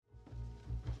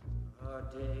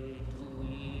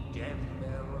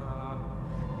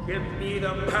Give me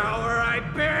the power, I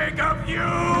beg of you!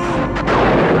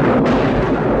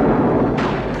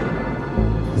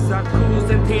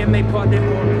 S'accusati e me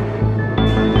podemos.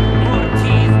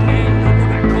 Ortiz me no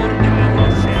puede acorde la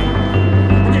noche.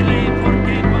 Dele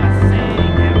porque pasé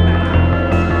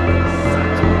que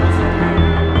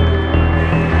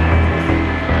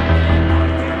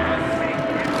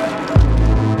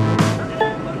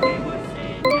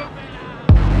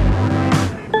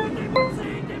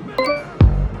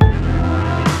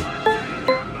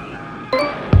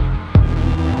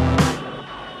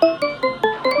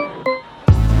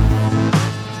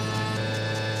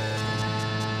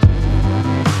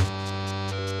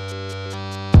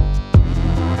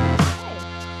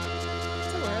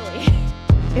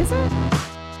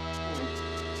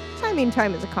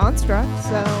Time is a construct,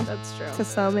 so That's true. to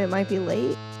some it might be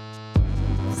late.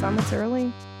 Some it's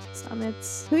early. Some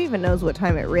it's Who even knows what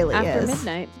time it really after is?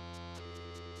 midnight.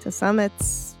 To some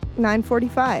it's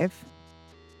 9:45.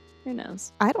 Who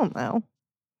knows? I don't know.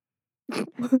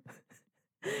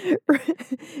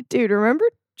 Dude, remember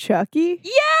Chucky?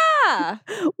 Yeah.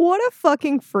 What a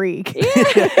fucking freak. Yeah.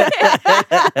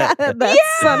 That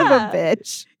son of a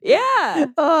bitch. Yeah.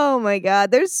 Oh my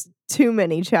god. There's too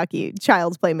many Chucky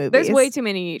Child's Play movies. There's way too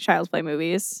many Child's Play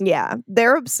movies. Yeah,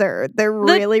 they're absurd. They're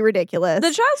really ridiculous.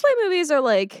 The Child's Play movies are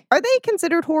like, Are they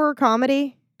considered horror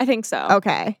comedy? I think so.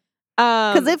 Okay.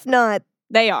 Because if not,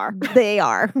 they are. they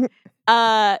are.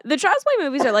 The Child's Play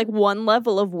movies are like one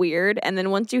level of weird, and then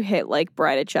once you hit like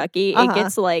Bride of Chucky, it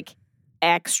gets like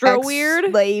extra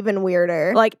weird. Like even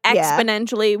weirder. Like Yeah.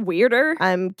 exponentially weirder.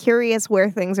 I'm curious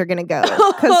where things are going to go.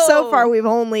 Because so far we've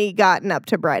only gotten up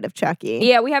to Bride of Chucky.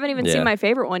 Yeah, we haven't even Yeah. seen my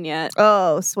favorite one yet.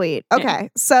 Oh, sweet. Okay.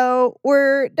 So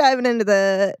we're diving into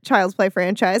the Child's Play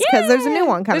franchise because there's a new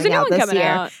one There's coming a new out one this coming year.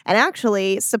 out. And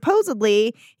actually,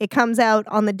 supposedly, it comes out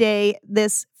on the day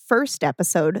this first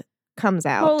episode comes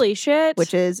out. Holy shit.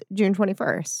 Which is June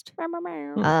 21st.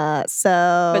 But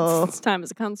So it's time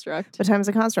as a construct. the time's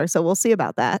a construct, so we'll see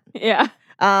about that. Yeah.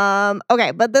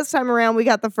 Okay, but this time around we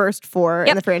got the first four in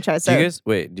Yep. the franchise. Do So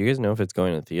you guys know if it's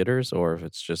going to theaters or if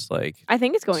it's just like I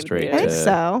think it's going straight to I be. think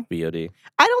so. VOD?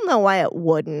 I don't know why it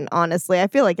wouldn't, honestly. I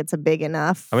feel like it's a big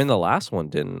enough. I mean, the last one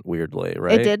didn't, weirdly,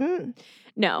 right? It didn't?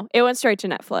 No, it went straight to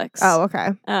Netflix. Oh, okay.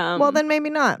 Well, then. then maybe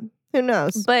not. Who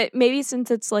knows? But maybe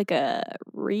since it's like a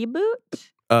reboot,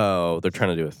 Oh, they're trying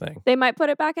to do a thing. they might put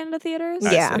it back into theaters.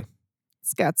 I Yeah. see.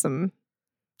 It's got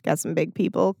some big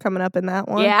people coming up in that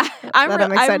one. Yeah. I'm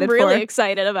I'm excited really for.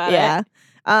 excited about Yeah.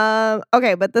 it.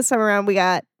 Okay, but this time around we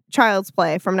got Child's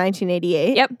Play from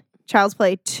 1988. Yep. Child's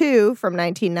Play 2 from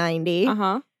 1990.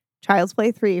 Uh-huh. Child's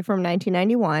Play 3 from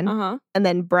 1991. Uh-huh. And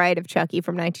then Bride of Chucky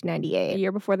from A 1998.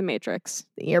 year before The Matrix.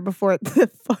 The year before the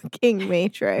fucking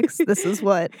Matrix. This is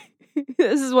what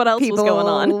This is what else was people going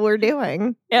on. were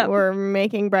doing. Yep. We're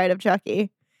making Bride of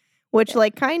Chucky. Which,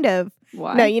 like, kind of...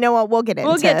 Why? No, you know what? We'll get into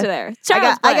we'll get to there. I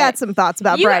Child's got Play. some thoughts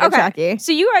about You- Bride of okay. Chucky.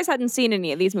 So you guys hadn't seen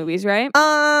any of these movies, right?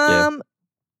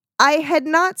 I had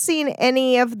not seen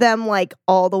any of them like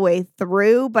all the way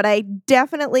through, but I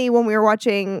definitely when we were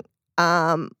watching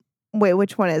wait,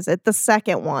 which one is it? The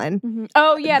second one.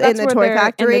 Oh yeah, that's in the where Toy they're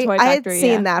Factory. in the Toy I had Factory,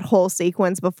 seen yeah. that whole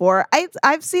sequence before.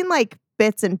 I've seen like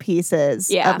bits and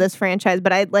pieces Yeah. of this franchise,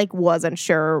 but I like wasn't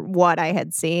sure what I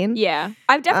had seen. Yeah,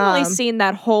 I've definitely Um, seen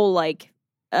that whole like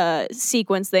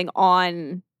sequence thing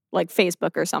on like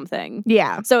Facebook or something.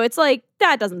 Yeah. So it's like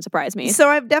that doesn't surprise me. So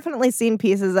I've definitely seen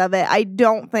pieces of it. I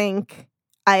don't think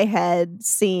I had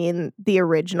seen the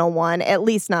original one, at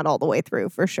least not all the way through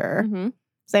for sure. Mhm.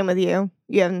 Same with you.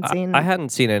 You haven't seen I hadn't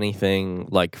seen anything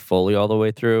like fully all the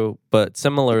way through, but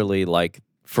similarly, like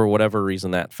for whatever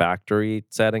reason, that factory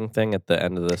setting thing at the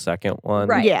end of the second one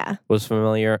Right. Yeah. was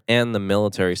familiar, and the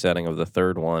military setting of the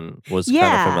third one was kind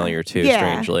Yeah. of familiar too. Yeah.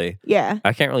 Strangely, Yeah.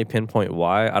 I can't really pinpoint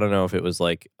why. I don't know if it was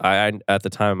like I at the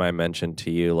time I mentioned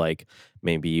to you like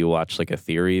maybe you watched like a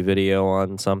theory video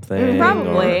on something,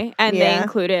 Probably, and they Yeah.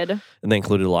 included and they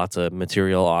included lots of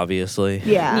material, obviously,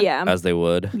 Yeah. yeah, as they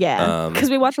would, Yeah. because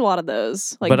we watch a lot of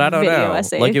those like but I don't video know.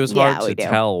 essays. Like it was Yeah, hard we to do.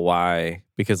 tell why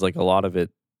because like a lot of it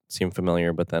seemed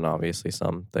familiar, but then obviously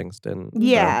some things didn't.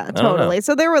 Yeah, So, I don't know. totally.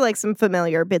 So there were like some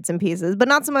familiar bits and pieces, but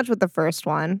not so much with the first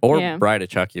one. Or Yeah. Bride of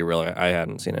Chucky, really, I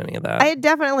hadn't seen any of that. I had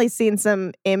definitely seen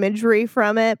some imagery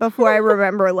from it before I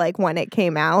remember like when it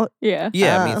came out. yeah,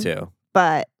 yeah, uh, me too.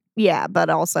 But yeah, but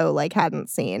also like hadn't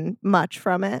seen much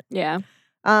from it. yeah.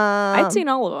 I'd seen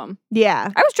all of them. Yeah.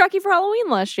 I was Chucky for Halloween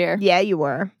last year. Yeah, you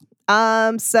were.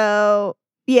 So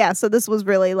yeah, so this was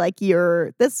really like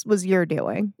this was your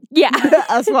doing. Yeah,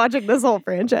 Us watching this whole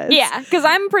franchise. yeah, because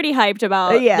I'm pretty hyped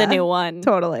about Yeah. the new one.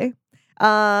 Totally.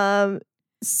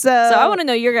 So I want to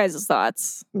know your guys'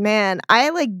 thoughts. man, I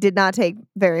like did not take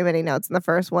very many notes in the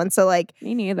first one. So like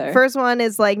Me neither. first one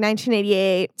is like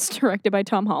 1988, It's directed by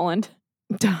Tom Holland.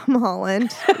 Tom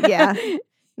Holland. Yeah.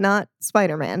 Not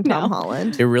Spider-Man, Tom No.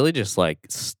 Holland. It really just like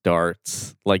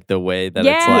starts like the way that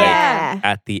it's Yeah. like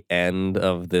at the end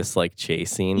of this like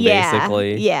chase scene, Yeah.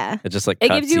 basically. Yeah. It just like It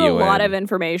cuts gives you a lot in. of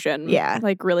information. Yeah.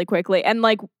 Like really quickly. And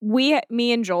like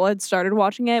me and Joel had started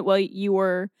watching it while you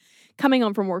were coming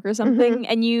home from work or something.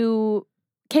 And you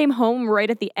came home right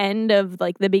at the end of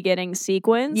like the beginning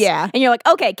sequence. Yeah. And you're like,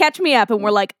 okay, catch me up. And we're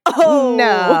like,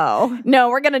 oh No.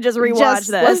 we're gonna just rewatch this.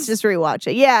 Let's just rewatch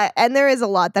it. Yeah. And there is a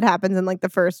lot that happens in like the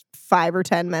first 5 or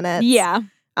 10 minutes. Yeah.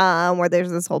 Where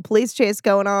there's this whole police chase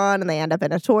going on and they end up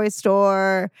in a toy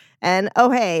store. And oh,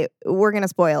 hey, we're going to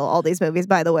spoil all these movies,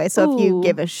 by the way. So if you Ooh.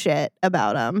 give a shit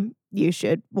about them, you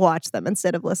should watch them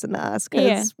instead of listen to us because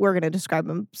Yeah. we're going to describe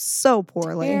them so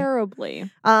poorly. Terribly.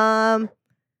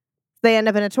 They end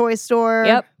up in a toy store.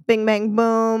 Yep. Bing, bang,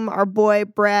 boom. Our boy,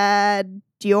 Brad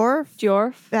Dourif,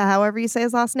 Dorf. however you say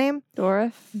his last name.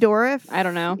 Dorif. Dourif. I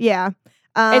don't know. Yeah.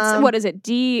 It's what is it?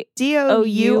 D.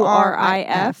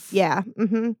 Dourif. Yeah.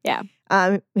 Mm-hmm. Yeah.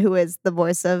 Who is the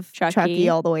voice of Chucky. Chucky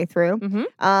all the way through.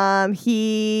 Mhm.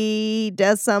 He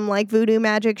does some like voodoo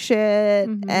magic shit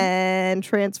Mhm. and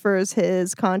transfers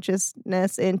his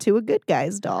consciousness into a good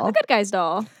guy's A doll. good guy's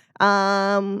doll.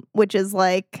 Which is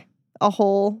like a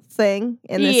whole thing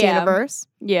in this Yeah. universe.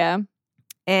 Yeah.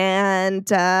 And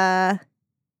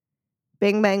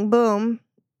bing bang boom.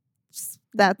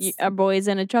 That's Our boy's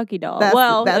in a Chucky doll. That's-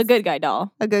 Well, a that's- good guy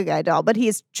doll. a good guy doll, but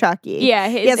he's Chucky. Yeah.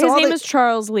 His, Yeah, so his all name the- is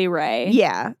Charles Lee Ray.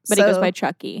 Yeah. But he goes so by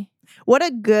Chucky. what a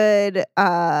good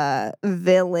Charles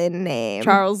villain name. Lee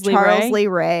Charles Ray? Lee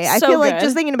Ray. I So feel like good.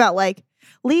 just thinking about like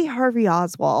Lee Harvey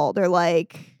Oswald or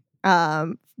like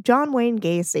John Wayne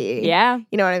Gacy. Yeah.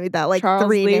 You know what I mean? That like Charles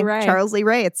three Lee name- Ray. Charles Lee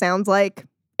Ray. It sounds like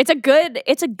It's a good.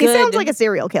 he sounds like a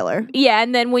serial killer. Yeah,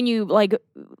 and then when you like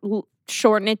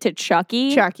shorten it to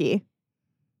Chucky, Chucky.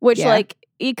 which Yeah. like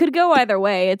it could go either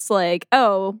way. It's like,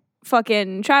 oh,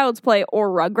 fucking Child's Play or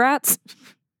Rugrats,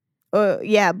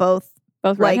 Yeah, both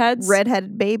both like redheads,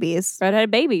 redheaded babies. redheaded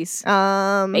babies,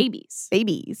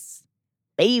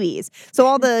 Babies. So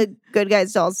all the good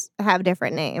guys dolls have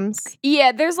different names.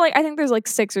 Yeah, there's like I think there's like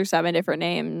 6 or 7 different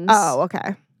names. Oh,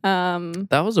 okay.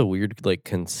 That was a weird like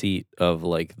conceit of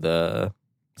like the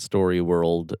story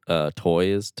world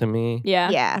toys to me.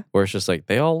 yeah, Yeah. Where it's just like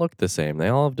they all look the same. They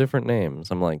all have different names.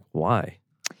 I'm like, why?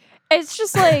 It's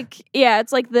just like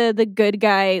it's like the good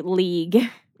guy league.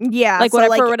 Yeah. Like so, whatever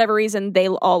like, for whatever reason they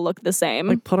all look the same.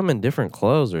 Like put them in different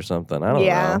clothes or something. I don't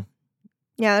Yeah. know.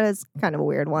 Yeah, that is kind of a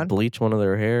weird one. Bleach one of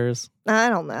their hairs. I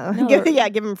don't know. No, give they're-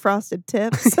 them frosted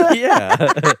tips. Yeah.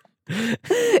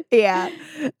 Yeah.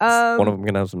 One of them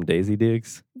gonna have some Daisy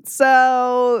Dukes.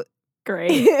 So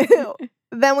Great,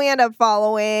 then we end up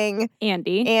following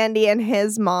Andy, Andy and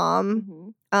his mom.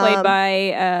 Mhm. Played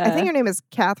by I think her name is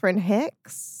Catherine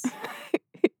Hicks.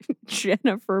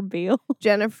 Jennifer Beal.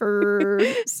 Jennifer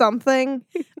something.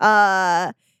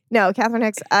 No, Catherine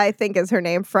Hicks, I think is her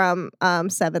name from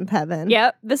Seventh Heaven.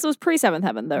 Yep, this was pre Seventh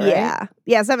Heaven though, right? Yeah.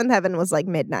 Yeah, Seventh Heaven was like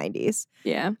mid 90s.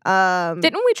 Yeah. Um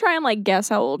Didn't we try and like guess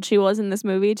how old she was in this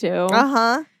movie too?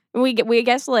 Uh-huh. We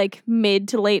guessed like mid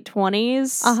to late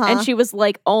 20s, Uh-huh. and she was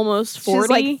like almost 40. She's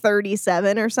like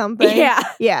 37 or something. Yeah,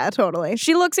 Yeah, totally.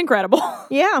 she looks incredible.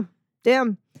 Yeah.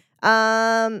 Damn.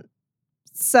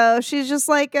 So she's just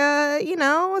like a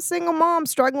single mom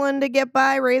struggling to get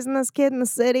by raising this kid in the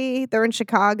city. They're in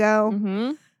Chicago.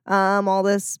 Mm-hmm. All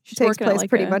this She's takes working at, place like,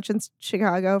 pretty a- much in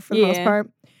Chicago for the most Yeah. part.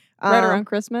 Right around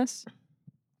Christmas.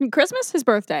 Christmas, his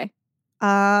birthday.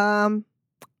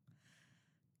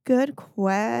 Good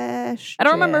question. I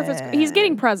don't remember if he's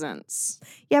getting presents.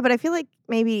 Yeah, but I feel like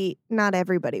maybe not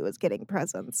everybody was getting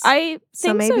presents. I so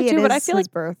think maybe so too, it but I is feel his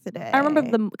like birthday. I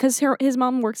remember because his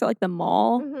mom works at like the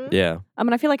mall. Mhm. Yeah.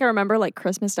 And I feel like I remember like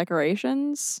Christmas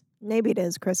decorations. Maybe it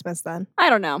is Christmas then.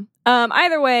 I don't know.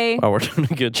 Either way, Wow, we're doing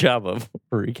a good job of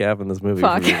recapping this movie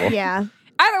Fuck. for people. Yeah.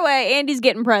 either way, Andy's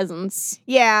getting presents.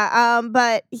 Yeah,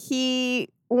 but he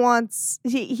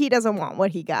doesn't want what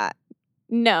he got.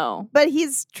 No, But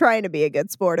he's trying to be a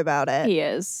good sport about it. he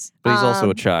is. But he's also Um,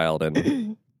 a child and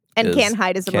and is- can't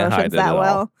hide his can't emotions hide it that at all.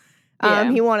 well.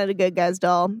 Yeah. He wanted a good guy's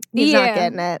doll. He's not Yeah.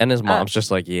 getting it. and his mom's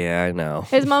just like, yeah, I know.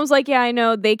 His mom's like, yeah, I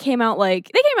know. They came out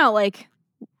like,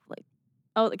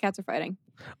 oh, the cats are fighting.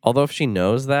 Although if she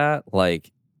knows that,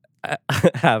 like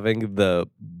having the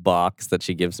box that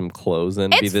she gives him clothes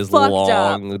in be It's this fucked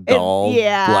long doll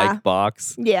yeah. like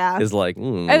box Yeah. is like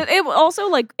And it also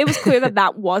like it was clear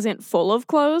that wasn't full of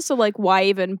clothes. So like, why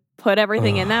even put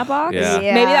everything in that box. Yeah.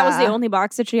 Maybe that was the only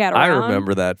box that she had I around.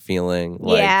 remember that feeling.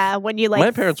 Like, yeah, when you like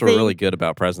my parents were think- really good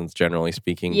about presents, generally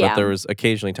speaking, Yeah. but there was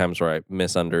occasionally times where I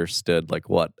misunderstood like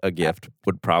what a gift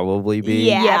would probably be.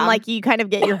 Yeah, Yeah. and like you kind of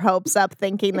get your hopes up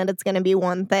thinking that it's going to be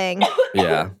one thing,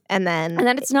 Yeah. and then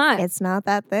it's not. it's not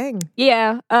that thing.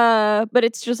 Yeah. But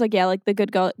it's just like, yeah, like the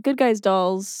Good Guys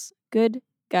dolls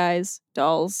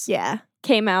Yeah,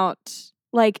 came out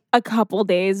like a couple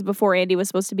days before Andy was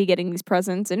supposed to be getting these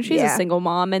presents, and she's a Yeah. single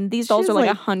mom, and these dolls She's are like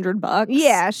like- $100.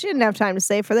 yeah, she didn't have time to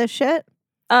save for this shit.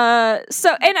 So,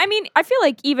 and I mean, I feel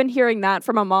like even hearing that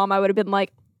from a mom, I would have been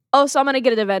like, oh, so I'm gonna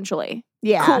get it eventually.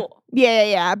 Yeah, Cool.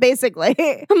 yeah. Basically,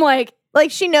 I'm like, like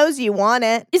she knows you want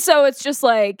it. so it's just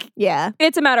like Yeah,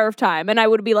 it's a matter of time, and I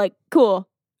would be like, cool,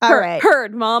 all right,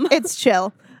 heard, mom. it's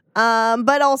chill.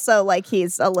 But also like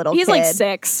he's a little. He's kid. like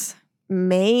 6.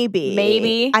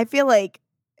 Maybe. I feel like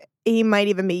he might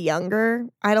even be younger.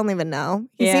 I don't even know.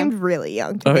 He Yeah. seemed really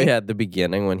young to Oh me. yeah, at the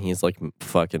beginning when he's like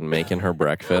fucking making her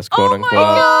breakfast, Oh quote my unquote.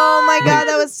 Oh my god,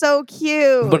 that was so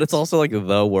cute. But it's also like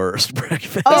the worst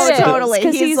breakfast. Oh, It is, totally.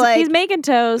 'cause He's like- he's making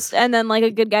toast, and then like a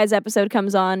Good Guys episode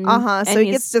comes on. So and he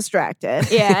he's- gets distracted.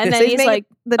 yeah, and then So he's making like,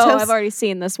 the oh, toast. I've already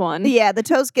seen this one. Yeah, the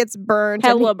toast gets burnt,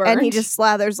 Hella and he burnt. just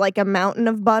slathers like a mountain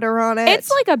of butter on it.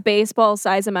 It's like a baseball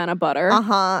size amount of butter.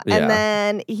 Yeah. Yeah. And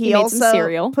then he made some also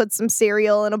cereal. puts some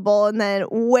cereal in a bowl and then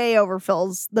way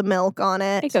overfills the milk on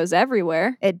it. It goes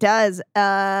everywhere. It does.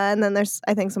 And then there's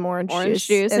I think some orange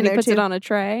juice in and he there puts too. it on a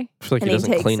tray. I feel like And he he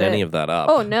doesn't takes clean any it. of that up.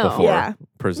 Oh, no. Before Yeah.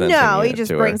 presenting No, he it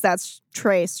just to brings her. that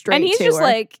tray straight And he's to just her.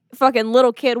 like fucking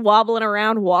little kid wobbling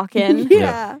around, walking.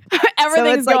 yeah.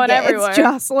 Everything's so it's going like, everywhere. It's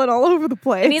jostling all over the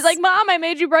place. And he's like, Mom, I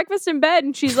made you breakfast in bed.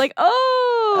 And she's like,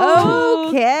 oh.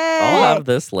 okay. I'll have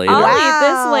this later. I'll eat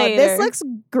this Wow, later. This looks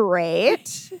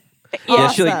great. Yeah,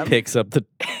 she like Awesome. picks up the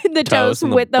the toast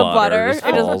and with the butter. just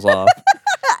It just- falls off.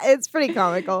 It's pretty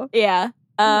comical. yeah.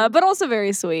 But also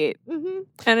very sweet. hmm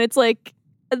And it's like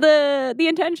the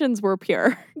intentions were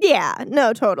pure. Yeah,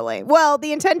 no, totally. Well,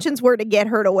 the intentions were to get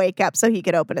her to wake up so he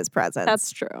could open his presents.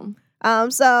 That's true.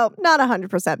 So not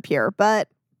 100% pure, but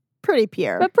pretty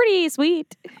pure. But pretty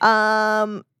sweet.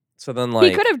 Um, So then like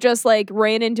He could have just like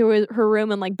ran into her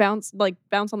room and like bounce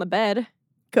on the bed.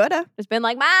 coulda. Just been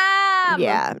like, Mom.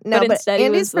 Yeah, no, But but instead he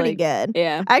Andy's was pretty like- good.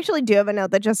 Yeah. I actually do have a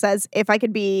note that just says if I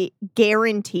could be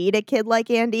guaranteed a kid like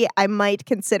Andy, I might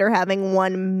consider having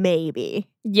one maybe.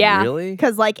 Yeah. Really?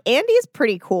 Because like Andy's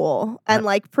pretty cool and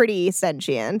like pretty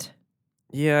sentient.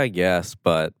 Yeah, I guess,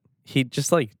 but he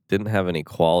just like didn't have any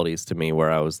qualities to me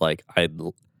where I was like, I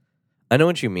know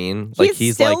what you mean. Like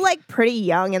He's still like pretty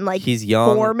young and like he's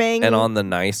young forming and on the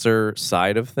nicer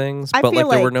side of things, I but feel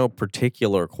like there were like- no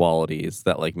particular qualities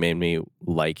that like made me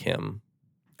like him.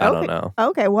 I don't know.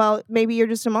 Okay, well maybe you're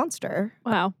just a monster.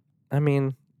 Wow. I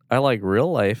mean, I like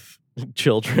real life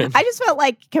children. I just felt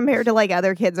like compared to like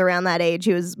other kids around that age,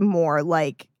 he was more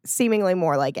like seemingly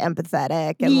more like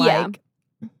empathetic and Yeah. like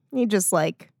he just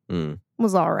like Mm.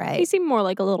 was all He right. seemed more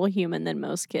like a little human than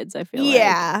most kids, I feel like.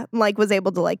 Yeah, like was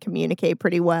able to like communicate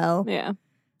pretty well. Yeah.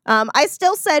 I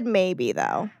still said maybe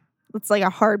though. It's like a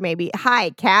hard maybe.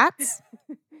 Hi, cats.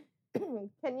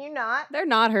 Can you not? They're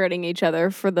not hurting each other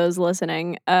for those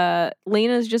listening.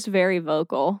 Lena's just very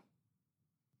vocal.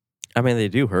 I mean, they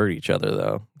do hurt each other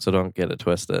though, so don't get it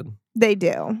twisted. They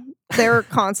do. They're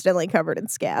constantly covered in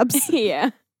scabs. Yeah.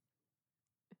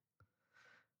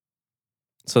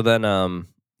 So then,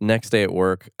 next day at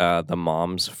work, the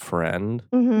mom's friend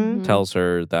Mm-hmm. tells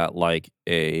her that like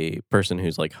a person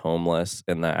who's like homeless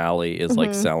in the alley is like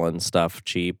Mhm. selling stuff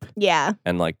cheap Yeah,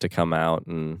 and like to come out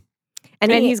and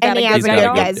and he's got a he good has a guy good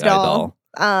doll? guy's doll.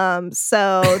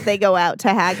 So they go out to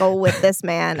haggle with this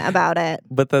man about it.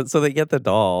 so they get the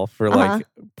doll for like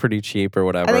pretty cheap or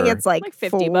whatever. I think it's like Like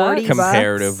 50 $40 bucks.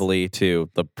 comparatively to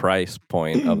the price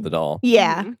point of the doll.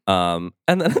 Yeah. Mhm.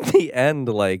 And then at the end,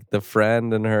 like the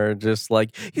friend and her just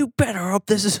like, you better hope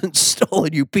this isn't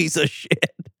stolen, you piece of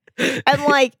shit. And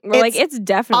like We're like, it's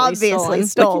definitely obviously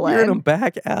stolen. Like, you're in a stolen.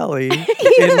 back alley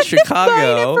He in was Chicago.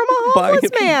 buying it from a buying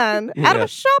homeless it- man out of Yeah. a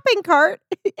shopping cart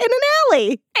in an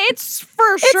alley. It's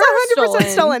for It's sure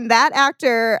 100% stolen. That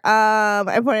actor,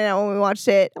 I pointed out when we watched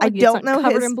it. I Like, it's don't not know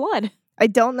covered his. in blood. I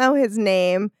don't know his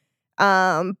name.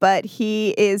 But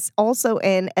he is also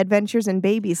in Adventures in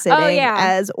Babysitting Oh, yeah.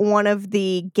 as one of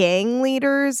the gang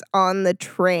leaders on the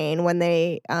train when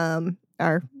they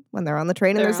are when they're on the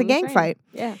train and They're there's a on the gang train. fight.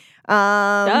 Yeah.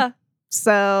 Um,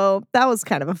 So that was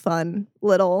kind of a fun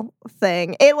little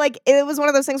thing. It was one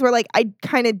of those things where like I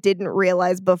kind of didn't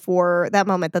realize before that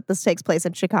moment that this takes place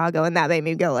in Chicago, and that made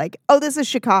me go like, "Oh, this is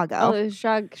Chicago." Oh, it's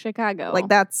Chicago. Like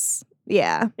that's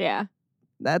yeah. Yeah.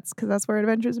 That's because that's where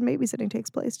Adventures in Babysitting takes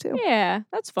place too. Yeah,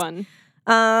 that's fun.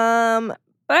 Um.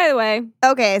 But either way,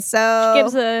 Okay. So she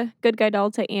gives a good guy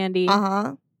doll to Andy.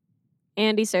 Uh-huh.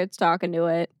 Andy starts talking to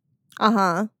it.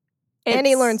 Uh-huh. And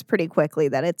he It's- learns pretty quickly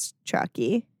that it's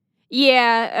Chucky.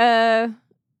 Yeah.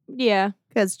 Yeah.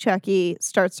 Because Chucky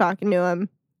starts talking to him,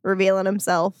 revealing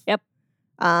himself. Yep.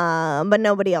 But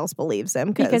nobody else believes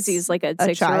him Because he's like a a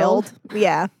 6-year-old. child.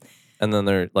 Yeah. And then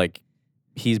they're like,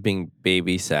 he's being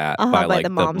babysat Uh-huh, by by like the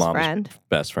mom's friend.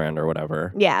 best friend or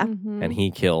whatever. Yeah. Mhm. And he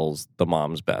kills the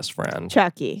mom's best friend.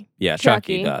 Chucky Yeah,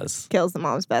 Chucky Chucky. does. kills the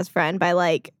mom's best friend by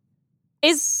like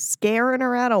Is- scaring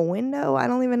her out a window. I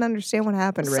don't even understand what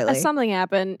happened really. Something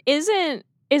happened. Is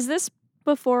this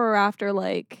before or after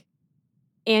like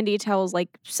Andy tells like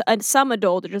some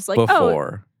adult just like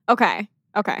Before. oh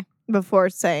okay Before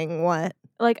saying what?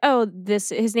 like oh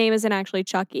his name isn't actually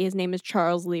Chucky, his name is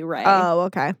Charles Lee Ray. Oh,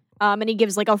 okay. And he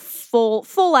gives like a full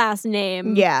ass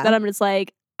name. Yeah. That I'm just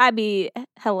like I'd be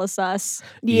hella sus.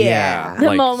 Yeah. The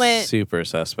like, moment- super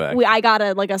suspect. I got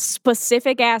a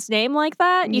specific ass name like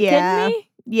that. You Yeah. kidding me?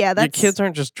 Yeah, Your that's kids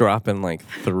aren't just dropping like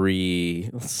 3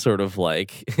 sort of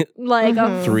like Like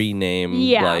Mhm. 3 name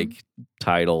Yeah. like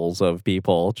titles of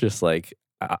people just like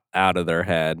out of their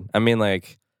head. I mean,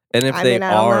 like, and if I they mean,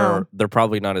 I don't are, know. they're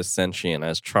probably not as sentient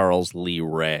as Charles Lee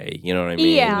Ray. You know what I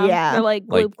mean? yeah. Yeah. They're like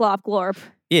Like- gloop glop glorp.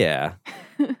 Yeah.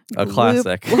 A Gloop,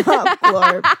 classic. glop,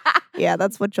 glorp. Yeah,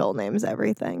 that's what Joel names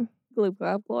everything. Gloop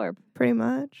glop glorp. Pretty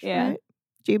much. Yeah. Right?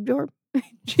 Jeep door?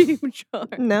 Jeep jar.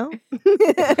 No.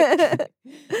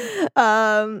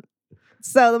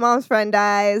 So the mom's friend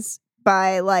dies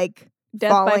by like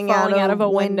Death falling by falling out of a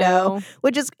window. window.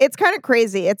 which is it's kind of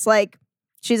crazy. It's like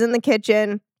she's in the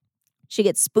kitchen, she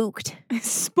gets spooked.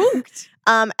 Spooked.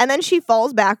 And then she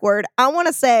falls backward. I want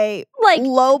to say Like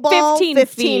low ball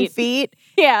 15 feet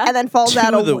yeah. and then falls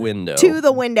out to of the window. to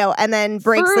the window and then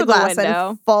breaks Through the the glass window.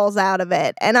 and falls out of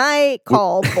it. And I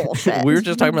call bullshit. We were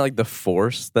just talking about like the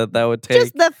force that would take.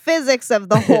 just the physics of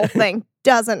the whole thing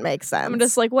doesn't make sense. I'm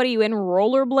just like, what are you in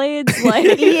rollerblades?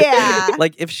 Like Yeah.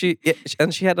 like if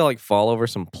and she had to like fall over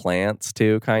some plants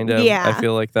too, kind of. Yeah. I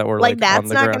feel like that were like like that's on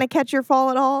the not ground. going to catch your fall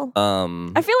at all.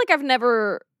 I feel like I've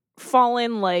never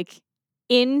fallen like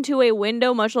into a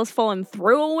window, much less fallen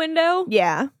through a window.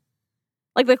 Yeah.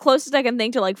 Like the closest I can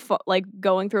think to like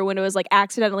going through a window is like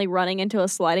accidentally running into a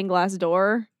sliding glass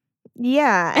door.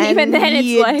 Yeah. And even then it's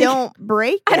you like, don't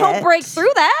break I don't it. break through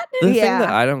that. The thing Yeah. that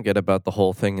I don't get about the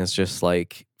whole thing is just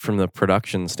like from the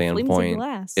production Flimsy standpoint,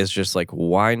 glass. is just like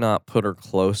why not put her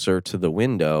closer to the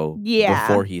window Yeah.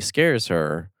 before he scares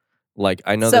her? Like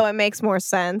I know So that it makes more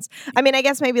sense. I mean, I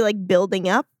guess maybe like building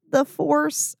up the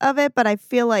force of it, but I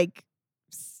feel like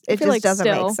it feel just like doesn't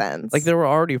still- make sense. like they were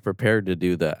already prepared to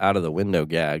do the out of the window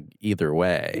gag either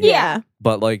way. Yeah.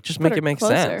 But like just Put make her it make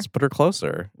closer. sense. Put her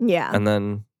closer. Yeah. And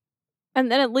then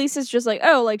And then at least it's just like,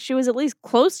 oh, like she was at least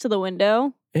close to the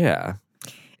window. yeah.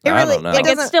 It I really- don't know. it Like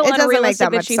doesn't- it's still doesn't make unrealistic that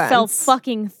that much she fell sense.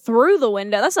 fucking through the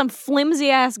window. That's some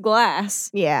flimsy ass glass.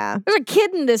 Yeah. There's a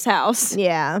kid in this house.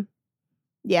 Yeah.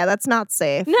 Yeah, that's not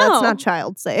safe. No. That's not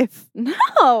child safe.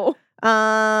 No.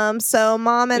 So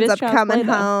mom It ends is up child's coming play,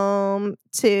 though. home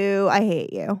to I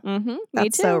hate you. Mm-hmm. Me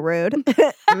That's too. so rude.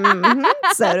 Mhm.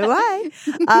 So do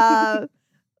I.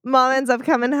 Mom ends up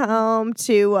coming home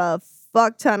to a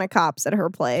fuck ton of cops at her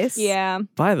place. Yeah.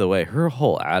 By the way, her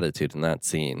whole attitude in that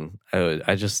scene,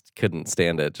 I just couldn't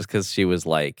stand it. Just because she was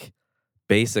like,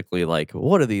 basically like,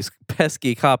 what are these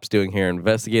pesky cops doing here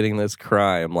investigating this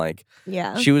crime? Like,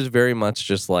 Yeah. she was very much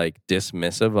just like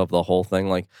dismissive of the whole thing.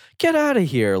 Like, get out of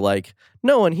here. Like,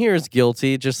 no one here is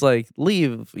guilty. Just like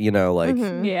leave, like,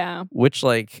 Mhm. Yeah. which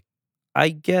like, I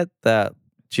get that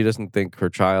she doesn't think her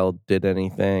child did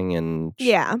anything and,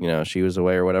 Yeah. she was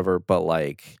away or whatever. But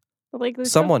like, But like they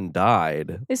someone died.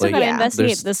 Still, they still Like, gotta Yeah. investigate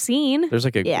there's- the scene. There's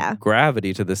like a Yeah.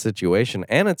 gravity to the situation,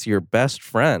 and it's your best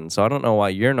friend. So I don't know why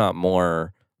you're not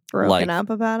more Broken like- up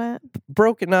about it.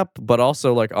 broken up, but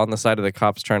also like on the side of the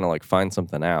cops trying to like find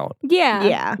something out. Yeah.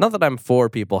 Yeah. Not that I'm for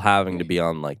people having to be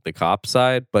on like the cop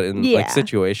side, but in Yeah. like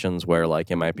situations where like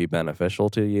it might be beneficial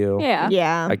to you. Yeah.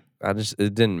 Yeah. I just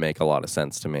it didn't make a lot of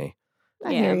sense to me.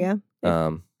 I hear Yeah.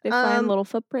 you. They find Um, little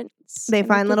footprints. They in the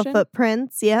find little kitchen.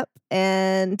 footprints. Yep.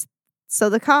 And so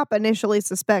the cop initially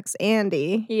suspects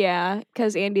Andy. Yeah,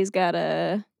 because Andy's got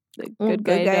the Mm, good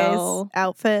guy guy's doll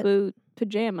outfit.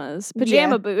 pajamas, Yeah.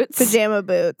 pajama boots. Pajama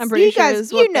boots. I'm pretty you sure guys,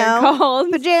 is what you they're know,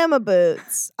 called. pajama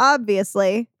boots,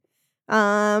 obviously.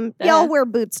 Y'all wear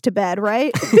boots to bed,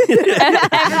 right?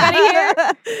 Everybody here?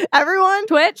 Everyone?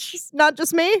 Twitch, Not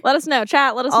just me? let us know.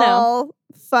 Chat, let us know. All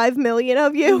 5 million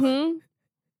of you?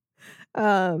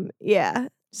 Mhm. Yeah.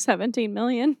 17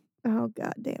 million. Oh,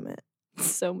 god damn it.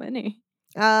 So many.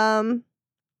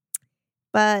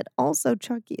 But also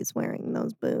Chucky is wearing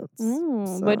those boots.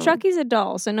 But so- Chucky's a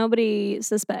doll, so nobody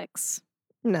suspects.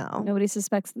 No. Nobody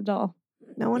suspects the doll.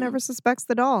 No one ever suspects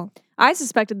the doll. I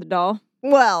suspected the doll.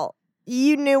 Well,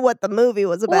 you knew what the movie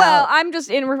was about. Well, I'm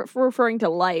just referring to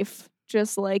life.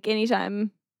 Just like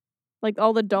anytime, like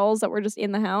all the dolls that were just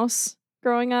in the house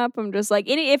growing up, I'm just like,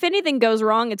 if anything goes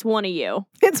wrong, it's one of you.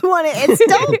 It's one of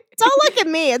don't look at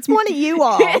me. It's one of you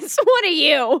all. It's one of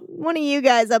you. One of you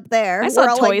guys up there. I saw We're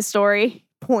all, Toy like, Story.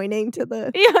 pointing to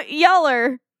the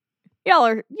Y'all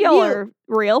are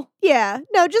real. Yeah.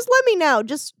 No, just let me know.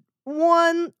 Just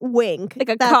one wink. Like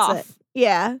a That's cough. it.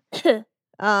 Yeah.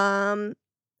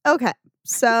 Okay.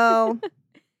 So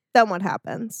then what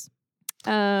happens?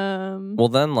 Well,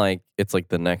 then like it's like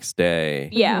the next day,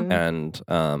 Yeah. Mhm.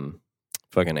 and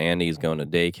fucking Andy's going to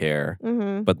daycare.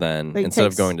 Mhm. But then He instead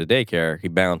takes- of going to daycare, he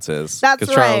bounces That's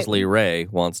because Charles right. Lee Ray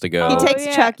wants to go. He Oh, takes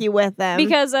yeah. Chucky with him.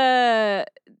 Because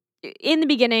in the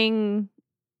beginning,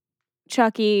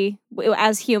 Chucky,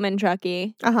 as human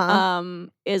Chucky,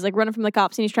 is like running from the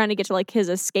cops and he's trying to get to like his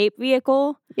escape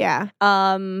vehicle. Yeah.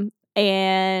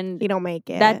 And You don't make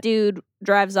it. that dude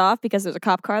drives off because there's a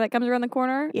cop car that comes around the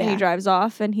corner. And Yeah. he drives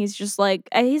off and he's just like,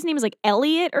 his name is like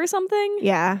Elliot or something.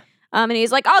 Yeah. And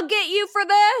he's like, I'll get you for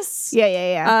this.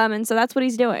 Yeah. And so that's what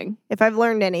he's doing. If I've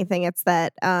learned anything, it's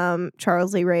that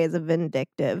Charles Lee Ray is a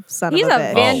vindictive son He's of a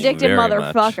a bitch. vindictive very much.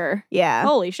 motherfucker. Yeah.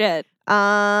 Holy shit.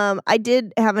 I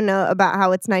did have a note about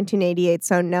how it's 1988,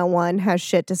 so no one has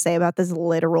shit to say about this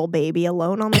literal baby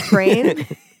alone on the train.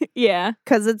 Yeah.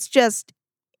 Because it's just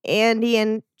Andy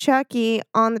and Chucky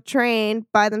on the train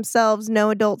by themselves, no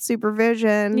adult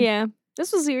supervision. Yeah.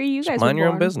 This was the year you guys Mind were your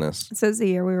own born. business. It says the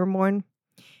year we were born.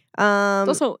 It's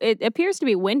also, it appears to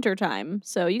be winter time,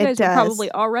 so you It guys were does.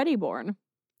 probably already born.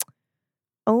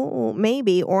 Oh,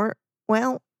 maybe. Or,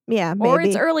 well, yeah, maybe. Or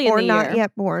it's early in or the not year.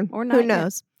 yet born. Or not Who yet.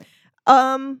 knows?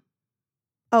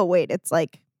 Oh, wait, it's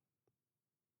like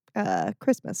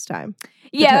Christmas time.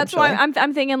 Yeah, that's why Potentially.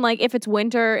 I'm thinking like if it's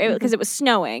winter because it was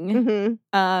snowing,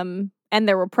 Mm-hmm. and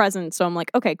there were presents, so I'm like,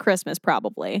 okay, Christmas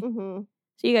probably. Mm-hmm.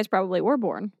 So you guys probably were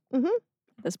born Mhm.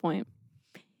 at this point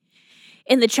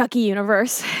in the Chucky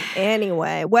universe.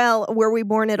 Anyway, well, were we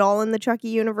born at all in the Chucky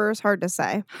universe? Hard to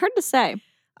say. Hard to say.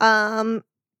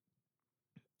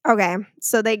 Okay,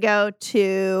 so they go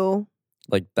to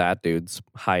Like that dude's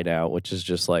hideout, which is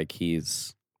just like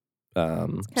he's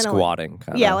kinda squatting.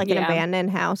 Kinda. yeah, like an Yeah.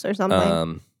 abandoned house or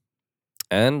something.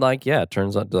 And like yeah, it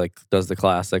turns out like does the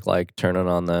classic like turning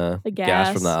on the The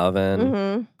gas from the gas. oven.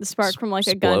 Mm-hmm. The spark from like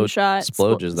a Splode- gunshot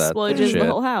sploges that sploges shit. the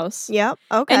whole house. Yep.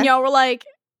 Okay. And y'all were like,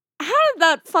 how did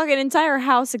that fucking entire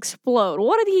house explode?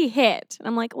 What did he hit? And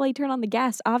I'm like, well, he turned on the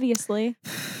gas, obviously.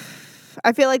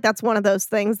 I feel like that's one of those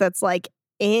things that's like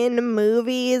in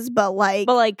movies, but like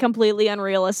But like completely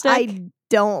unrealistic. I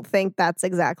don't think that's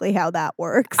exactly how that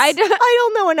works. I don't- I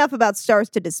don't know enough about stars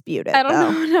to dispute it. I don't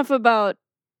though. know enough about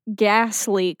gas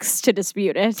leaks to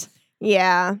dispute it.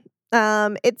 Yeah.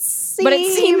 It seems, But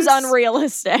it seems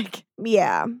unrealistic.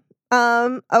 Yeah.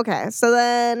 Okay. So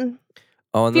then.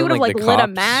 Oh, and If you then would've, like the like, lit a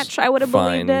cops match, I would've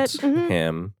believed find it. Mhm.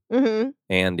 him, Mm-hmm.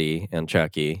 Andy, and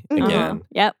Chucky Mhm. again.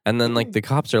 Yep. And then like the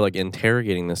cops are like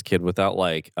interrogating this kid without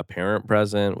like a parent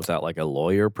present, without like a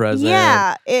lawyer present.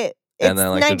 Yeah. It's And then,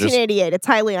 like, they're just- 1988. It's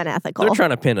highly unethical. They're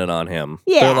trying to pin it on him.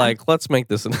 Yeah. They're like, let's make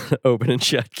this an open and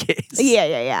shut case.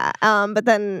 Yeah. But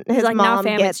then his like, "Now, mom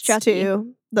fam, gets it's Chucky."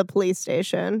 to the police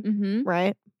station, Mm-hmm.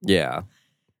 right? Yeah.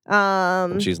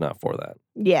 And she's not for that.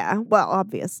 Yeah. Well,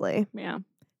 obviously, Yeah.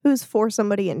 who's for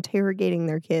somebody interrogating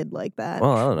their kid like that?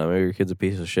 Well, I don't know. Maybe your kid's a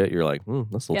piece of shit. You're like,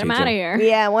 this will Get teach him out of him. here.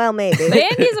 Yeah. Well, maybe. But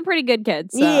Andy's a pretty good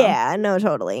kid. So. Yeah. No.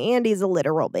 Totally. Andy's a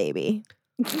literal baby.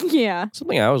 Yeah.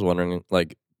 Something I was wondering,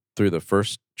 like through the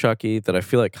first Chucky, that I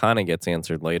feel like kind of gets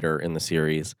answered later in the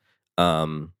series,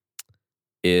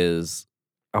 is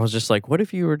I was just like, what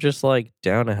if you were just like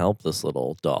down to help this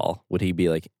little doll? Would he be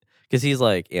like, because he's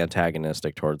like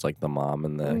antagonistic towards like the mom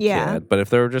and the Yeah. kid. But if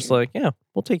they were just like, yeah,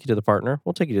 we'll take you to the partner,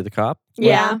 we'll take you to the cop,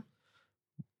 Yeah.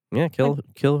 yeah, kill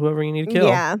whoever you need to kill.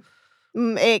 Yeah.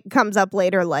 It comes up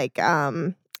later, like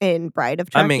in Bride of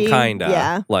Chucky. I mean, kinda.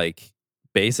 Yeah. Like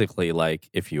basically, like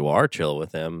if you are chill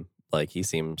with him, like he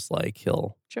seems like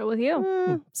he'll Chill with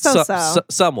you. So.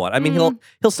 somewhat. I mean,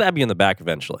 he'll stab you in the back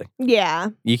eventually. Yeah.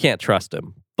 You can't trust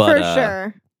him, but For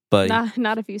sure. But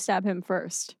Not if you stab him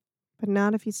first. But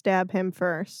not if you stab him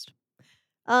first.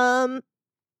 Well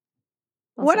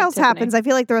What said, else Tiffany. happens? I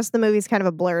feel like the rest of the movie's kind of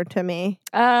a blur to me.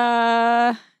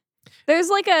 There's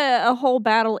like a whole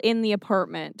battle in the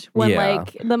apartment when Yeah.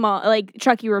 like the mom, like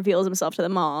Chucky reveals himself to the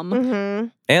mom. Mm-hmm.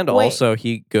 and Wait. also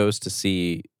he goes to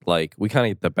see like we kind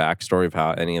of get the backstory of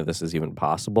how any of this is even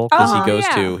possible because Oh, he goes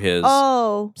yeah. to his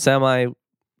Oh, semi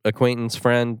acquaintance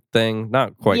friend thing,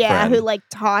 not quite yeah, friend. who like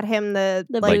taught him the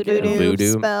Like,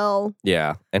 voodoo. spell.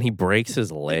 Yeah, and he breaks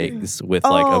his legs with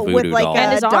like a Oh, voodoo with like doll, a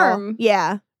And his doll. arm.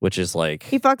 Yeah, which is like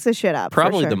he fucks his shit up.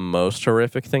 probably for the sure. most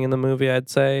horrific thing in the movie. I'd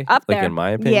say, Up like there. in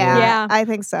my opinion. Yeah, Yeah. I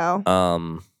think so.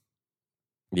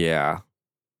 Yeah,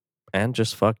 and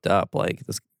just fucked up. Like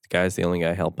this guy's the only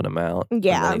guy helping him out. and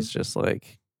Yeah. then he's just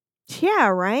like Yeah,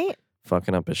 right.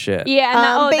 fucking up his shit. Yeah,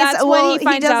 and that's when he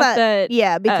finds does out that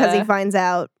Yeah, because he uh, finds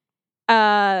out.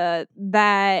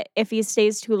 that if he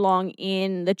stays too long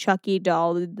in the Chucky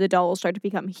doll, the doll will start to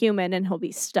become human and he'll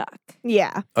be stuck.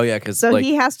 Yeah, Oh yeah, because so like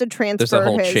he has to transfer. there's a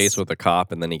whole his... chase with a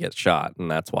cop, and then he gets shot, and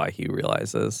that's why he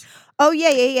realizes. Oh yeah,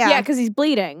 Yeah, because he's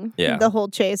bleeding. Yeah, The whole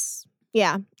chase.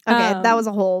 Yeah. Okay, that was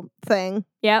a whole thing.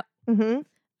 Yep. Mm-hmm.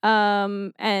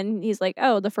 And he's like,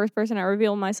 oh, the first person I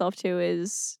reveal myself to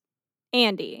is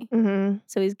Andy. Mm-hmm.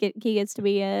 So he gets to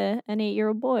be an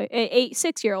 8-year-old boy,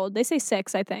 6-year-old. They say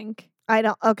 6, I think. I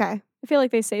don't. Okay. I feel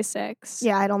like they say 6.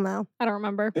 Yeah, I don't know. I don't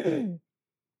remember.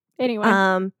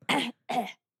 Anyway.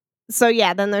 So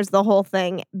yeah, then there's the whole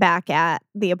thing back at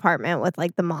the apartment with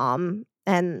like the mom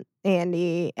and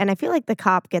Andy, and I feel like the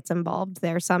cop gets involved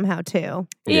there somehow too.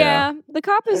 yeah, the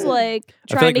cop is like I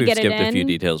feel trying like to we've get it skipped in. a few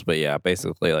details, but yeah,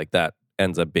 basically like that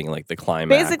ends up being like the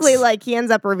climax. Basically, like he ends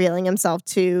up revealing himself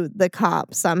to the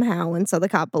cop somehow, and so the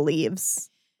cop believes.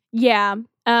 Yeah.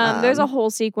 There's a Um, whole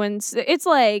sequence. It's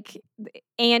like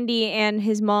Andy and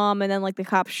his mom, and then like the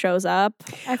cop shows up.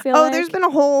 I feel Oh, like. there's been a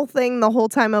whole thing the whole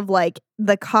time of like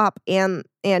the cop and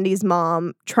Andy's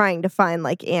mom trying to find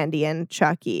like Andy and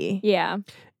Chucky. Yeah.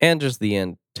 and just the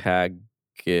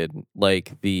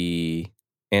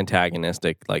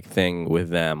antagonistic like thing with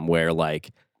them where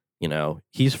like, you know,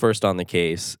 he's first on the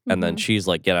case and then Mhm. she's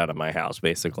like, get out of my house,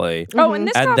 basically. Oh, and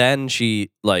this And cop. then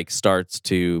she like starts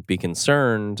to be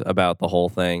concerned about the whole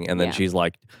thing, and then Yeah. she's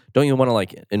like, don't you want to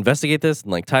like investigate this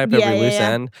and like tie up Yeah, every yeah, loose yeah.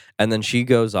 end? And then she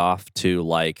goes off to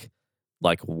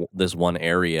this one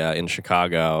area in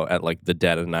Chicago at like the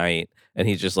dead of night, and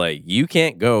he's just like, you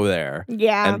can't go there.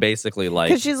 Yeah, And basically like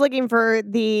because she's looking for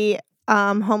the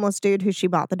homeless dude who she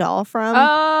bought the doll from.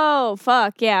 Oh,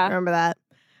 fuck. Yeah. Remember that?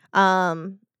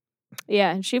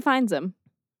 Yeah. And she finds him.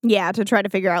 Yeah, to try to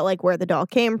figure out like where the doll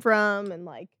came from and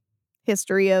like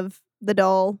history of the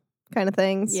doll kind of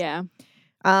things. Yeah.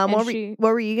 What And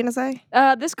were you gonna say?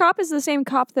 This cop is the same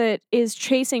cop that is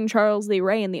chasing Charles Lee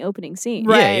Ray in the opening scene.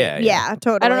 Yeah, Yeah,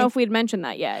 totally. I don't know if we'd mentioned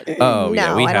that yet. Oh, no,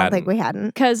 yeah, we I don't think hadn't. we hadn't.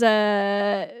 Because,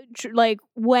 like,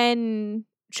 when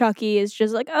Chucky is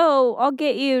just like, oh, I'll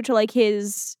get you to, like,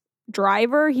 his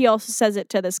driver, he also says it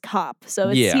to this cop. So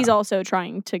Yeah. he's also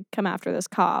trying to come after this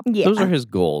cop. Yeah. those are his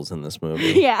goals in this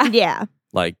movie. Yeah. Yeah.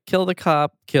 Like kill the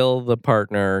cop, kill the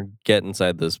partner, get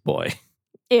inside this boy.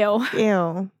 Ew.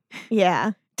 Ew.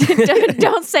 Yeah.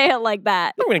 Don't say it like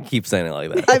that. I'm gonna keep saying it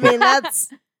like that. I mean,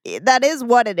 that is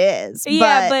what it is.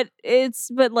 Yeah, but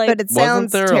but like, it sounds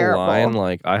Wasn't there terrible. a line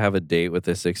like "I have a date with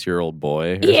a 6-year-old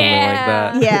boy" or something like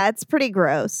that? Yeah, it's pretty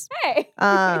gross. hey.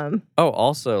 Oh,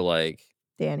 also like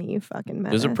Danny, you fucking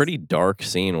menace. there's a pretty dark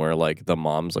scene where like the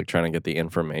mom's like trying to get the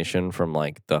information from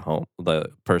like the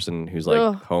person who's like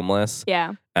Ugh. homeless,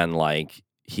 Yeah. and like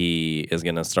he is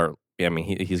gonna start. I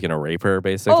mean, he's gonna rape her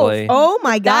basically. Oh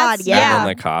my god, That's- yeah. And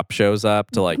then the cop shows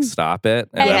up to like stop it,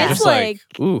 and And I'm it's just like,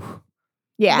 ooh,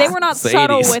 Yeah. They were not It's the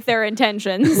subtle 80s. with their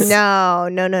intentions. No.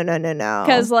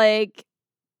 Because like,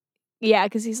 yeah,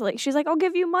 because she's like, I'll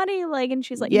give you money, like, and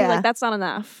she's like, Yeah. he's like, that's not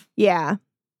enough. Yeah.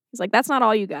 He's like, that's not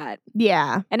all you got,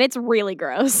 Yeah. and it's really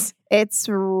gross. It's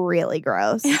really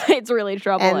gross. It's really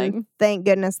troubling. And thank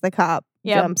goodness the cop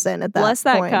Yep. jumps in at that Bless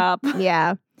that point. cop.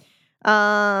 Yeah.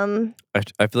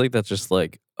 I feel like that's just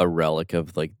like a relic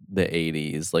of like the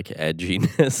 80s like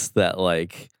edginess that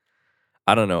like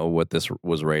I don't know what this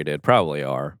was rated, probably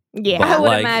R, Yeah. I But, would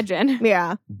like- imagine.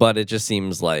 Yeah. but it just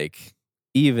seems like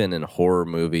even in horror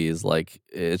movies like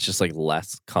it's just like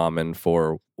less common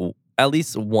for at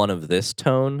least one of this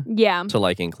tone Yeah. to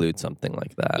like include something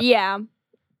like that. Yeah.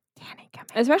 Danny, come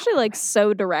Especially like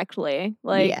so directly.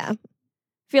 Like, yeah.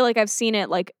 feel like I've seen it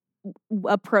like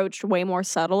approached way more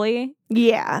subtly.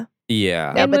 Yeah.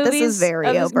 Yeah. Yeah, in but this is movies. very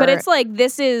But overt. it's like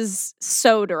this is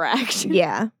so direct.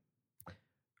 Yeah.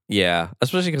 Yeah,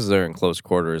 especially because they're in close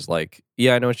quarters. Like,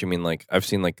 yeah, I know what you mean. Like, I've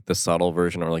seen like the subtle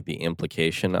version or like the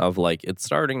implication of like it's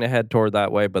starting to head toward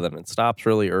that way, but then it stops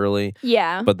really early.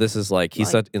 Yeah. But this is like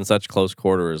he's in such close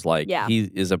quarters. Like, Yeah. he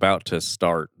is about to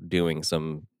start doing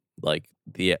some like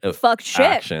the Fucked shit.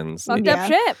 actions, Fucked Yeah. up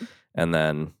shit. and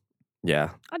then yeah,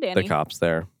 Oh, the Danny. cops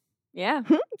there. Yeah.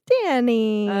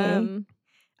 Danny.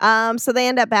 So they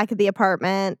end up back at the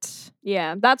apartment.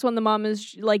 Yeah, that's when the mom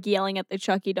is like yelling at the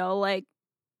Chucky doll, like,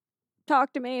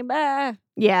 "Talk to me, bah."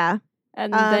 Yeah.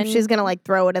 And then She's gonna like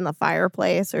throw it in the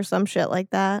fireplace or some shit like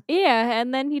that. yeah,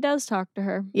 and then he does talk to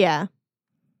her, Yeah.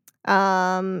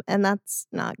 And that's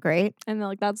not great. and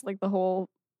like that's like the whole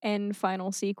end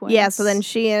final sequence. Yeah, so then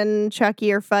she and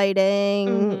Chucky are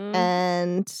fighting, Mhm.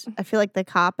 and I feel like the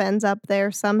cop ends up there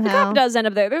the somehow. cop does end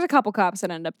up there. There's a couple cops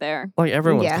that end up there. Like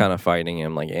everyone's Yeah. kind of fighting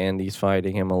him. Like Andy's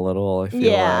fighting him a little, I feel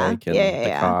Yeah. like. And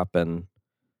Yeah. the cop. And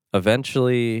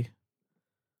eventually,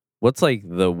 what's like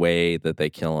the way that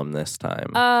they kill him this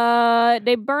time?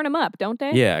 They burn him up, don't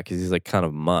they? Yeah, because he's like kind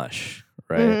of mush,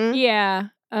 right? Mhm. Yeah.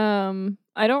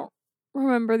 I don't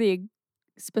remember the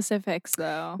specifics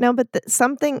though. No, but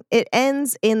it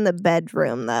ends in the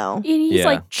bedroom though. And he's Yeah.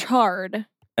 like charred.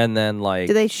 And then like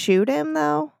Do they shoot him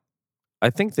though? I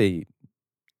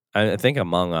think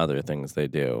among other things they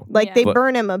do. Like Yeah. they But-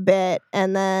 burn him a bit,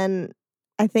 and then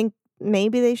I think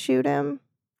maybe they shoot him.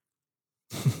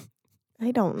 I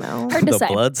don't know. Hard to The say.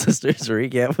 Blood Sisters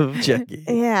recap of Chucky.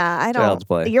 Yeah, I don't. Child's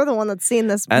Play. You're the one that's seen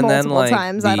this And then multiple like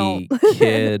times. I don't. the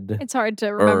kid It's hard to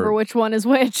remember Or- which one is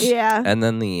which. Yeah. and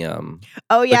then the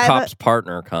Oh yeah. the cop's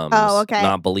partner comes Oh, okay.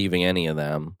 not believing any of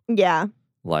them. Yeah.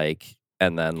 Like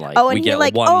and then like Oh, we and he get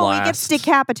like one he last gets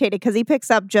decapitated because he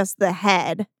picks up just the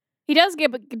head. He does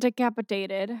get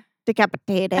decapitated.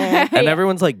 Decapitated. and Yeah.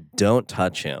 everyone's like, don't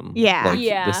touch him. Yeah. Like,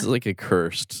 Yeah. This is like a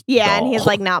cursed. Yeah, and he's doll.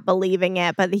 like not believing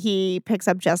it, but he picks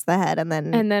up just the head, and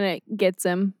then And then it gets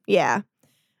him. yeah.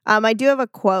 I do have a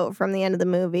quote from the end of the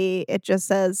movie. It just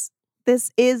says,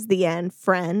 "This is the end,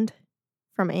 friend,"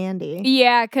 from Andy.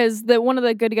 Yeah, because one of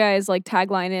the good guys like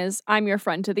tagline is "I'm your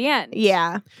friend to the end."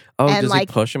 Yeah. Oh, and, does like-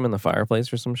 he push him in the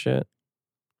fireplace or some shit?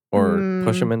 Or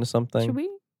push Mm, him into something? Should we?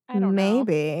 I don't know.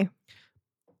 Maybe.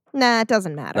 Nah, it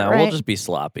doesn't matter. No, right? we'll just be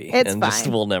sloppy. It's and just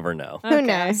fine. we'll never know. Who Okay.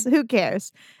 knows? Who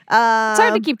cares? It's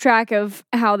hard to keep track of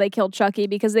how they killed Chucky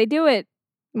because they do it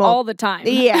all the time.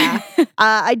 yeah.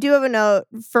 I do have a note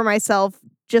for myself,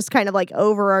 just kind of like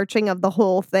overarching of the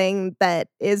whole thing that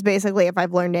is basically, if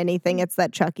I've learned anything, it's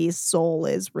that Chucky's soul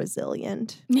is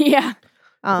resilient. yeah,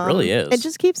 really is. It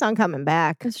just keeps on coming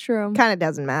back. that's true. Kind of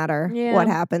doesn't matter Yeah. what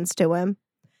happens to him.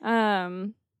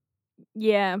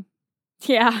 Yeah,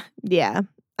 yeah. Yeah.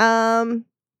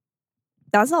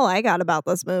 That's all I got about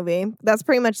this movie. That's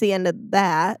pretty much the end of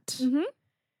that. hmm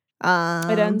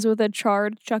It It ends with a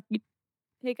charred Chucky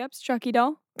Chucky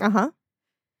doll. Uh-huh.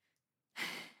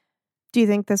 Do you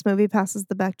think this movie passes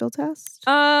the Bechdel test?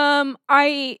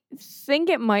 I think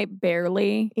it might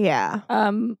barely. Yeah.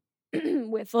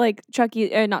 With like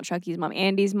not Chucky's mom,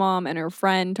 Andy's mom, and her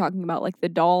friend talking about like the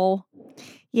doll.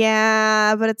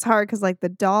 Yeah, but it's hard because like the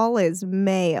doll is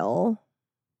male.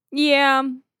 Yeah,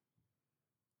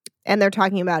 And they're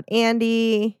talking about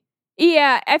Andy.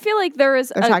 yeah. I feel like there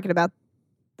is. They're talking about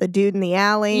the dude in the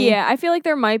alley. Yeah, I feel like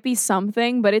there might be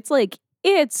something, but it's like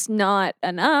it's not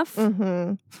enough.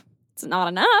 Mm-hmm. It's not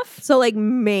enough. So like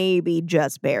maybe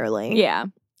just barely. Yeah.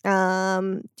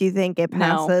 Do you think it No.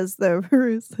 passes the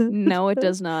No, it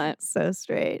does not. So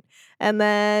straight. And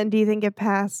then do you think it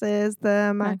passes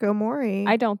the Makomori?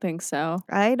 I don't think so.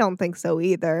 I don't think so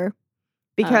either.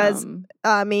 Because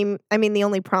I mean the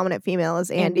only prominent female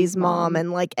is Andy's Andy's mom, mom.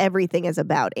 and like everything is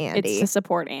about Andy. it's to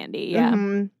support Andy. Yeah.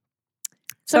 Mhm.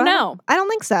 So I no, don't- I don't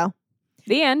think so.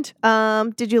 the end.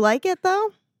 Did you like it though?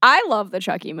 I love the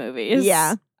Chucky movies.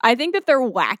 Yeah. I think that they're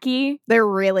wacky. They're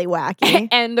really wacky.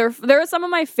 And they're some of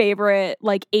my favorite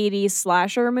like 80s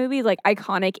slasher movies, like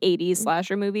iconic 80s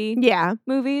slasher movies. yeah.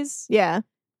 Movies. Yeah.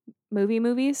 Movies.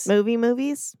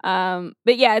 Movies.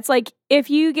 But yeah, it's like if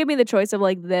you give me the choice of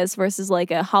like this versus like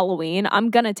a Halloween, I'm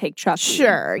gonna take Chucky.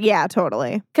 Sure. Yeah,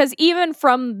 totally. Because even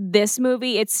from this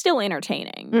movie, it's still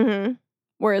entertaining. Mm-hmm.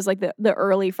 Whereas like the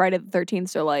early Friday the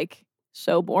 13th are like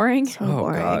so boring. So Oh,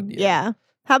 boring. God, yeah. Yeah.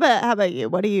 How about you?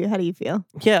 How do you feel?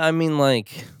 Yeah, I mean,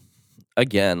 like,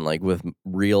 again, like with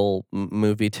real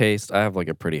movie taste, I have like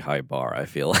a pretty high bar, I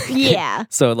feel like. Yeah.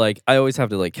 So, like, I always have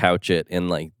to like couch it in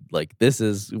like this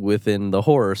is within the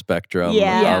horror spectrum.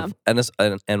 Yeah. And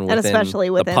within especially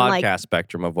the within, podcast like-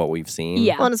 spectrum of what we've seen.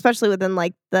 Yeah. Well, and especially within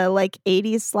like the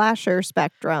 80s slasher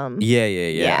spectrum.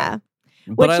 Yeah.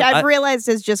 Which But I've realized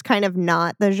is just kind of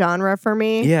not the genre for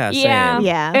me. Yeah, same. Yeah.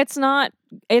 Yeah. It's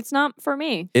not for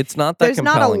me. It's not that There's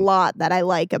compelling. not a lot that I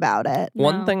like about it.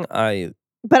 One No. thing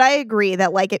But I agree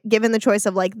that given the choice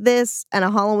of like this and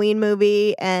a Halloween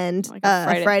movie and Like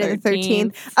a Friday the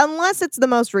 13th, unless it's the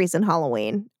most recent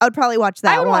Halloween, I would probably watch I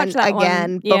that would one watch that one.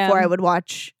 again Yeah. before I would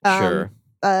watch sure.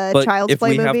 a But Child's if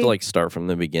Play we movie. have to like start from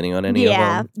the beginning on any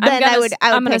yeah, of them, then I would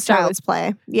I'm gonna pick start with Child's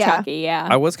Play. Yeah. Chucky, yeah.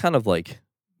 I was kind of like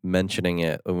mentioning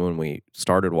it when we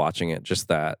started watching it, just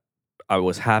that I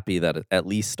was happy that it at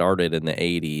least started in the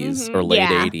 80s or late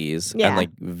Yeah. 80s. Yeah. And like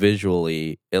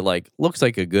visually, it like looks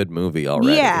like a good movie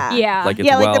already. Yeah. Yeah. Like it's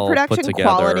yeah, like well the put production together.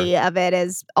 quality of it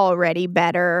is already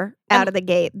better out And- of the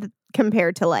gate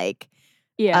compared to like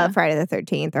yeah. Friday the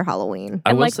 13th or Halloween.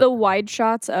 I And will like say- the wide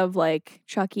shots of like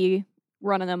Chucky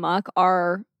running amok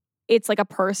it's like a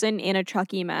person in a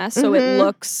Chucky mask, so it Mhm.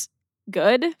 looks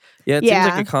good. Yeah, it seems Yeah.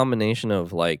 like a combination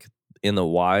of like in the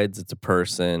wides, it's a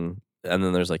person, and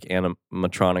then there's like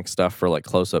animatronic stuff for like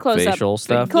close-up Close-up- facial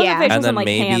stuff. Close-up Yeah. facials And then like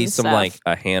maybe hand some stuff. like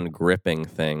a hand gripping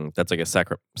thing that's like a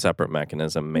separate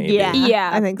mechanism, maybe. Yeah. Yeah,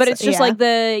 I think but so, it's just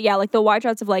yeah. like the wide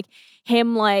shots of like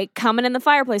him like coming in the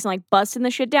fireplace and like busting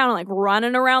the shit down and like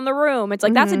running around the room. It's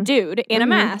like that's a Mhm. dude in a Mhm.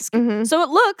 mask, Mhm. so it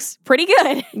looks pretty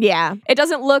good. Yeah. It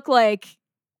doesn't look like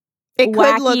It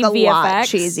could look wacky a lot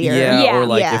VFX. cheesier. Yeah, Yeah. or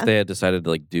like Yeah. if they had decided to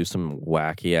like do some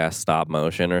wacky ass stop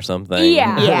motion or something.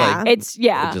 Yeah. Yeah. like, it's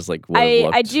it just like would've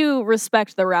I looked- do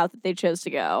respect the route that they chose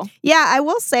to go. Yeah, I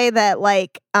will say that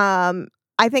like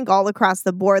I think all across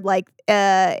the board like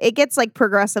it gets like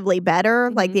progressively better,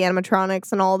 like Mhm. the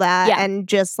animatronics and all that Yeah. and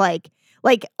just like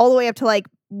all the way up to like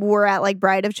we're at like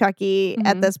Bride of Chucky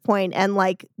at Mhm. this point and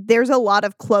like there's a lot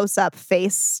of close up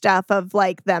face stuff of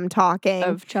like them talking.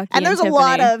 Of Chucky and there's a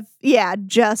lot Tiffany. of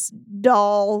just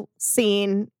doll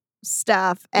scene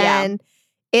stuff Yeah. and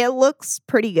it looks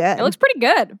pretty good. It looks pretty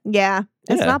good. yeah,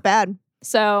 it's Yeah. not bad.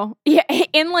 So yeah,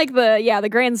 in like the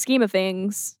grand scheme of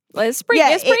things, it's pretty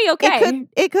okay.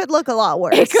 It could look a lot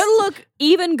worse. It could look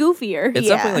even goofier. It's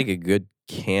Yeah. definitely like a good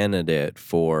candidate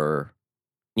for,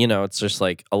 it's just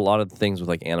like a lot of the things with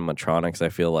like animatronics. I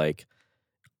feel like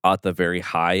at the very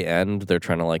high end, they're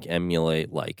trying to like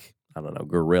emulate like, I don't know,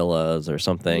 gorillas or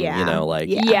something, Yeah. like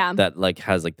Yeah. Yeah. that like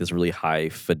has like this really high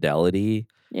fidelity.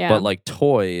 Yeah. But like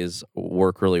toys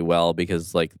work really well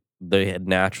because like they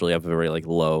naturally have a very like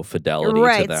low fidelity to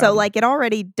right. them. So like it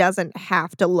already doesn't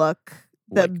have to look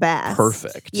the Like, best.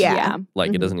 perfect. Yeah. Yeah.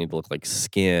 Like Mhm. it doesn't need to look like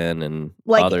skin and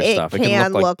Like, other it stuff. It can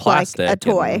can look like look like a plastic.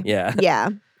 toy. And, yeah. Yeah.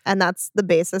 And that's the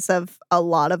basis of a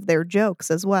lot of their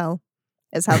jokes as well,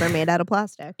 is how they're made out of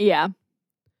plastic. yeah.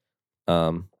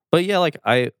 But yeah, like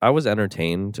I was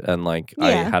entertained and like I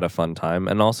Yeah. had a fun time,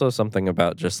 and also something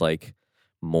about just like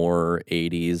more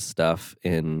 80s stuff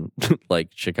in like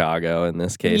Chicago in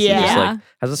this case. It just Yeah. like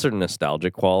has a certain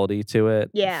nostalgic quality to it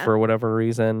Yeah. for whatever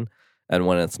reason. And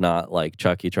when it's not like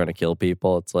Chucky trying to kill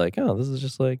people, it's like, oh, this is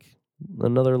just like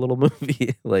another little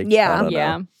movie. like Yeah. I don't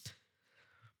Yeah. know.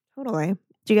 Totally.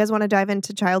 Do you guys want to dive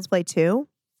into Child's Play 2?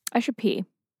 I should pee.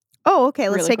 Oh, okay.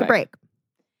 Let's Really take a quick. break.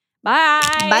 Bye.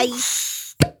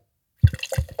 Bye.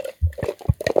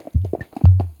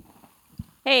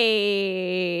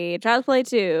 Hey, Child's Play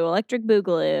 2, Electric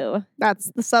Boogaloo.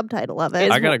 That's the subtitle of it. Is-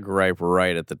 I got a gripe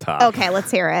right at the top. Okay, let's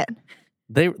hear it.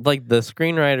 They like the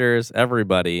screenwriters,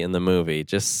 everybody in the movie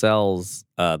just sells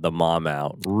the mom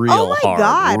out real Oh my hard,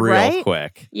 God, real right?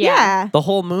 quick. Yeah. The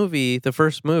whole movie, the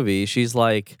first movie, she's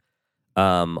like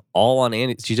all on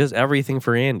Andy. She does everything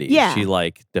for Andy. Yeah. She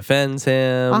like defends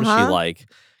him. Uh-huh. She like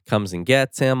comes and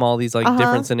gets him, all these like Uh-huh.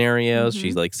 different scenarios.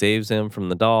 She Mhm. like saves him from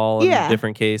the doll in Yeah.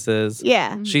 different cases.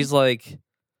 Yeah. Mhm. She's like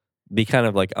the kind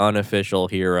of like unofficial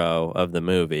hero of the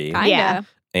movie. Kinda. Yeah.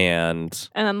 And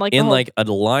And then like the in whole- like a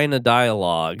line of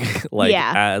dialogue, like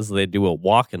Yeah. as they do a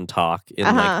walk and talk in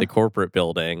Uh-huh. like the corporate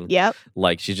building, Yep.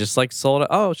 like she just like sold it.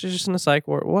 Oh, she's just in a psych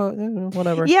ward. Well,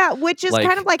 whatever. Yeah, which is Like-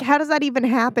 kind of like, how does that even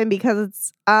happen? Because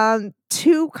it's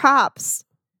two cops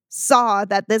saw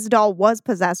that this doll was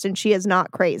possessed and she is not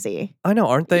crazy. I know,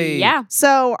 aren't they? Yeah.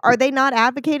 So are they not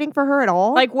advocating for her at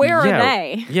all? Like where Yeah. are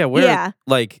they? Yeah, where Yeah.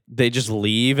 like they just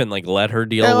leave and like let her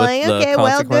deal they're with like, the okay,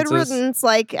 well, good consequences. riddance.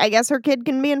 Like, I guess her kid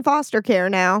can be in foster care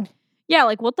now. Yeah,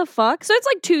 like what the fuck? So it's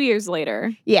like 2 years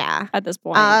later Yeah. at this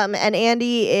point. And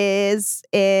Andy is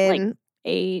in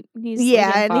 8. He's yeah,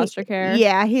 like in and he- foster care.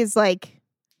 yeah, he's like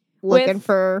looking With-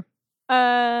 for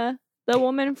The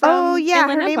woman from oh yeah,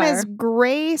 Inland her name is Empire.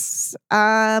 Grace.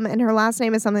 And her last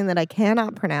name is something that I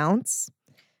cannot pronounce.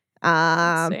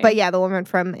 see. But yeah, the woman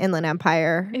from Inland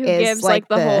Empire who is gives like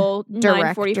the whole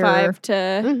director. 9:45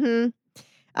 to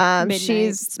Mm-hmm.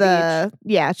 She's Midnight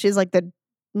the she's like the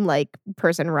like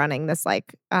person running this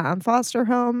like foster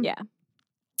home. Yeah.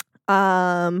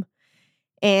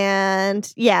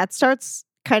 And yeah, it starts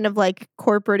kind of like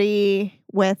corporate-y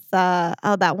with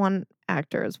that one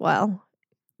actor as well,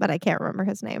 but I can't remember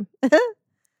his name.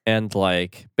 And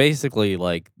like basically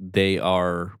like they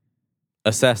are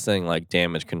assessing like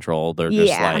damage control. They're just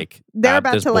Yeah. like They're at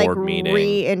about this to like board meeting.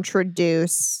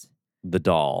 reintroduce the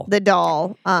doll. the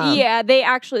doll. Yeah, they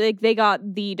actually like they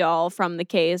got the doll from the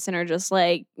case and are just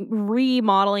like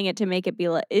remodeling it to make it be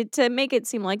like to make it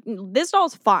seem like this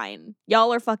doll's fine.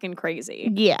 Y'all are fucking crazy.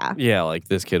 Yeah. Yeah, like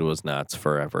this kid was nuts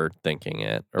forever thinking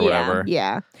it or Yeah. whatever.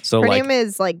 Yeah. So Her like name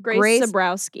is like Grace, Grace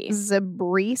Zabrowski.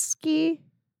 Zabriskie.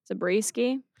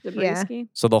 Zabriskie.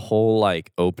 so the whole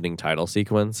like opening title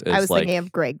sequence is I was like thinking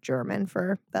of Greg German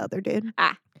for the other dude.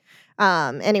 Ah.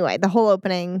 Anyway, the whole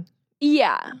opening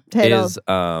Yeah. title. is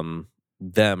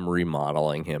them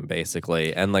remodeling him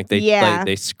basically, and like they Yeah.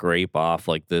 they scrape off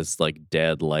like this like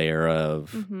dead layer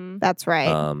of Mm-hmm. That's right.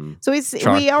 So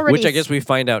char- we already which I guess we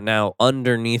find out now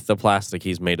underneath the plastic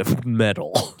he's made of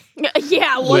metal.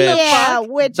 Yeah. What Which- the yeah, fuck?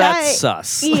 which That's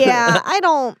sus. yeah, I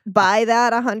don't buy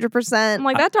that 100%. I'm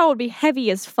like that doll would be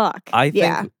heavy as fuck. I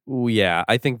think Yeah.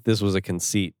 I think this was a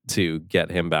conceit to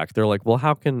get him back. They're like, well,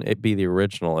 how can it be the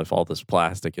original if all this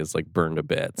plastic is like burned to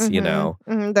bits, you Mhm, know?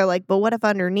 mhm. They're like, but what if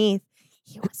underneath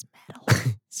he was metal?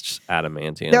 It's just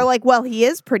adamantium. They're like, well, he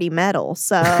is pretty metal,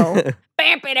 so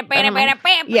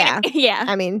Yeah. Yeah.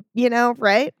 I mean,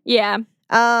 right? Yeah.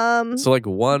 so like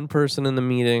one person in the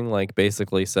meeting like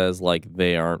basically says like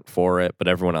they aren't for it, but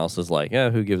everyone else is like, yeah,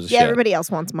 who gives a Yeah, shit? everybody else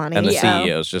wants money. And the so,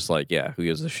 CEO is just like, yeah, who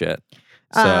gives a shit?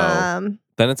 So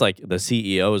then it's like the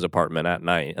CEO's apartment at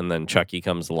night, and then Chucky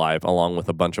comes alive along with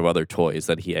a bunch of other toys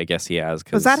that I guess he has.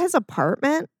 was that his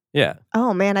apartment? Yeah.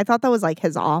 Oh man, I thought that was like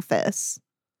his office.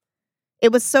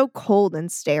 It was so cold and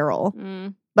sterile.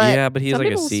 Mm. But yeah, but he's some like a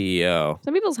people's- CEO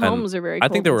Some people's And homes are very I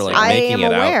think cold they were, and like, stuff. I making am it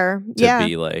out aware. to Yeah.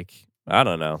 be like, I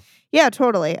don't know. Yeah,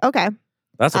 totally. Okay.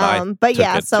 That's what But took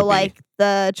yeah, it so to be. like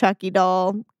the Chucky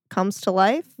doll comes to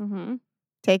life, Mm-hmm.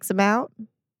 takes him out,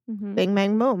 Mm-hmm. bing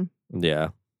bang boom. Yeah.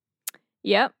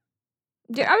 Yep.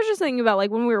 Dude, I was just thinking about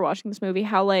like when we were watching this movie,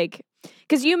 how like,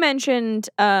 because you mentioned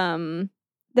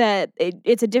that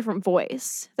it's a different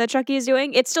voice that Chucky is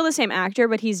doing. It's still the same actor,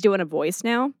 but he's doing a voice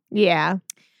now. Yeah.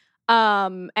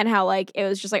 And how like it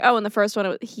was just like, oh, in the first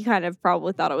one, he kind of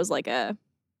probably thought it was like a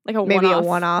Maybe one-off a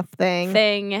one-off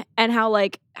thing. and how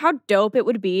like how dope it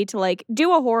would be to like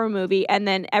do a horror movie and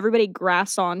then everybody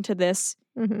grasps onto this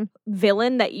Mhm.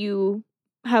 villain that you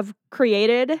have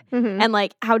created. Mhm. And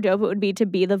like how dope it would be to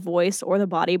be the voice or the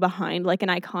body behind like an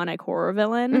iconic horror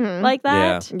villain Mhm. like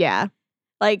that. Yeah.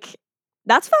 Like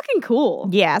that's fucking cool.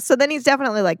 Yeah. So then he's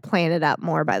definitely like playing it up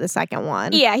more by the second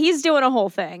one. Yeah, he's doing a whole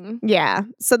thing. Yeah.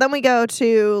 So then we go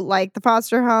to like the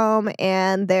foster home,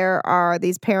 and there are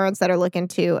these parents that are looking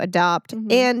to adopt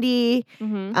Mhm. Andy.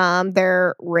 Mm-hmm.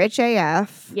 They're rich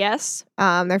AF. Yes.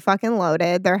 They're fucking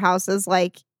loaded. Their house is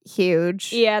like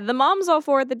huge. Yeah, the mom's all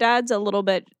for it. The dad's a little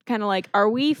bit kind of like, are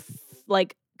we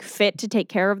like fit to take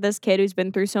care of this kid who's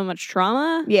been through so much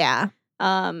trauma? Yeah.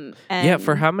 And Yeah,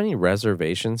 for how many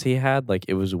reservations he had, like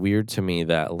it was weird to me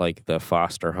that like the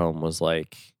foster home was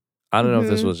like, I don't know if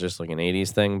this Mhm. was just like an 80s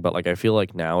thing, but like I feel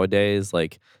like nowadays,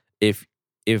 like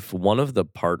if one of the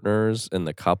partners in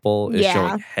the couple is Yeah.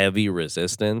 showing heavy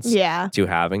resistance Yeah. to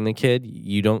having the kid,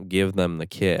 you don't give them the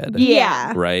kid.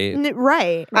 Yeah. Right?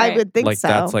 Right. I Right. would think like so.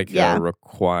 that's like yeah. a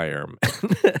requirement.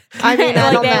 I mean, I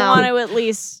like don't they know. want to at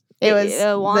least It was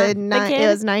want the kid. it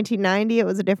was 1990. It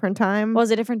was a different time.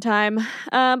 Was a different time.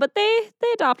 But they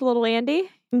adopt little Andy.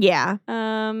 Yeah.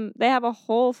 They have a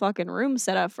whole fucking room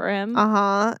set up for him.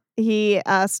 He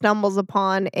stumbles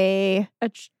upon a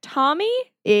Tommy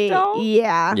doll?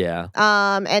 yeah. yeah.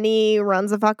 And he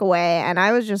runs the fuck away. And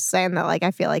I was just saying that like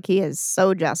I feel like he is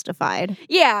so justified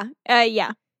Yeah.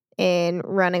 Yeah. in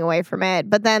running away from it.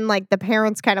 But then like the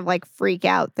parents kind of like freak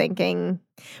out thinking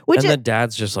which And is, the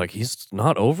dad's just like, he's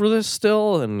not over this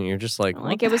still, and you're just like,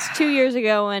 Like what it was 2 years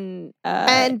ago and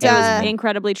And, it was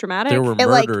incredibly traumatic. there were it,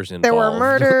 like, murders involved. there were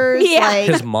murders. Yeah. Like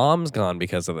His mom's gone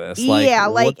because of this. Like, Yeah,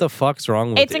 like- what the fuck's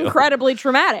wrong with It's you? incredibly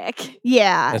traumatic.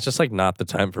 yeah. It's just like not the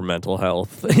time for mental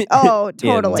health. Oh, in-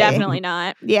 totally. Definitely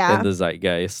not. Yeah. In the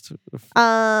zeitgeist.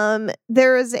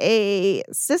 There is a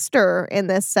sister in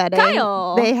this setting.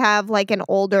 Kyle. They have like an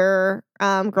older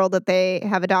girl that they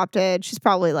have adopted. She's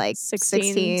probably like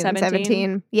 16,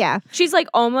 17. Yeah. She's like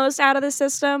almost out of the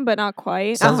system, but not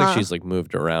quite. Sounds like Uh-huh. she's like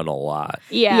moved around a lot.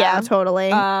 Yeah. Yeah, totally.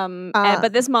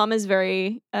 But this mom is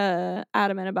very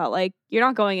adamant about like you're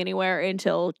not going anywhere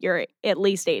until you're at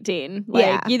least 18.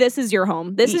 Like Yeah. this is your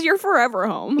home. This is your forever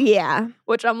home. yeah.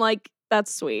 Which I'm like,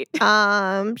 that's sweet.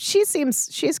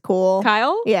 She's cool.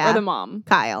 Kyle? Yeah. Or the mom?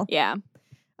 Kyle. Yeah.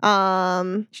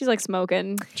 She's She's like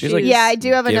smoking. She's like, yeah, I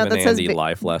do have a note giving that says Andy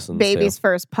life lessons. baby's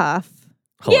first puff.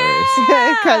 too. Hilarious.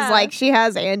 Because like she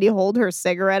has Andy hold her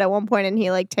cigarette at one point and he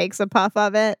like takes a puff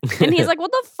of it. And he's like,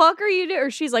 what the fuck are you doing?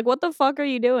 Or she's like, what the fuck are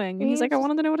you doing? And he's like, I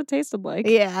wanted to know what it tasted like.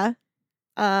 Yeah.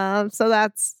 So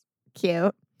that's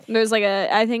cute. There's like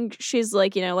I think she's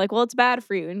like, like, well, it's bad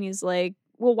for you. And he's like,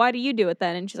 well, why do you do it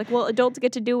then? And she's like, well, adults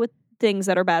get to do with things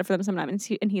that are bad for them sometimes.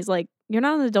 And he's like, you're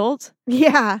not an adult.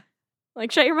 Yeah,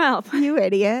 Like, shut your mouth. you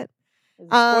idiot.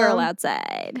 Squirrel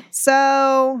outside.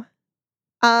 So,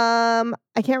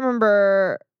 I can't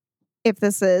remember if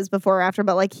this is before or after,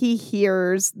 but like he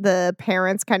hears the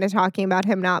parents kind of talking about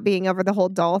him not being over the whole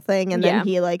doll thing, and Yeah. then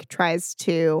he like tries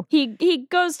to He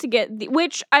goes to get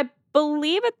which I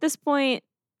believe at this point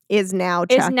is now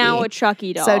Chucky. is now a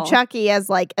Chucky doll. So Chucky has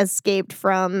like escaped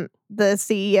from the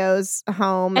CEO's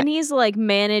home. And he's like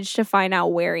managed to find out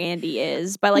where Andy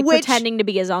is by like Which- pretending to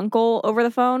be his uncle over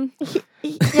the phone.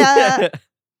 Yeah.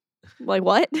 Like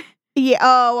what? Yeah.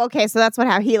 Oh, okay. So that's what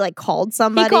happened. He like called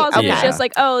somebody. He calls him. Yeah. It's just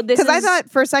like, oh, this is. Because I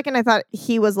thought for a second, I thought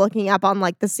he was looking up on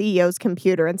like the CEO's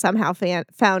computer and somehow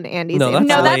found Andy's. No, that's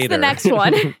info. No, that's the later. next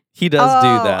one. He does do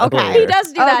Oh, that. okay. later. He does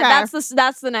do that. Okay.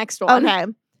 That's the next one. Okay.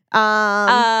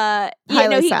 Yeah, no,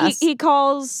 highly he sus.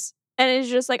 calls and is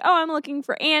just like, oh, I'm looking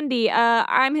for Andy.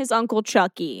 I'm his uncle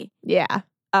Chucky. Yeah.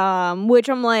 Which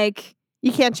I'm like,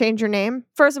 You can't change your name.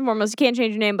 first and foremost, you can't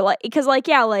change your name, but like, because like,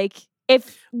 yeah, like if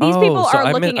these people so are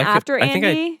I looking meant- after I think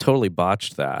Andy, I totally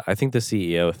botched that. I think the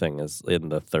CEO thing is in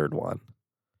the third one.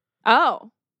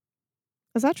 oh,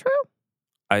 Is that true?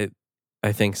 I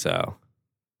think so.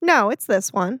 No, it's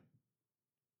this one.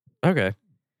 Okay.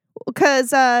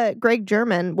 Because Greg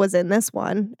German was in this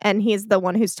one, and he's the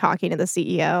one who's talking to the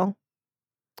CEO.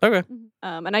 Okay.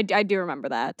 and I do remember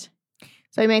that.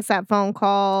 So he makes that phone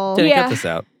call. Danny, Yeah. cut this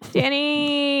out.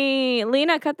 Danny,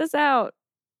 Lena, cut this out.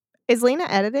 Is Lena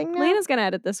editing now? Lena's gonna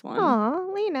edit this one.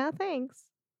 Aw, Lena, thanks.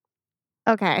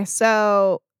 Okay,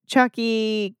 so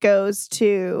Chucky goes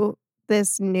to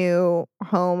this new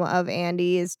home of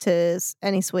Andy's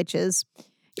and he switches.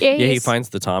 Yeah, Yeah, he finds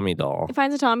the Tommy doll, He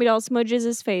finds a Tommy doll, smudges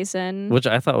his face in. which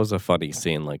I thought was a funny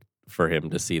scene, like for him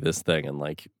to see this thing and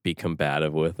like be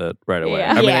combative with it right away.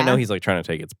 Yeah. I mean, I Yeah. know he's like trying to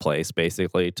take its place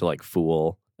basically to like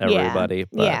fool everybody.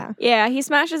 But Yeah. Yeah, he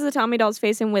smashes the Tommy doll's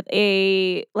face in with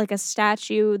a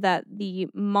statue that the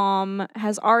mom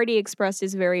has already expressed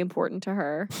is very important to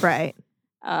her, Right.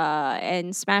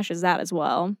 and smashes that as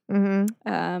well. Mm-hmm.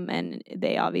 And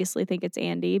they obviously think it's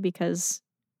Andy because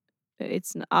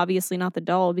it's obviously not the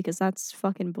doll because that's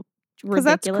fucking Because ridiculous.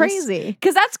 that's crazy.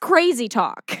 Because that's crazy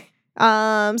talk.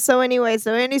 So anyway,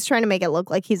 so Andy's trying to make it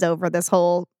look like he's over this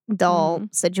whole doll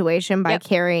situation by Yep.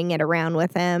 carrying it around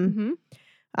with him.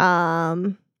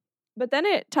 hmm But then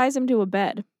it ties him to a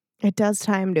bed. It does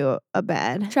tie him to a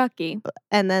bed. Chucky.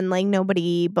 And then like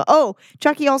nobody but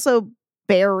Chucky also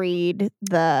buried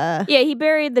the Yeah, he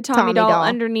buried the Tommy, Tommy doll, doll.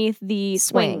 underneath the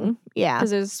swing. Yeah. Because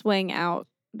there's a swing out,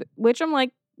 which I'm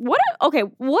like, what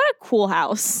a cool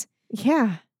house.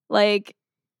 Yeah. Like,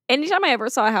 anytime I ever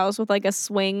saw a house with like a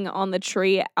swing on the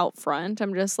tree out front,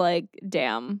 I'm just like,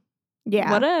 damn. Yeah.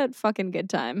 What a fucking good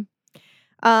time.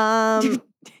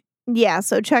 Yeah,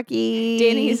 so Chucky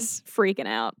Danny's freaking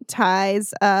out.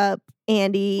 ties up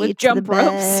Andy With to jump the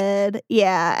ropes. bed.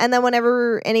 Yeah. And then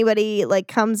whenever anybody like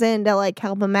comes in to like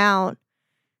help him out,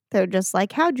 they're just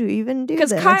like, how'd you even do Because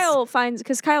this?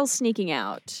 Kyle's sneaking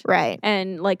out Right.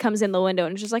 and like comes in the window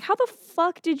and is just like, how the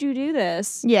fuck did you do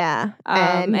this? Yeah.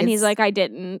 And he's like, I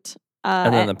didn't.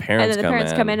 and then the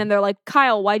parents, come in and they're like,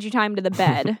 Kyle, why'd you tie him to the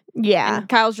bed? yeah. And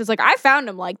Kyle's just like, I found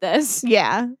him like this.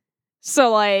 Yeah.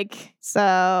 So like,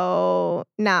 So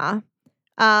nah.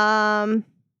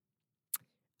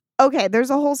 Okay, there's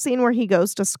a whole scene where he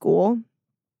goes to school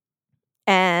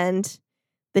and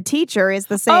the teacher is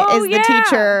the same Oh, is yeah. the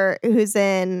teacher who's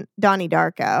in Donnie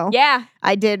Darko. yeah,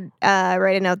 I did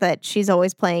write a note that she's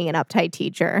always playing an uptight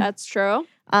teacher. that's true.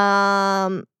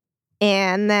 And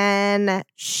then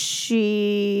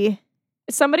she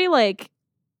Somebody like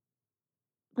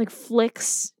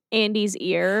flicks Andy's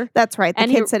ear. that's right, the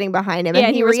And kid he- sitting behind him yeah,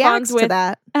 and he he responds reacts to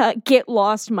with- that. Get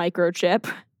lost,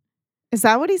 microchip. Is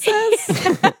that what he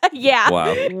says? Yeah.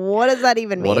 wow, What does that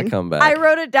even mean? what a comeback! I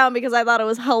wrote it down because I thought it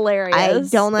was hilarious. I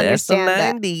don't There's the understand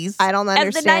that. 90s. I don't At the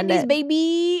understand 90s, it.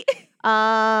 baby.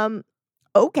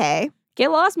 Okay. Get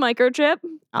lost, microchip.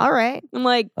 All right. I'm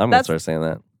like, I'm gonna that's start saying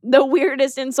that. the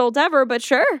weirdest insult ever, but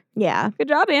sure. Yeah. Good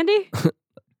job, Andy.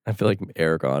 I feel like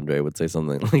Eric Andre would say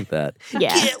something like that.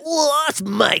 Yeah. Get lost,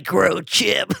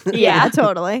 microchip. Yeah,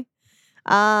 totally.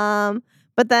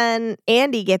 But then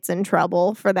Andy gets in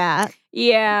trouble for that.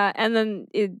 Yeah, and then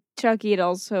Chucky had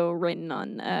also written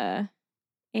on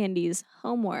Andy's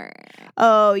homework.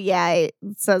 Oh, yeah. It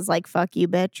says like, fuck you,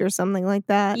 bitch, or something like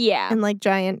that. Yeah. In like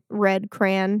giant red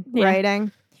crayon Yeah.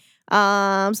 writing.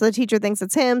 So the teacher thinks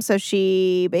it's him, so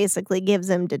she basically gives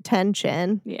him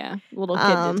detention. Yeah, little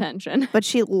kid detention. But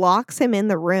she locks him in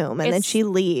the room and then It's she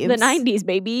leaves. The 90s,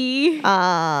 baby.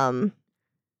 Fire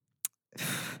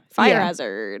Fire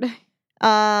hazard.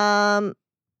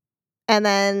 And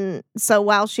then so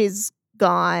while she's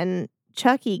gone,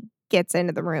 Chucky gets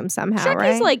into the room somehow, Chucky's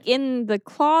right? like in the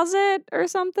closet or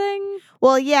something.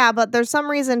 Well, yeah, but there's some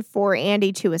reason for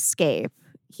Andy to escape.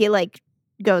 He like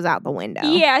goes out the window.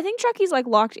 Yeah, I think Chucky's like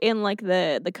locked in like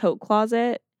the coat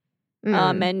closet.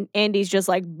 Mm. And Andy's just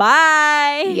like,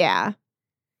 bye. Yeah.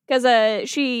 Because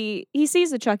he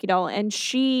sees the Chucky doll and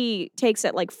she takes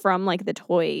it like from like the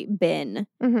toy bin.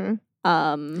 Mm-hmm.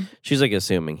 She's like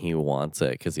assuming he wants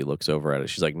it because he looks over at it.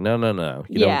 She's like, no,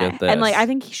 you don't get this. And like I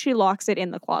think she locks it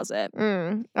in the closet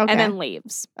Okay. and then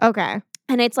leaves. Okay.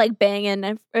 And it's like banging.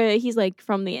 And he's like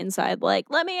from the inside, like,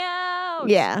 let me out.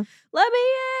 Yeah. Let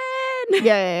me in.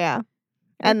 Yeah.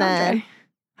 And then,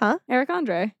 huh? Eric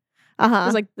Andre. Uh-huh. It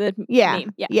was like the Yeah.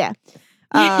 meme. Yeah. Yeah.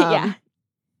 Yeah.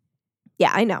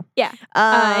 Yeah, I know. Yeah.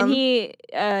 And he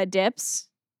dips.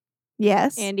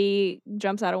 Yes. Andy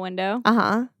jumps out a window.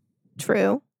 Uh-huh.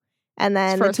 True. And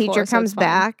then the First floor, teacher so comes it's fine.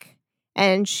 back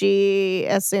and she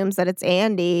assumes that it's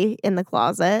Andy in the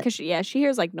closet. Because she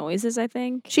hears like noises, I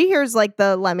think. She hears like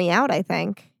the let me out, I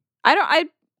think. I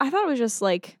thought it was just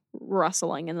like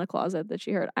rustling in the closet that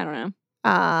she heard. I don't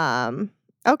know.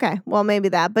 Okay. Well, maybe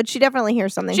that. But she definitely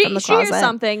hears something She from the closet. hears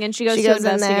something and she goes She to goes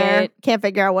in there, investigate. can't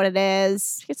figure out what it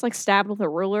is. She gets like stabbed with a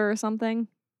ruler or something.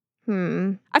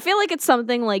 Hmm. I feel like it's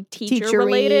something like teacher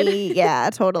related. Teachery.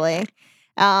 Yeah, totally.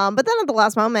 But then at the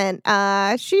last moment,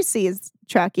 she sees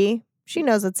Chucky. She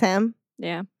knows it's him.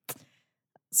 Yeah.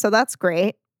 So that's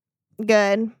great.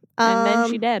 Good. And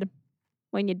then she dead.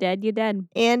 When you're dead, you're dead.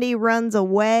 Andy runs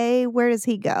away. Where does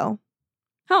he go?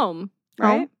 Home.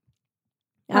 Right?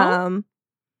 Home?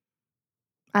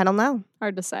 I don't know.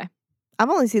 Hard to say. I've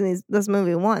only seen this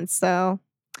movie once, so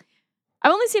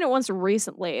I've only seen it once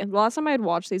recently. The last time I had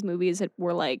watched these movies, it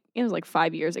was like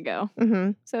 5 years ago.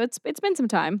 mm-hmm. So it's been some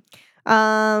time.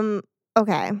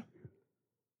 Okay.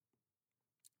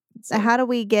 So how do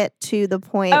we get to the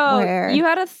point where you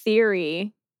had a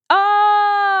theory.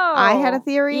 Oh, I had a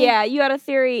theory? Yeah, you had a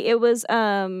theory. It was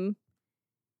because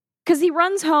he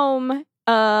runs home.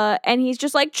 And he's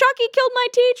just like, Chucky killed my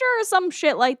teacher or some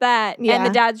shit like that. Yeah.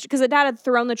 And because the dad had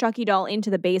thrown the Chucky doll into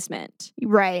the basement.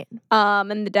 Right.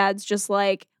 And the dad's just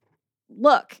like,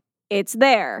 look, it's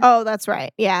there. Oh, that's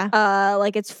right. Yeah.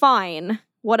 Like it's fine.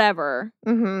 Whatever.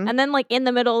 Mm-hmm. And then like in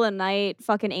the middle of the night,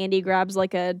 fucking Andy grabs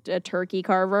like a turkey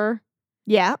carver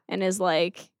Yeah. and is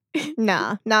like,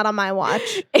 Nah, not on my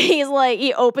watch. he's like,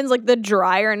 he opens like the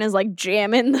dryer and is like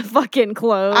jamming the fucking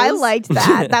clothes. I liked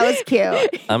that. That was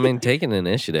cute. I mean, taking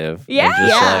initiative. Yeah. And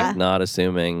just Yeah. like not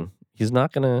assuming he's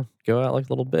not gonna go out like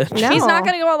a little bitch. No. He's not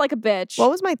gonna go out like a bitch. What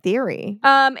was my theory? It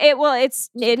hasn't More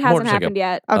just like happened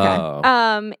yet. Okay.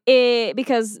 Oh.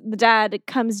 Because the dad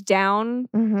comes down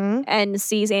Mm-hmm. and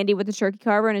sees Andy with the turkey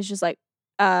carver and is just like,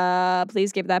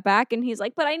 please give that back. And he's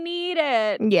like, but I need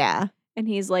it. Yeah. And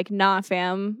he's like, nah,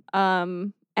 fam.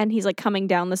 And he's like coming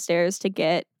down the stairs to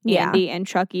get Yeah. Andy, and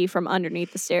Chucky from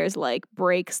underneath the stairs like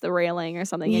breaks the railing or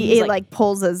something. And He he's like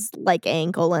pulls his like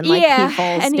ankle and like yeah, he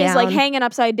falls and down. he's like hanging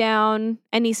upside down,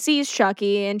 and he sees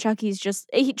Chucky, and Chucky's just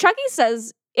Chucky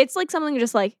says it's like something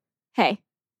just like, hey,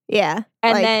 Yeah.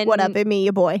 and like, then what up in me,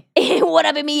 your boy? what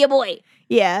up, me, your boy?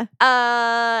 Yeah.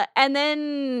 And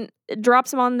then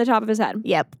drops him on the top of his head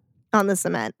Yep. On the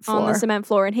cement floor. on the cement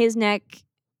floor, and his neck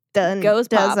Does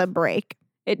pop. a break.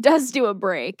 it does do a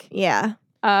break. Yeah.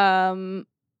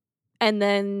 And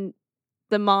then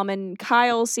the mom and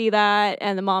Kyle see that,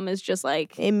 and the mom is just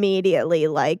like Immediately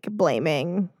like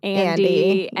blaming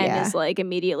Andy, and yeah. is like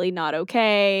immediately not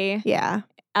okay. Yeah.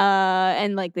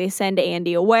 And like they send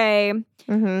Andy away.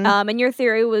 Mm-hmm. And your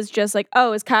theory was just like,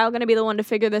 oh, is Kyle gonna be the one to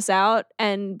figure this out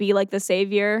and be like the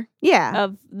savior Yeah.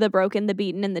 of the broken, the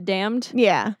beaten, and the damned?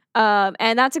 Yeah.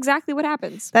 And that's exactly what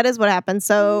happens. That is what happened.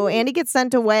 So Andy gets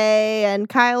sent away, and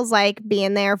Kyle's like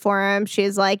being there for him.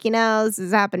 She's like, this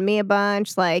has happened to me a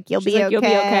bunch. Like, you'll She's be like, okay. you'll be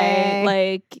okay.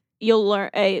 Like you'll learn.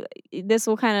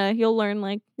 You'll learn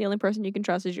like the only person you can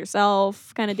trust is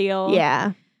yourself, kind of deal.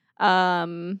 Yeah.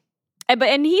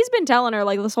 And he's been telling her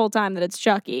like this whole time that it's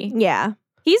Chucky. Yeah.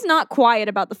 He's not quiet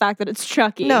about the fact that it's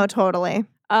Chucky. No, totally.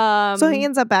 So he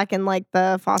ends up back in like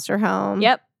the foster home.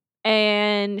 Yep.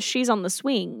 And she's on the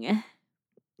swing.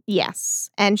 Yes.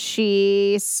 And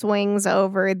she swings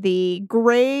over the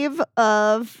grave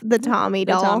of the Tommy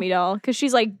The doll. Tommy doll. Because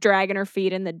she's like dragging her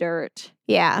feet in the dirt.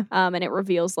 Yeah. And it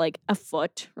reveals like a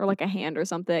foot or like a hand or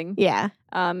something. Yeah.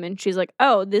 And she's like,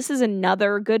 oh, this is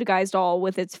another good guy's doll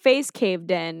with its face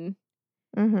caved in.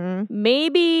 Mm-hmm.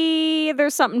 Maybe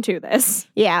there's something to this.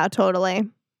 Yeah, totally.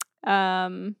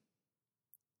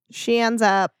 She ends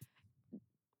up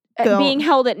Being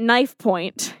held at knife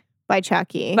point by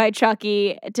Chucky. by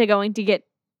Chucky to going to get,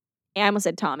 I almost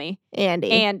said Tommy.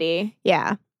 Andy.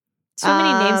 Yeah. So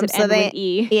many names that so end they- with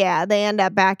E. Yeah, they end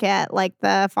up back at like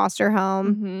the foster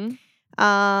home.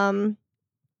 Mm-hmm.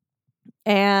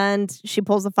 And she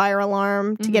pulls the fire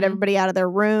alarm to get Mhm. everybody out of their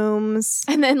rooms.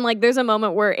 And then like there's a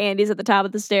moment where Andy's at the top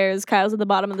of the stairs, Kyle's at the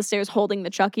bottom of the stairs holding the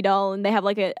Chucky doll, and they have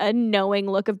like a knowing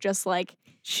look of just like,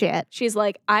 Shit. she's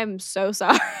like, I'm so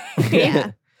sorry.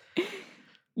 Yeah.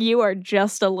 You are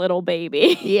just a little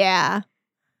baby. Yeah.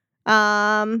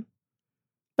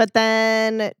 But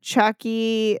then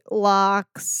Chucky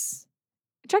locks.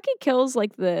 Chucky kills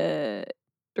like the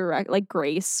direct, like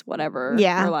Grace, whatever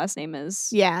Yeah. her last name is.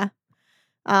 Yeah.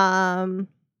 Yeah.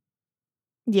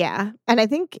 And I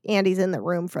think Andy's in the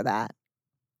room for that.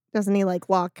 Doesn't he like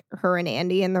lock her and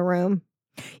Andy in the room?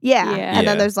 Yeah. Yeah. And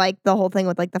then Yeah. there's like the whole thing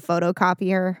with like the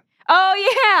photocopier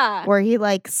Oh yeah. where he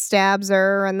like stabs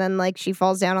her and then like she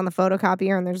falls down on the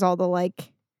photocopier and there's all the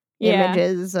like Yeah.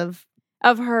 images of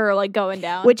Of her like going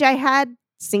down. which I had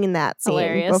seen that scene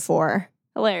Hilarious. before.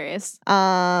 Hilarious.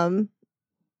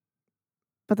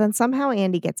 But then somehow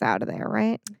Andy gets out of there,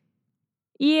 right?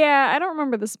 Yeah, I don't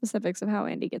remember the specifics of how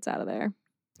Andy gets out of there.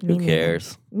 Me Who neither.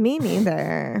 cares? Me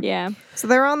neither. Yeah. So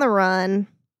they're on the run.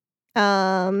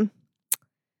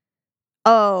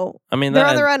 Oh, I mean, they're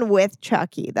that on the run with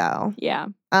Chucky though. Yeah.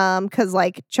 Because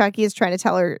like Chucky is trying to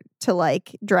tell her to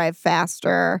like drive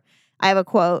faster. I have a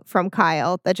quote from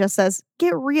Kyle that just says,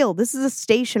 "Get real. This is a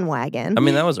station wagon." I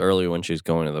mean, that was early when she was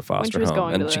going to the foster was home,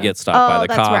 going and to she the- gets stopped by the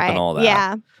that's cop right. and all that.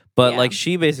 Yeah. But Yeah. like,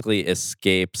 she basically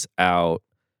escapes out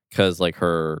because like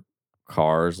her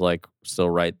car's like still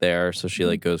right there, so she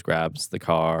like goes grabs the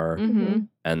car, Mm-hmm.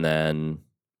 and then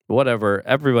whatever.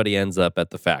 Everybody ends up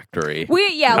at the factory.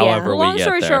 However, we long get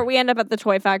story there. short, we end up at the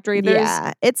toy factory. There's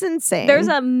Yeah. It's insane. there's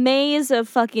a maze of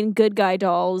fucking good guy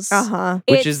dolls. Uh-huh.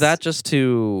 Which It's- is that just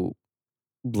to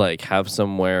like have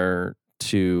somewhere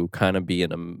to kind of be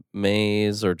in a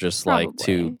maze, or just like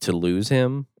Probably. to lose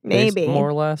him, Maybe. more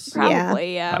or less.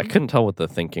 Probably, yeah. I couldn't tell what the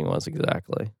thinking was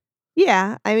exactly.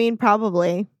 Yeah. I mean,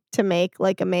 probably to make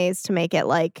like a maze to make it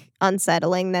like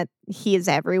unsettling that he is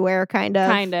everywhere, kind of.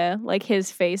 Kinda like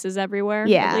his face is everywhere.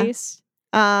 Yeah. At least.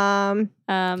 They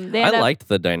They I end up, liked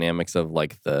the dynamics of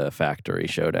like the factory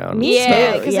showdown. Me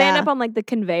yeah, too, because they end yeah. up on like the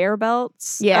conveyor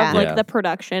belts. Yeah. Of like Yeah. the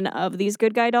production of these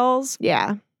good guy dolls. Yeah.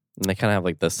 And they kind of have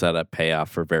like the setup payoff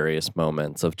for various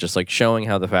moments of just like showing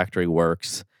how the factory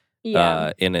works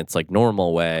Yeah. in its like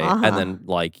normal way, Uh-huh. and then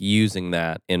like using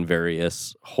that in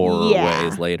various horror Yeah.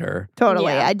 ways later.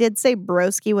 Totally. Yeah. I did say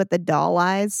broski with the doll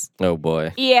eyes. Oh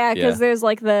boy. Yeah, because Yeah. there's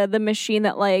like the machine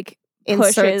that like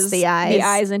Inserts pushes the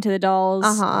eyes. into the dolls.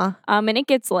 Uh-huh. And it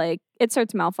gets like it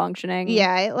starts malfunctioning.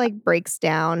 Yeah, it like breaks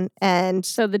down and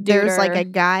So the dude there's like a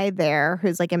guy there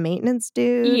who's like a maintenance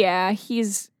dude. yeah,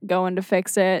 he's going to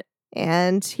fix it,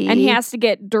 And and he has to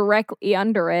get directly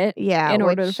under it yeah, in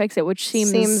order to which fix it, which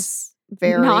seems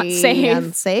very not safe.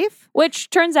 unsafe. which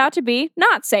turns out to be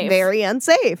not safe. Very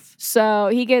unsafe. So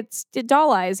he gets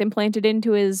doll eyes implanted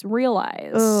into his real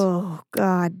eyes, Oh,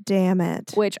 god damn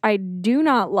it. which I do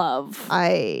not love.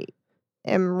 I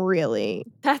am really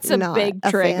That's a not big a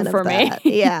trick fan of for me. that.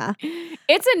 Yeah.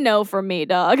 It's a no for me,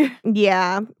 dog.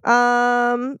 Yeah.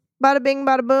 Bada bing,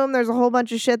 bada boom. There's a whole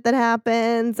bunch of shit that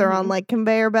happens. They're on Mhm. like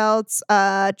conveyor belts.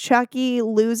 Chucky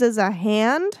loses a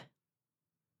hand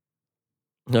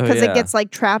Oh, because yeah. it gets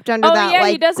like trapped under Oh that yeah,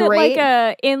 like he does grate.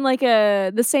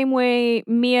 it the same way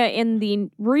Mia in the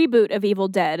reboot of Evil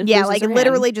Dead. Yeah, loses like her hand.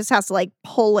 literally just has to like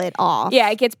pull it off. Yeah,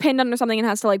 it gets pinned under something and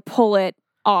has to like pull it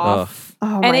off.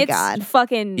 Oh and my it's god.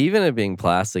 fucking Even it being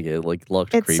plastic, it like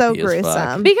looked It's creepy so as fuck.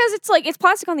 gruesome. because it's like it's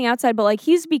plastic on the outside, but like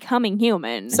he's becoming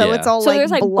human. So Yeah. it's all So like there's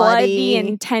like bloody bloody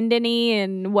and tendony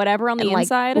and whatever on the and, like,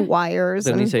 inside. wires.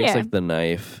 Then he And, takes Yeah. like the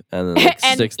knife and then like,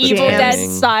 and sticks the Evil Dead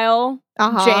thing. style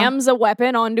uh-huh. jams a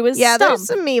weapon onto his Yeah, stump. there's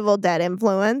some Evil Dead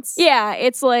influence. Yeah,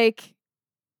 it's like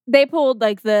they pulled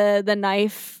like the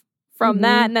knife from Mhm.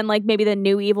 that, and then like maybe the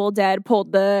new Evil Dead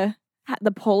pulled the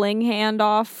pulling hand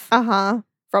off Uh-huh.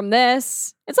 from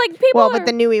this. It's like people. Well, but are-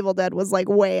 the new Evil Dead was like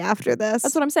way after this.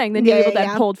 that's what I'm saying. The new Yeah, Evil yeah, Dead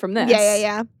yeah. pulled from this.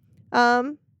 Yeah.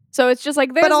 So it's just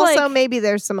like there's But also like maybe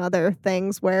there's some other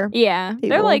things where yeah, they're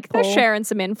people like they're pull. sharing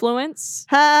some influence.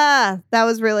 that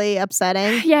was really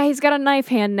upsetting. Yeah, he's got a knife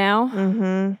hand now.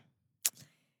 Mm-hmm.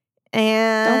 Don't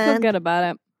And feel good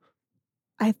about it.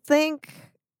 I think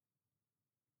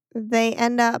they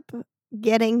end up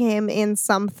getting him in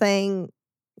something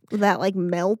that like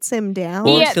melts him down.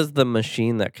 Well, Yeah. it's because the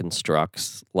machine that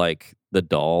constructs like the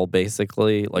doll,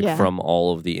 basically, like Yeah. from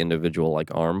all of the individual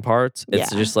like arm parts,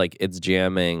 it's Yeah. just like it's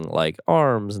jamming like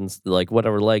arms and like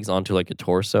whatever legs onto like a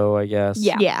torso, I guess.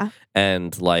 Yeah. Yeah.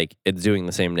 And like it's doing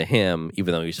the same to him,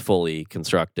 even though he's fully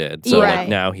constructed. So Right. like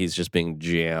now he's just being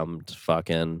jammed,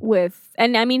 fucking.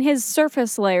 And I mean his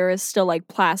surface layer is still like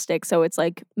plastic, so it's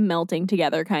like melting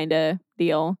together kind of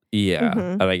deal. Yeah,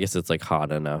 Mhm. and I guess it's like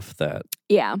hot enough that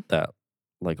Yeah.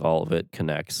 like all of it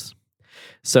connects.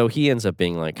 So he ends up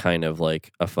being like kind of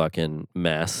like a fucking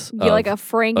mess. Yeah, like of- a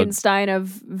Frankenstein of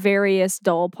various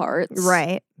doll parts.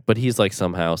 Right. but he's like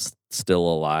somehow still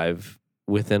alive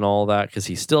within all that because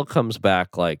he still comes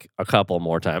back like a couple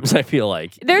more times. I feel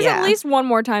like There's Yeah. at least one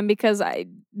more time because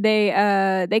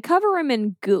they cover him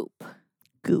in goop.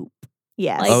 Goop.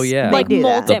 Yes. Oh, yeah. They Like do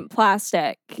that. molten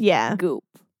plastic. Yeah. Goop.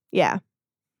 Yeah.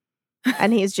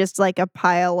 And he's just like a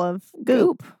pile of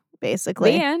goop,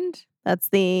 basically. The end. That's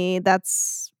the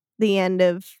end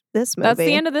of this movie. That's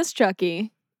the end of this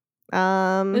Chucky.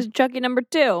 This is Chucky number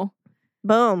 2.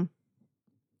 Boom.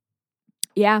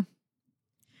 Yeah.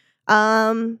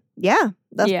 Yeah.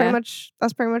 That's Yeah.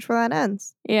 pretty much where that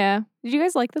ends. Yeah. Did you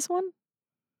guys like this one?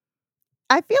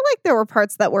 I feel like there were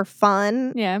parts that were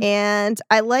fun. Yeah. And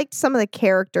I liked some of the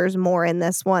characters more in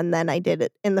this one than I did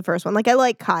it in the first one. Like I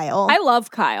like Kyle. I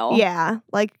love Kyle. Yeah.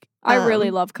 Like I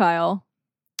really love Kyle.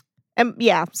 and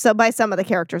yeah, so by some of the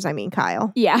characters I mean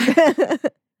Kyle. Yeah.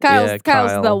 Kyle's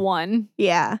Kyle. the one.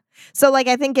 Yeah. So like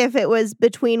I think if it was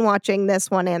between watching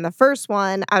this one and the first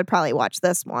one, I would probably watch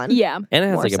this one. Yeah. and it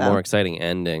has More like a so. more exciting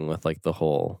ending with like the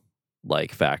whole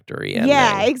like factory ending.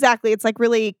 Yeah, exactly. It's like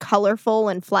really colorful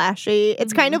and flashy.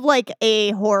 It's kind of like a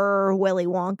horror Willy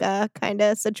Wonka kind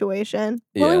of situation.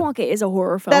 Willy Yeah. Wonka is a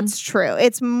horror film. That's true.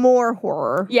 It's more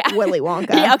horror Yeah. Willy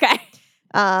Wonka. yeah, okay.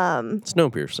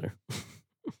 Snowpiercer.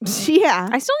 Yeah.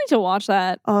 I still need to watch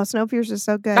that. Oh, Snowpiercer is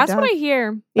so good. That's what I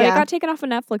hear. But it Yeah. got taken off of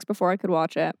Netflix before I could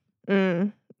watch it.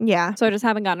 Yeah. So I just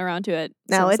haven't gotten around to it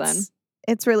No, since it's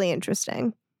then. it's really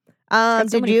interesting. got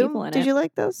so Did many people in did it. you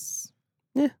like this?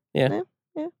 Yeah.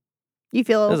 You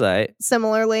feel That's alright.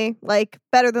 similarly like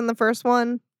better than the first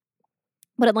one?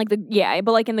 But in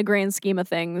like in the grand scheme of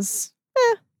things,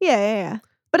 Yeah.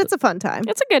 But it's a fun time.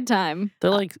 it's a good time. They're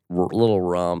like little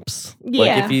romps. Yeah.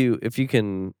 Like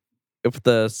if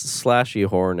the slashy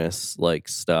horrorness like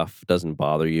stuff doesn't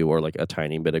bother you or like a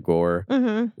tiny bit of gore,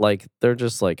 Mm-hmm. like they're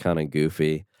just like kind of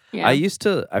goofy. Yeah.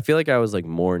 I feel like I was like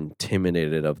more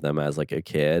intimidated of them as like a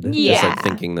kid. Just Yeah. like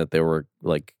thinking that they were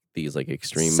like these like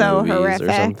extreme So movies horrific.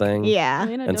 or something. Yeah.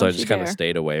 And so I just kind of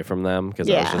stayed away from them because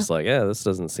I was Yeah. just like, yeah, this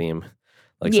doesn't seem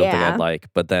like something Yeah. I'd like.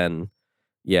 But then,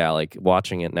 yeah, like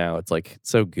watching it now, it's like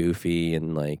so goofy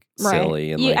and like Right.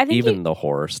 silly and Yeah, I like think even the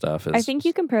horror stuff is. I think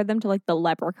you compared them to like the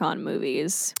Leprechaun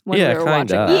movies when Yeah, we were watching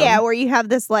kinda. them. Yeah, where you have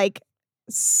this like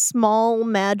small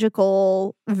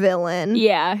magical villain.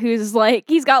 Yeah, who's like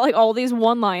he's got like all these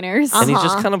one-liners. and he's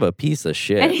just Uh-huh. kind of a piece of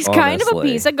shit. And he's kind of a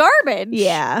honestly. piece of garbage.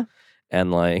 Yeah.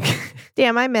 And like,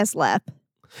 Damn, I miss Lep.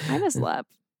 I miss Lep.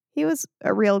 He was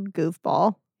a real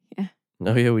goofball.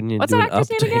 no, yeah, we need What's to do that an actor's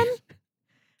name update. again?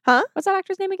 Huh? What's that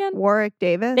actor's name again? Warwick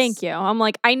Davis. Thank you. I'm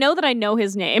like, I know that I know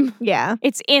his name. Yeah.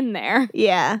 It's in there.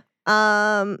 Yeah.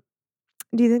 Do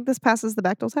you think this passes the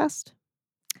Bechdel test?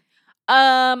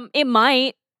 It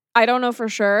might. I don't know for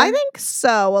sure. I think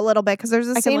so, a little bit, because there's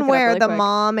a I can scene look it up where really the quick.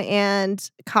 mom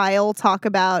and Kyle talk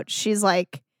about she's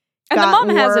like and the got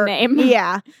mom has a work- name.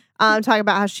 Yeah. Talking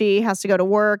about how she has to go to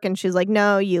work and she's like,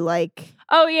 no, you like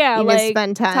Oh yeah, you need to like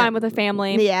spend time with a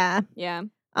family. Yeah. Yeah.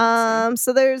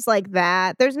 So there's like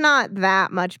that. There's not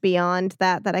that much beyond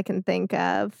that I can think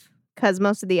of, because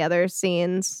most of the other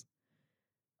scenes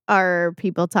are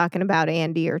people talking about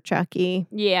Andy or Chucky.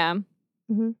 Yeah.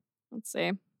 Mhm. Let's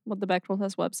see what the Bechdel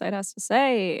test website has to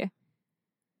say.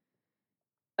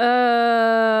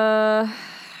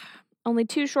 Only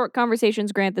 2 short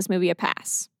conversations grant this movie a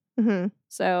pass. Hmm.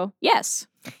 So yes,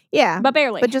 Yeah, but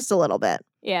barely. but just a little bit.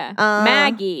 yeah. Uh,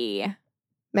 Maggie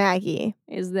Maggie,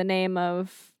 is the name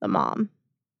of. the mom.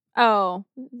 Oh,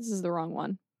 this is the wrong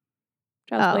one.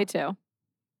 Child's Oh. Play 2.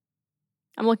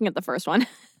 I'm looking at the first one.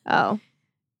 Oh,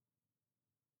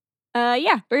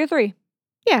 Yeah, 3 or 3.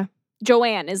 Yeah.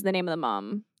 Joanne is the name of the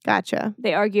mom. gotcha.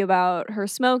 They argue about her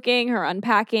smoking, her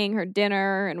unpacking, her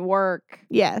dinner, and work.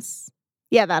 Yes.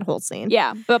 Yeah, that whole scene.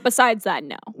 Yeah, but besides that,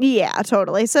 no. Yeah,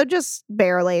 totally. So just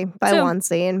barely by So- one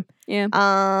scene. Yeah.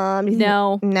 Do you think-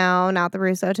 No. No, not the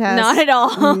Russo test. Not at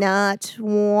all. Not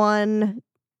one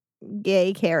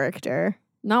gay character.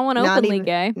 Not one Not openly even-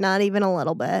 gay. Not even a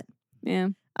little bit. Yeah.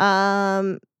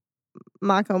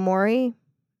 Mako Mori.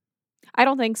 I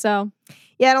don't think so.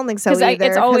 Yeah, I don't think so 'Cause either.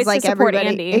 it's always to like support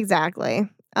everybody, Andy. exactly.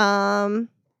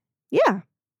 Yeah.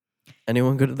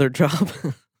 Anyone good at their job?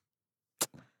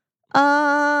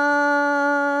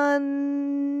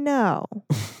 No.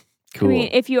 Cool. I mean,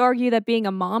 if you argue that being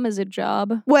a mom is a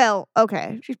job, Well,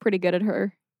 okay. she's pretty good at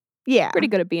her. Yeah. Pretty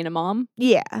good at being a mom,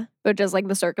 Yeah, but just like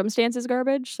the circumstances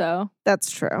garbage. So that's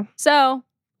true.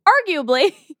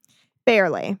 arguably,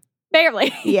 Barely.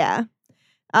 barely. Yeah.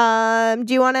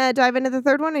 Do you want to dive into the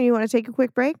third one, or you want to take a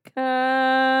quick break? We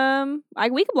can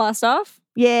blast off.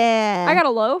 Yeah. I got a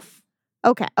loaf.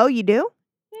 Okay. Oh, you do?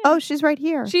 Yeah. Oh, she's right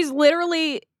here. She's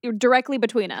literally directly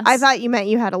between us. I thought you meant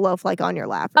you had a loaf like on your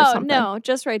lap or Oh something. no,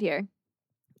 just right here.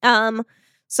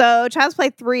 So Child's Play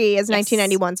 3 is Yes.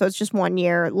 1991, so it's just 1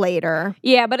 year later.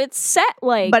 Yeah, but it's set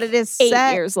like But it is 8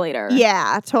 set. years later.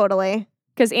 Yeah, totally.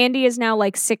 because Andy is now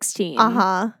like 16.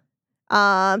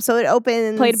 So it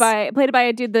opens Played by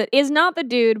a dude that is not the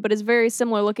dude, but is very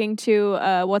similar looking to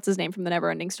what's his name from the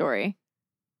Neverending Story.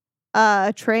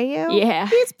 Treyu. Yeah,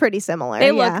 He's pretty similar.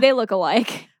 they yeah. look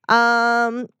alike.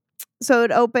 So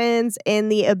it opens in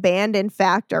the abandoned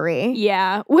factory.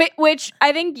 Yeah, which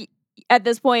I think at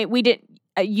this point you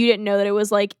didn't know that it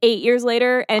was like 8 years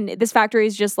later, and this factory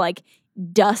is just like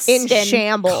dust In and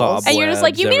shambles. Cobwebs and you're just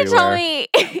like, you mean to tell everywhere.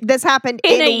 me This happened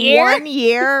In in a year? 1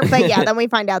 year. But yeah, then we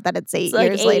find out that it's 8 it's like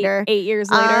years later. 8 years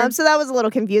later. So that was a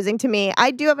little confusing to me.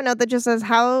 I do have a note that just says,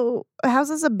 how's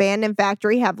this abandoned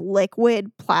factory have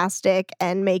liquid plastic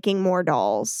and making more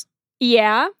dolls?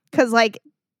 Yeah, Because like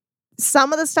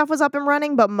some of the stuff was up and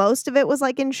running, but most of it was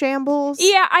like in shambles.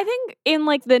 yeah. I think in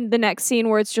like the next scene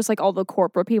where it's just like all the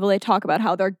corporate people, they talk about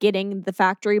how they're getting the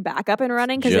factory back up and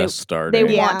running because Just starting.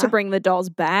 they Yeah. want to bring the dolls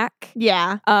back.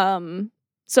 Yeah.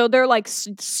 So they're like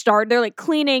they're like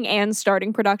cleaning and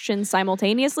starting production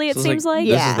simultaneously. It So it's seems like.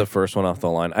 This Yeah. is the first one off the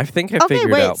line. I think I Okay,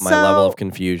 figured wait, out my level so- of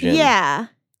confusion. Yeah.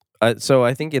 So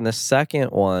I think in the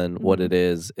second one, what Mhm. it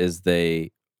is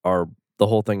the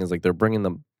whole thing is like they're bringing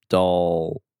the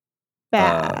doll.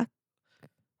 Back.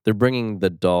 They're bringing the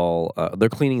doll. They're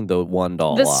cleaning the one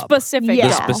doll The up. specific Yeah.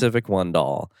 The doll. specific one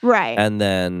doll, Right.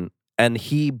 and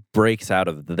he breaks out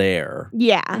of there,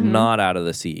 yeah. Mhm. not out of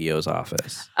the CEO's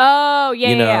office. Oh yeah,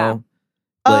 you know, yeah.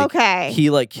 like, Okay. he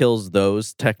like kills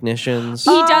those technicians.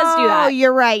 He does do that. Oh,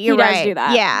 you're right. You're He does right. do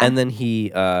that. Yeah. And then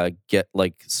he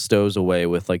stows away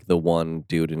with like the one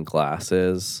dude in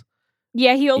glasses.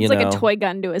 Yeah, he holds You like know. a toy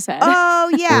gun to his head. Oh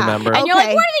yeah. Remember? and you're like,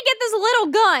 Okay. where did he get this little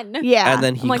gun? Yeah. And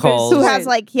then he I'm like, calls. who there's-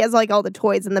 has he has like all the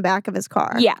toys in the back of his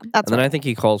car. Yeah. That's and then right. I think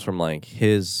he calls from like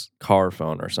his car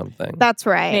phone or something. That's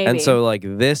right. Maybe. And so like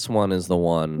this one is the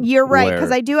one. You're right, where-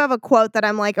 because I do have a quote that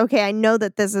I'm like, okay, I know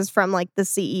that this is from like the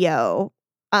CEO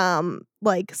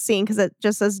like scene, because it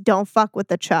just says don't fuck with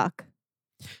the Chuck.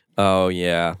 Oh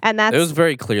yeah. And that's It was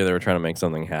very clear they were trying to make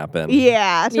something happen.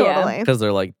 yeah, Yeah. totally. Because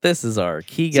they're like, this is our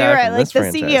key So guy you're right, from like this the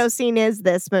franchise. CEO scene is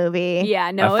this movie.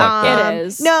 Yeah, no, I fucked up. it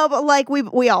is. No, but like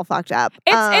we all fucked up.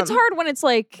 It's hard when it's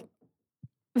like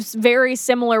very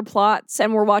similar plots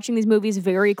and we're watching these movies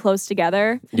very close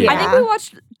together. Yeah. I think we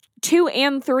watched 2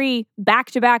 and 3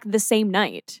 back to back the same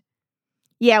night.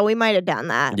 Yeah, we might have done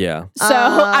that. Yeah. So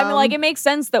I'm like, Um, it makes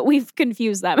sense that we've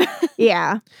confused them.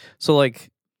 Yeah. So like,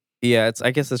 yeah, I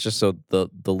guess it's just so the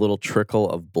little trickle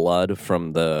of blood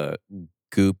from the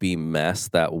goopy mess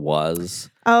that was.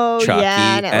 Oh Chucky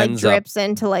yeah, and it like ends up drips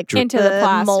into like Into the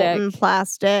plastic. molten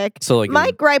plastic. So like,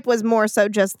 My gripe was more so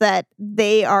just that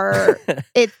they are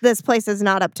this place is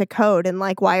not up to code, and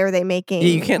like why are they making yeah,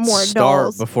 you can't more start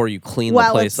dolls before you clean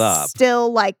while the place it's up.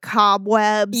 still like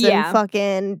cobwebs Yeah. and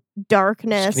fucking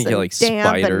darkness Just and gonna get like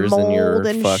damp and spiders mold in your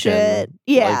and fucking shit.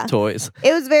 Yeah, like toys.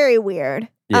 it was very weird.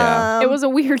 Yeah. It was a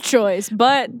weird choice,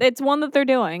 but it's one that they're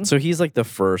doing. So he's like the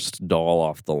first doll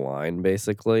off the line,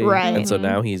 basically. Right. And so Mhm.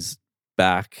 now he's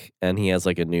back and he has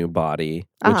like a new body,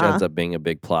 which Uh-huh. ends up being a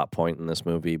big plot point in this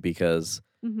movie because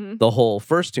Mhm. the whole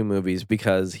first 2 movies,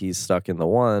 because he's stuck in the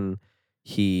one,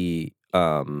 he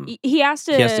He has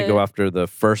to. he has to go after the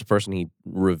first person he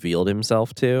revealed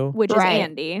himself to. which Right. is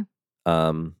Andy.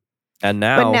 And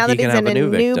now, but now he that can he's have in a new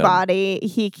victim. body,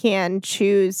 he can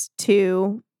choose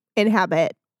to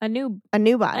inhabit A new a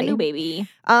new body. baby.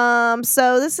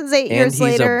 So this is 8 And years he's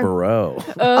later. a bro.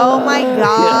 Oh my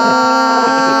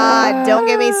god! Don't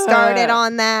get me started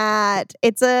on that.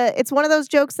 It's one of those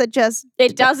jokes that just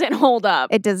It doesn't hold up.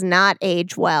 it does not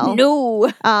age well.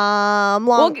 No.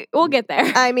 We'll get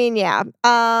there. I mean, yeah.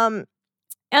 So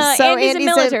Andy's in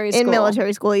military school. In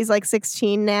military school, he's like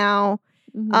 16 now.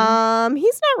 Mhm.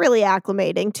 He's not really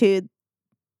acclimating to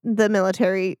the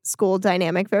military school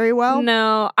dynamic very well.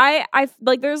 No, I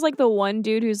like. There's like the one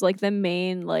dude who's like the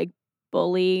main like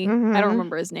bully. I Mhm. don't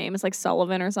remember his name. It's like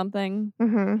Sullivan or something.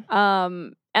 Mm-hmm.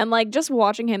 And like just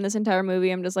watching him this entire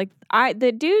movie, I'm just like,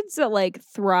 the dudes that like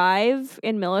thrive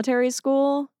in military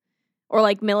school or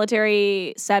like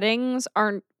military settings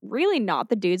aren't really not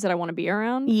the dudes that I want to be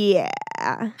around. Yeah.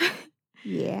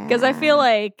 Yeah. Because I feel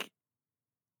like,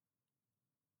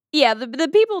 yeah, the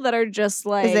people that are just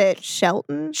like, Is it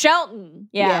Shelton? Shelton?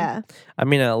 Yeah. I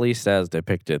mean, at least as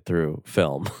depicted through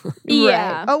film.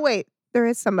 Yeah. Right. Oh, wait. There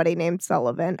is somebody named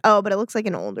Sullivan. Oh, but it looks like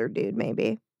an older dude,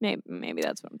 maybe. Maybe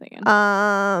that's what I'm thinking.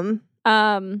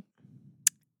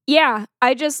 Yeah,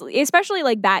 I just, especially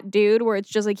like that dude where it's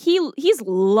just like he's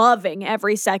loving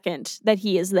every second that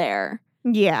he is there.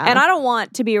 Yeah. And I don't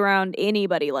want to be around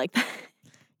anybody like that.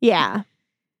 Yeah.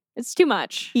 It's too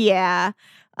much. Yeah.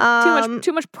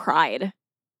 Too much pride.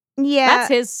 Yeah. That's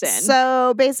his sin.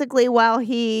 So basically, or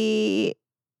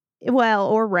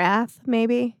wrath,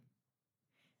 maybe.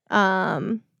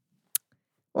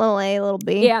 Little A, little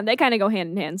B. Yeah, they kind of go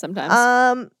hand in hand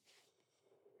sometimes.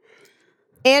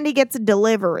 Andy gets a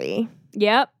delivery.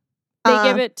 Yep. They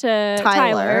give it to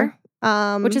Tyler,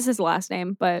 which is his last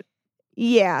name, but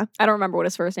yeah, I don't remember what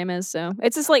his first name is. So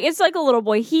it's just like, it's like a little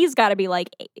boy. He's got to be like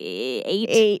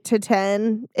 8 to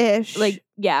 10 ish. Like,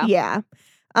 yeah. Yeah.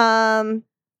 And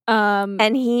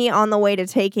he, on the way to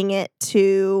taking it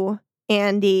to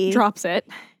Andy, drops it.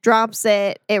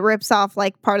 It rips off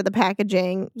like part of the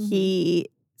packaging. Mm-hmm. He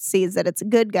sees that it's a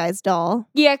Good Guy's doll.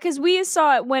 Yeah, because we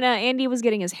saw it when Andy was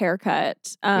getting his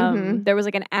haircut. There was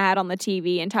like an ad on the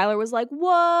TV, and Tyler was like,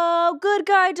 "Whoa, Good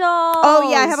Guy dolls!" Oh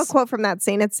yeah, I have a quote from that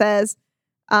scene. It says,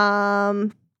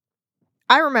 "I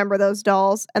remember those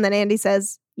dolls," and then Andy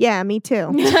says, "Yeah, me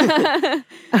too."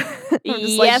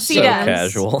 Yes, he so does.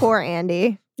 casual. Poor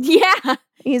Andy. Yeah,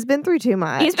 He's been through too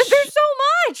much. he's been through so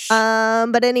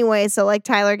much. But anyway, so like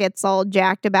Tyler gets all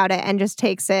jacked about it and just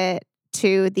takes it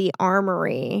to the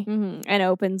armory And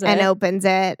opens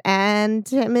it. And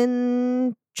him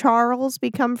and Charles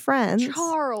become friends.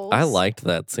 Charles. I liked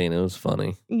that scene. It was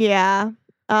funny. Yeah.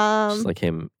 Just like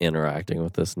him interacting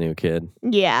with this new kid.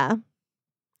 Yeah.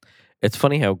 It's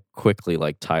funny how quickly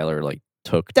like Tyler like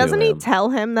took Doesn't to he him.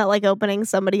 tell him that like opening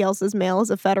somebody else's mail is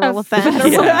a federal offense?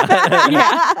 federal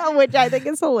Yeah. Which I think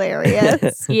is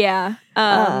hilarious. Yeah.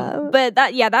 But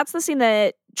that's the scene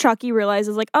that Chucky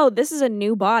realizes, like, oh, this is a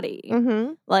new body.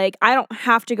 Mm-hmm. Like, I don't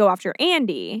have to go after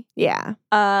Andy. Yeah.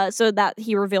 So that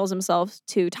he reveals himself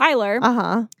to Tyler.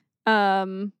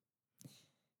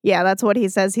 Yeah, that's what he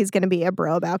says he's going to be a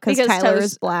bro about because Tyler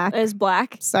is black. Is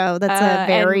black. So that's a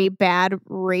very bad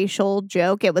racial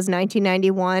joke. It was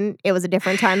 1991. It was a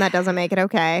different time. That doesn't make it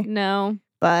okay. No.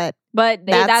 But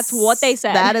that's what they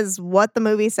said. That is what the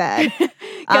movie said.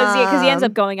 Because he ends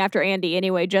up going after Andy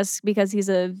anyway, just because he's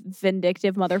a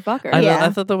vindictive motherfucker. Yeah. I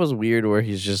thought that was weird where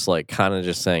he's just like kind of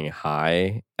just saying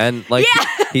hi. And like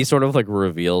he sort of like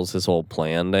reveals his whole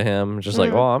plan to him. Just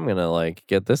like, well, I'm going to like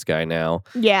get this guy now.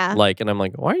 Yeah. Like, and I'm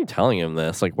like, why are you telling him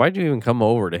this? Like, why'd you even come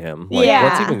over to him? Like,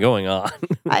 what's even going on?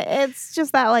 It's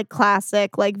just that like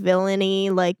classic like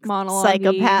villainy like Monologue-y.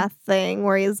 psychopath thing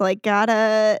where he's like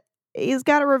he's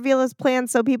got to reveal his plan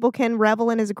so people can revel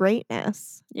in his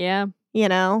greatness. Yeah. You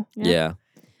know? Yeah.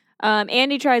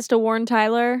 Andy tries to warn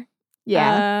Tyler.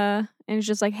 Yeah. And it's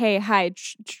just like, hey, hi,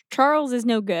 Charles is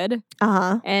no good.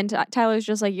 And Tyler's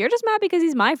just like, you're just mad because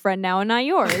he's my friend now and not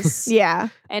yours. Yeah.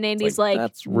 And Andy's like,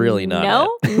 that's really not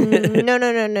no.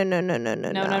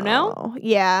 No.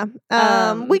 Yeah.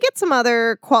 We get some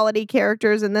other quality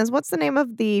characters in this. What's the name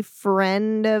of the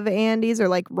friend of Andy's or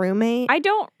like roommate? I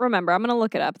don't remember. I'm gonna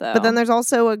look it up though. But then there's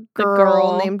also a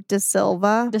girl named De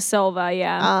Silva. De Silva,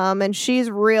 yeah. And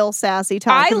she's real sassy,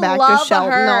 talking back to love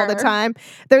Shelton all the her. time.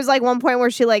 There's like one point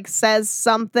where she like says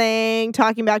something,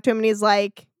 talking back to him, and he's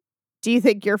like, "Do you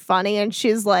think you're funny?" And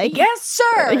she's like, yes,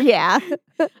 sir. Yeah.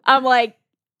 I'm like,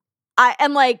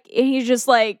 he's just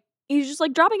like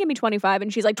dropping me 25,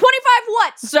 and she's like, 25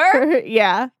 what, sir?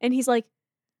 Yeah. And he's like,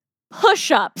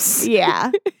 push-ups.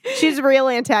 Yeah. She's real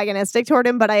antagonistic toward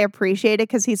him, but I appreciate it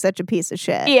because he's such a piece of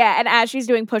shit. Yeah, and as she's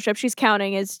doing push-ups, she's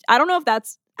counting I don't know if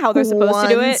that's how they're supposed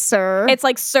to do it. Sir. It's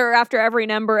like sir after every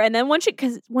number, and then when she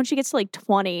gets to like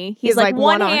 20, he's like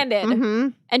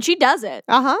one-handed, and she does it.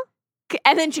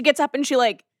 And then she gets up and she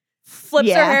like flips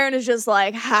her hair and is just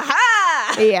like, ha ha.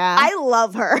 Yeah. I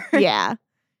love her. Yeah.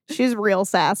 She's real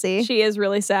sassy. She is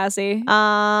really sassy.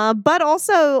 But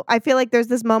also I feel like there's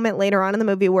this moment later on in the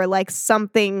movie where like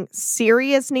something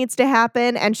serious needs to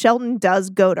happen and Sheldon does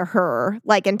go to her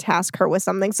like and task her with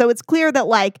something. So it's clear that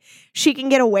like she can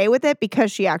get away with it because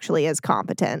she actually is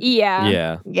competent. Yeah.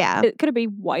 Yeah. Yeah. Could it be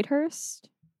Whitehurst?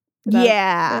 Is that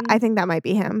Yeah. him? I think that might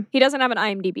be him. He doesn't have an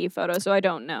IMDb photo, so I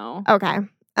don't know. Okay.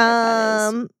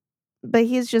 that is. But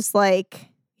he's just like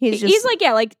He's like,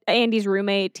 yeah, like Andy's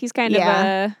roommate. He's kind of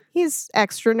a he's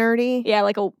extra nerdy. yeah,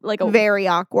 like a Very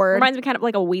awkward. reminds me kind of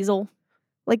like a weasel.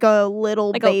 Like a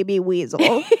little Like a- baby weasel.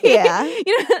 Yeah.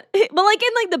 You know, but like in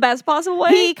like the best possible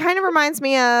way. He kind of reminds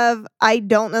me of, I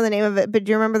don't know the name of it, but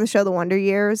do you remember the show The Wonder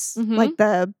Years? Mhm. Like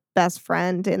the best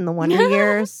friend in The Wonder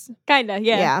Years? Kinda,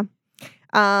 yeah.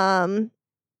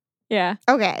 Yeah.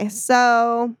 Okay,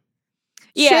 so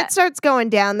Yeah. shit starts going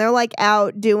down. They're like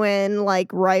out doing like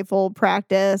rifle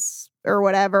practice or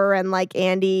whatever, and like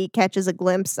Andy catches a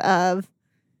glimpse of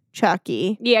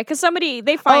Chucky. Yeah, because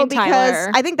they find because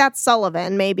Tyler. I think that's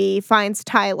Sullivan maybe finds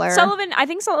Tyler. I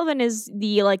think Sullivan is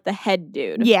the head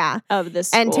dude Yeah. of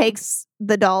this And school. takes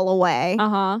the doll away,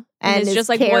 and and it's is just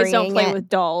like boys don't carrying play it. with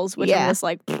dolls, which Yeah. I'm just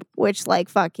like which like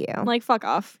fuck you. like fuck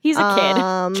off. He's a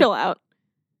kid. Chill out.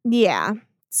 Yeah.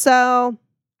 So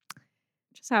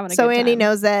Just having a so good Andy time.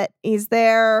 knows that he's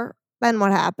there. Then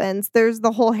what happens? There's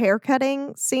the whole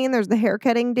haircutting scene. There's the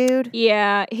haircutting dude.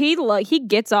 Yeah, he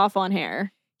gets off on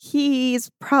hair.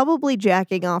 He's probably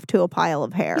jacking off to a pile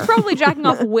of hair. He's probably jacking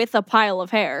off with a pile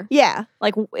of hair. Yeah,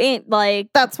 Like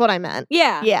that's what I meant.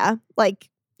 yeah, Yeah, like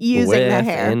using the With,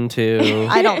 hair. into,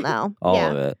 I don't know. all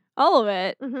yeah. of it. all of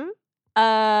it.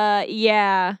 Mm-hmm.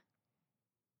 Yeah.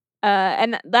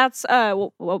 And that's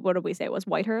what did we say? It was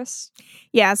Whitehurst?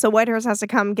 Yeah, so Whitehurst has to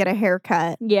come get a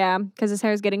haircut. Yeah, because his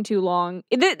hair's getting too long.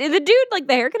 The dude, like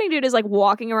the haircutting dude, is like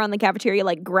walking around the cafeteria,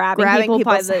 like grabbing people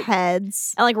by people's the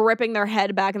heads. and like ripping their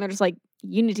head back, and they're just like,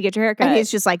 "You need to get your haircut." And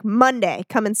he's just like, Monday,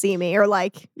 come and see me. Or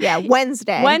like, yeah,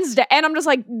 Wednesday. Wednesday, and I'm just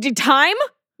like, time?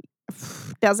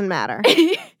 Doesn't matter.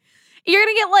 You're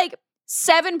gonna get like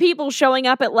 7 people showing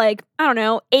up at like, I don't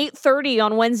know, 8:30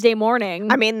 on Wednesday morning.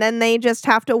 I mean, then they just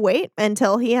have to wait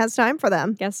until he has time for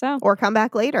them guess so. or come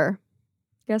back later.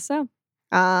 Guess so.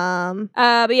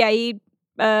 But yeah, he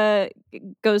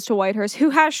goes to Whitehurst, who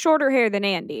has shorter hair than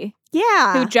Andy,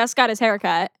 yeah. who just got his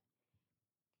haircut.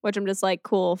 Which I'm just like,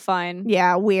 cool, fine.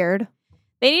 Yeah, weird.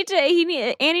 Andy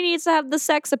needs to have the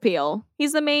sex appeal.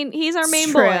 He's our main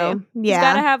It's boy. true. He's Yeah.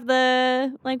 gotta have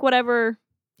the like whatever.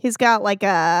 He's got like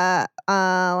a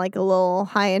little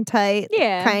high and tight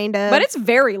Yeah. kind of. But it's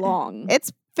very long.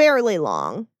 it's fairly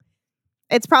long.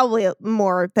 It's probably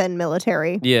more than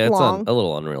military. Yeah, it's long. a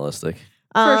little unrealistic.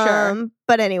 For sure.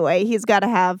 But anyway, he's got to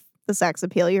have the sex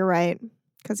appeal. You're right,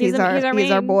 because he's our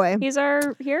main- boy. He's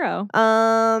our hero.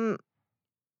 And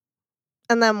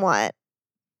then what?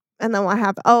 And then what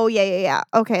happened? Oh, yeah.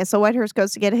 Okay, so Whitehurst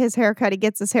goes to get his haircut. He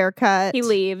gets his haircut. He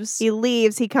leaves. He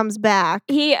leaves. He comes back.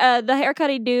 The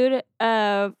haircutty dude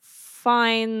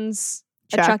finds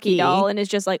a Chucky doll and is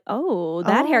just like, oh,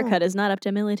 that Oh. haircut is not up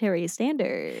to military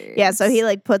standards. Yeah, so he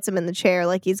like puts him in the chair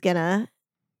like he's gonna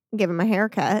give him a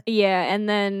haircut. Yeah, and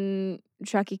then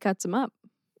Chucky cuts him up.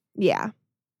 Yeah.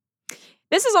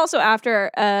 This is also after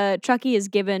Chucky is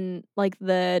given like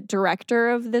the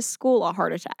director of this school a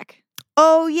heart attack.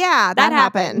 Oh yeah, that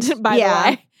happened. by yeah. the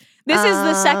way. This is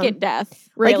the second death.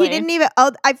 Really. Like he didn't even.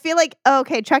 Oh, I feel like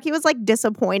okay. Chucky was like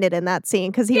disappointed in that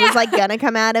scene because he was like gonna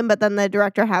come at him, but then the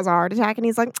director has a heart attack, and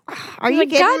he's like, "Are He's you like,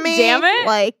 kidding "God me? damn it."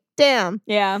 Like, damn."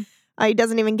 Yeah. He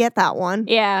doesn't even get that one.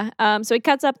 Yeah. So he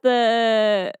cuts up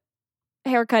the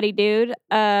haircutty dude.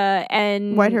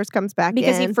 And Whitehurst comes back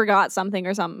because in. he forgot something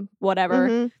or something, whatever.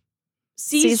 Mhm.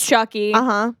 Sees Chucky,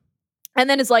 Uh-huh. and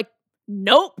then is like,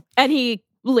 nope, and he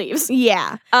leaves.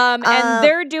 Yeah. And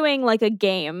they're doing like a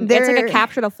game. It's like they're- a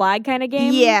capture the flag kind of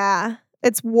game. Yeah.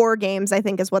 It's war games, I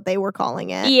think is what they were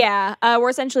calling it. Yeah. Where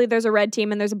essentially there's a red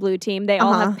team and there's a blue team. They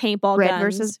all have paintball Red guns.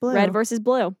 versus blue. Red versus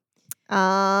blue.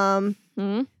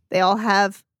 They all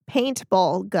have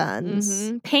paintball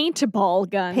guns. Paintball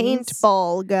guns.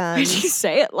 Paintball Why'd guns. you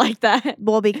say it like that?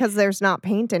 Well, because there's not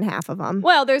paint in half of them.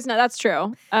 Well, there's no. That's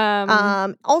true.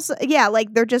 Also, yeah,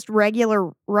 like they're just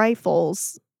regular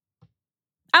rifles.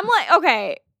 I'm like,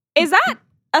 okay, is that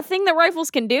a thing that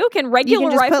rifles can do? Can You regular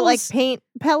can just rifles put like paint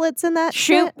pellets in that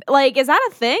shoot? shit? Like, is that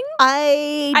a thing?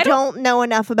 I don't know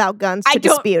enough about guns I to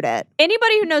don't- dispute it.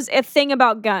 Anybody who knows a thing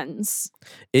about guns,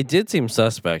 It did seem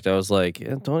suspect. I was like,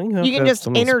 don't you have You to can have just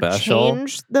something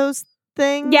interchange special? those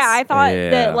things. Yeah, I thought Yeah.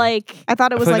 that like I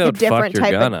thought it was I feel like a that would fuck different your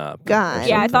type gun of up or gun.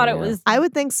 yeah, I thought it something, was. I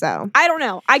would think so. I don't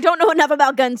know. I don't know enough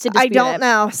about guns to dispute I don't it.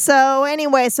 know. So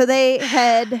anyway, so they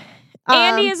head.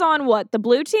 Andy is on what? The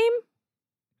blue team?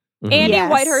 Mhm. Andy,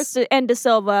 Yes. Whitehurst, and De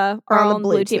Silva are all on the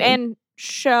blue team. team. And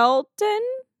Shelton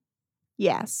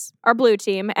Yes. are blue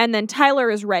team. And then Tyler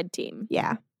is red team.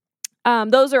 Yeah.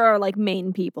 Those are our like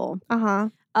main people. Uh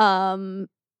huh.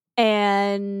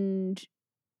 And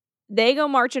they go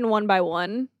marching one by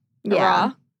one.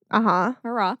 Yeah. Hurrah. Uh huh.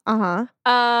 Hurrah. Uh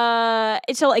huh.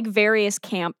 To like various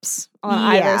camps on Yeah.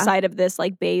 either side of this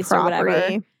like base or whatever.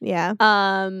 Property. Yeah.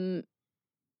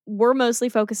 We're mostly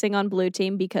focusing on blue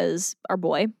team because our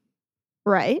boy.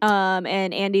 Right.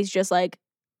 And Andy's just like,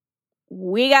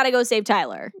 we gotta go save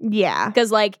Tyler. Yeah.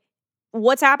 Because like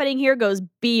what's happening here goes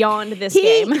beyond this He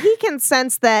game. he can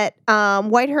sense that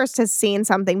Whitehurst has seen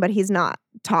something, but he's not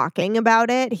talking about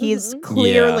it. He's Mhm.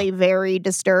 clearly very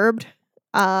disturbed.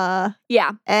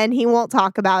 Yeah. And he won't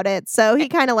talk about it. So he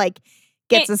kind of like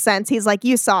gets Eh. a sense. He's like,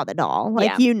 you saw the doll, like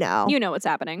Yeah. you know. You know what's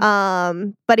happening.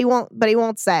 But he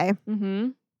won't say. Mm-hmm.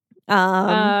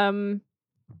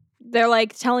 They're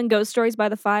like telling ghost stories by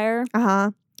the fire.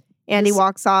 Uh-huh. Andy This-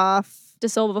 walks off. De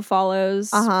Silva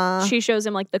follows. Uh-huh. She shows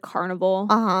him like the carnival,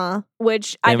 Uh-huh.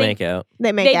 which They I think make out.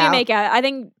 They make they out. do make out. I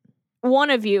think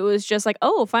one of you was just like,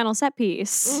 "Oh, final set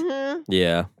piece." Mhm.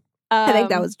 Yeah. I think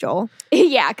that was Joel.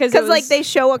 yeah, because Because like they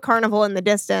show a carnival in the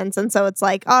distance, and so it's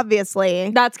like obviously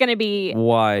that's gonna be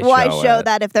Why show it?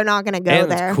 that if they're not going to go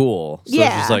And there? it's cool. So Yeah.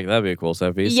 it's just like, that'd be a cool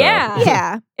set piece. Yeah. So.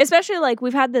 Yeah. especially like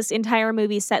we've had this entire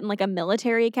movie set in like a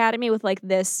military academy with like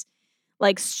this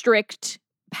like strict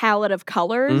palette of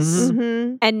colors, Mhm.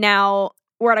 Mm-hmm. and now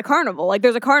we're at a carnival. Like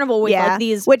there's a carnival with Yeah. like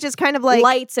these Which is kind of like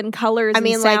lights and colors. I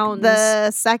mean, and like sounds. the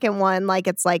second one, like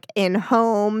it's like in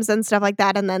homes and stuff like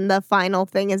that, and then the final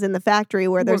thing is in the factory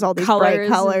where there's With all these colors bright and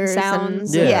colors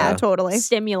sounds. yeah. Yeah. Totally.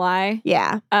 stimuli.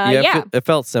 Yeah. Yeah. It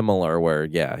felt similar where,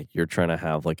 you're trying to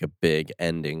have like a big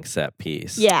ending set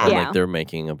piece. Yeah. And Yeah. like they're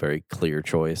making a very clear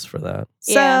choice for that.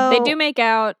 So Yeah, they do make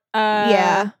out.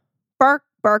 yeah.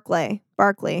 Barkley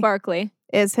Barkley,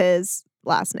 is his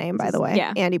last name, by the way.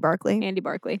 Yeah. Andy Barkley. Andy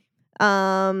Barkley.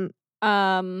 Barkley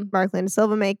and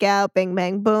Silva make out. Bing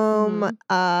bang boom.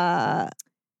 Mm-hmm.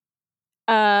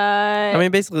 I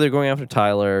mean, basically, they're going after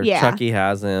Tyler. Yeah. Chucky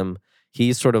has him.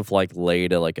 He's sort of like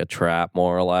laid a trap,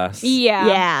 more or less.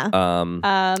 yeah.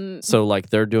 Yeah. So like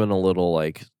they're doing a little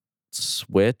like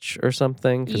switch or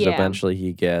something because Yeah. eventually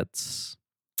he gets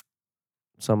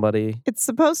somebody. It's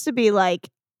supposed to be like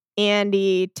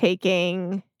Andy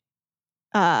taking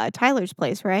Tyler's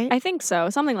place, right? I think so,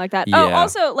 something like that. Yeah. Oh,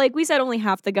 also, like we said, only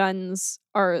half the guns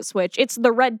are switch. It's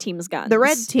the red team's guns. the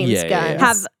red team's Yeah, yeah, guns yeah.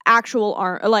 have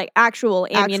actual actual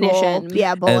ammunition.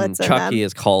 yeah, bullets And in Chucky them.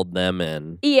 has called them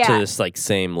in Yeah. to this like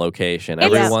same location.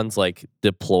 It's- Everyone's like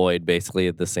deployed basically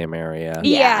at the same area.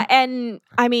 Yeah, and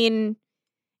I mean,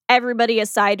 everybody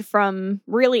aside from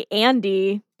really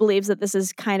Andy believes that this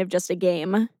is kind of just a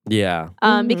game. Yeah.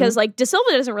 Mhm. Because like De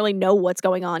Silva doesn't really know what's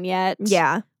going on yet.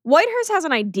 Yeah, Whitehurst has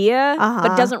an idea, Uh-huh.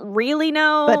 but doesn't really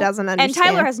know. but doesn't and understand.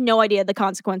 Tyler has no idea the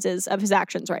consequences of his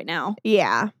actions right now.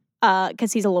 Yeah.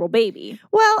 Because he's a little baby.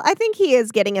 Well, I think he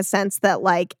is getting a sense that,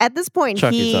 like, at this point,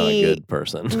 Chucky's not a he good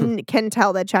person. can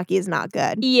tell that Chucky is not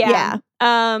good. Yeah.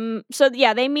 So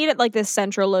yeah, they meet at like this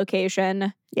central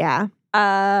location. Yeah.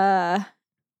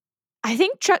 I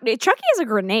think Chucky has a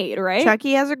grenade, right?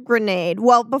 Chucky has a grenade.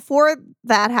 Well, before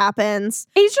that happens,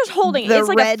 He's just holding it. the It's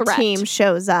like red a threat. team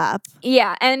shows up.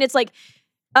 Yeah, and it's like,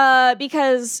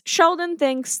 because Sheldon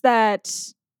thinks that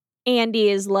Andy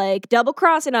is like double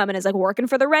crossing him and is like working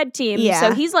for the red team. Yeah.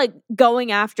 So he's like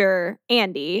going after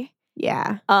Andy.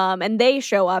 Yeah. And they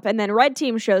show up, and then red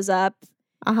team shows up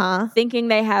Uh-huh. thinking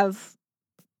they have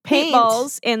Paint.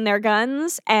 paintballs in their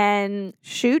guns and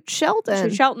Shoot Sheldon.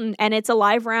 shoot Shelton, and it's a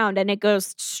live round, and it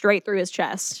goes straight through his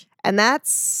chest. And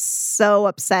that's so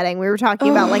upsetting. We were talking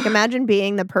about, like, imagine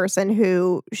being the person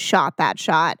who shot that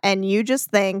shot and you just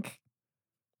think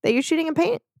that you're shooting a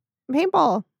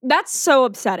paintball. That's so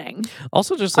upsetting.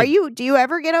 Also, just like, Do you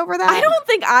ever get over that? I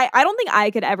don't think I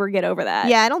could ever get over that.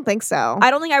 Yeah, I don't think so. I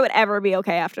don't think I would ever be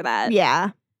okay after that. Yeah.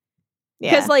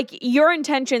 Because Yeah. like your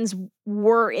intentions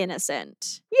were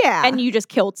innocent Yeah. and you just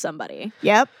killed somebody.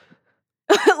 Yep.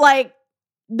 Like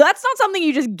that's not something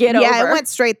you just get Yeah, over. it went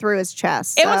straight through his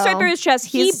chest. It went straight so through his chest.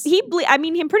 he's- I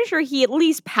mean, I'm pretty sure he at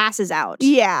least passes out.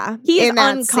 Yeah. He is in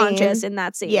that unconscious scene. in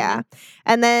that scene. Yeah.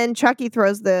 And then Chucky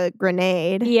throws the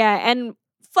grenade, Yeah, and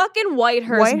fucking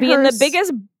Whitehurst being the Whitehurst-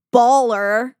 biggest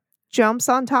baller, jumps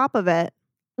on top of it.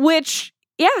 which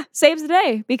saves the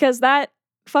day because that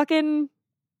fucking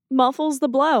muffles the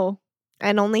blow.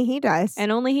 And only he dies.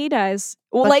 And only he dies.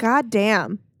 Well, but like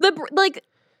goddamn. the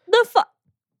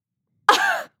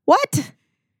What?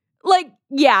 like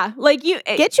yeah, like you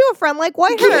Get you a friend like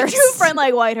Whitehurst. get you a friend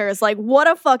like Whitehurst. Like what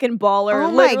a fucking baller!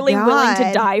 Oh my Literally willing to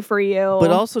God. die for you.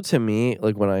 But also to me,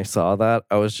 like when I saw that,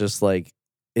 I was just like,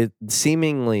 it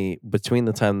seemingly between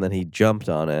the time that he jumped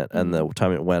on it and the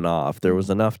time it went off, there was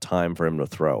enough time for him to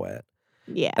throw it.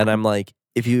 Yeah. And I'm like,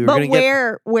 if you're But gonna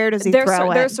get, where does he they're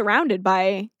throw they're it? surrounded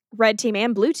by red team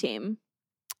and blue team.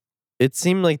 it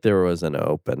seemed like there was an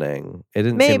opening. It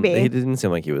didn't. Maybe. He didn't seem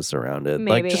like he was surrounded.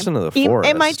 Maybe. Like just into the It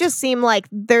forest. might just seem like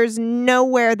there's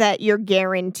nowhere that you're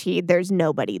guaranteed there's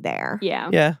nobody there. Yeah.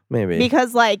 Yeah, maybe.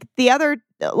 Because like the other,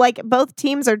 like both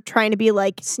teams are trying to be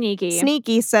like Sneaky.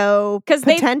 sneaky, so Because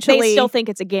potentially, they still think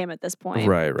it's a game at this point.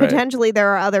 right. potentially there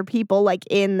are other people like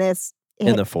in this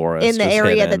in the forest, in the just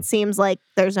area hidden. that seems like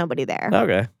there's nobody there.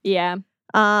 Okay. Yeah.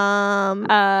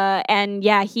 And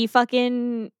yeah, he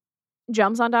fucking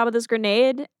jumps on top of this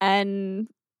grenade and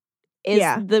is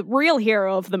Yeah. the real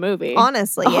hero of the movie.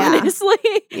 Honestly, yeah, Honestly.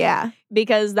 yeah.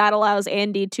 Because that allows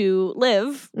Andy to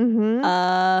live.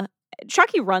 Mm-hmm.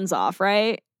 Chucky runs off,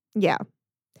 right? Yeah.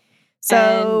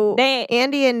 So And they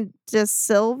Andy and De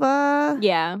Silva.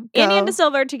 yeah. Andy and Go. De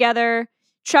Silva are together.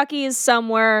 Chucky is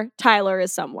somewhere. Tyler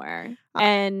is somewhere.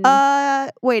 And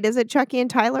Wait, is it Chucky and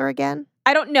Tyler again?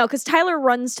 I don't know, because Tyler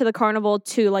runs to the carnival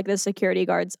to like the security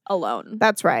guards alone.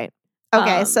 That's right.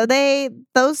 Okay, so Um,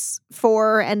 those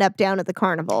four end up down at the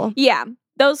carnival. Yeah,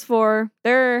 those four.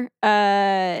 They're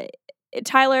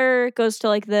Tyler goes to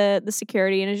like the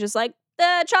security and is just like,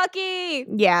 Chucky.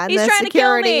 Yeah, and He's the trying to kill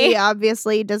security me.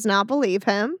 obviously does not believe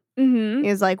him. Mm-hmm.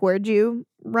 He's like, "Where'd you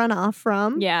run off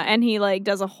from?" Yeah, and he like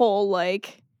does a whole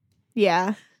like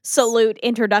yeah, salute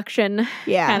introduction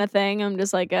yeah. kind of thing. I'm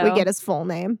just like, oh. We get his full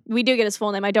name. We do get his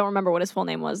full name. I don't remember what his full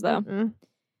name was though, Mm-mm.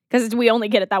 because we only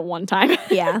get it that one time.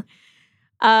 Yeah,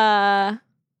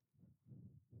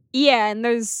 Yeah, and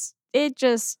there's it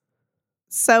just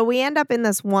so we end up in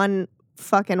this one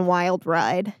fucking wild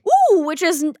ride. which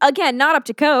is again not up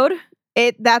to code.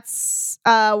 That's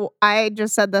I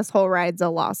just said this whole ride's a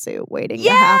lawsuit waiting to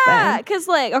happen. because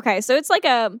like okay, so it's like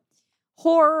a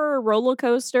horror roller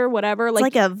coaster, whatever. It's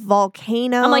like a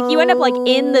volcano. I'm like you end up like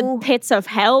in the pits of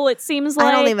hell. It seems like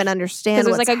I don't even understand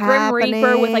because there's like a grim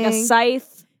reaper with like a happening.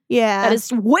 scythe Yeah, that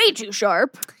is way too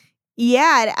sharp.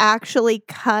 yeah. It actually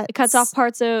cuts. It cuts off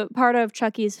part of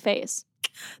Chucky's face.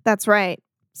 That's right.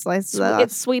 Slices it off.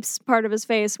 It sweeps part of his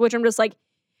face, which I'm just like,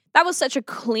 that was such a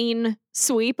clean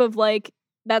sweep of like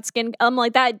that skin. I'm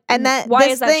like that, And that why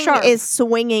this is that thing sharp? is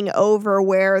swinging over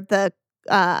where the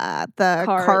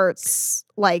Carts. carts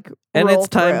like And roll it's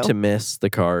time through. to miss the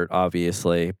cart,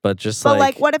 obviously. But just But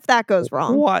like, what if that goes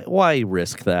wrong? Why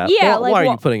risk that? Yeah, Why, like, why are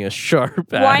wha- you putting a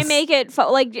sharp ass? Why make it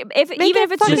like if Make even it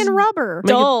if it's fucking just rubber.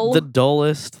 Make it dull? the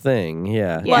dullest thing?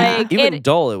 Yeah. Yeah. Like, Even it-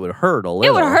 dull, it would hurt a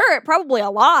little. it would hurt probably a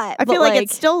lot. I but, feel like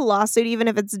it's still a lawsuit, even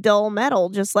if it's dull metal.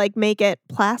 Just like make it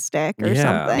plastic or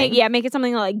Yeah. something. make it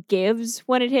something that like gives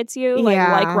when it hits you,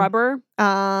 Yeah. like rubber.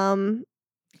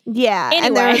 Yeah, and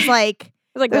Anyway. there's like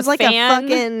Like there's the like fan. a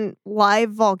fucking live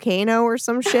volcano or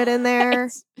some shit in there.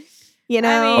 It's- You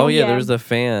know? mean, Oh yeah, Yeah. there's the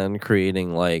fan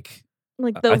creating like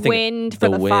like I the think wind for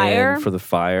the wind fire. for the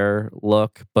fire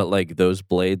look, but like those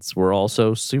blades were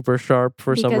also super sharp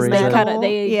for some because reason. they cut Metal. it.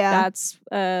 They Yeah. That's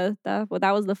that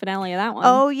was the finale of that one.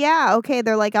 Oh yeah, okay.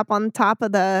 They're like up on top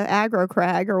of the aggro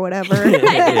crag or whatever.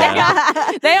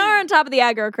 Yeah. They are on top of the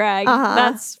aggro crag. Uh-huh.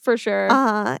 That's for sure.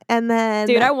 And then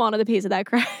Dude, I wanted a piece of that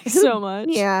crag so much.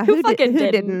 yeah, who fucking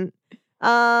who didn't?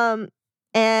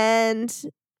 And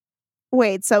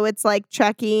wait, so it's like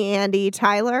Chucky, Andy,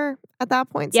 Tyler at that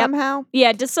point Yep. somehow?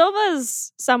 Yeah, De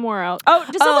Silva's somewhere else. Oh,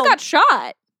 De Silva Oh. got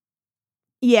shot.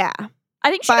 Yeah. I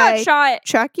think she By- got shot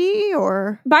Chucky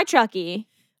or by Chucky.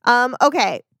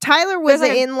 okay. Tyler was There's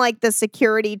like a- in like the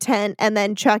security tent and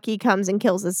then Chucky comes and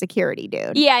kills the security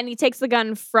dude. Yeah, and he takes the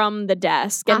gun from the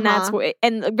desk, and that's Uh-huh. where.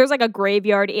 And there's like a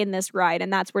graveyard in this ride,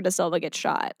 and that's where De Silva gets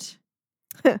shot.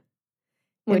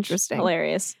 Which, Interesting.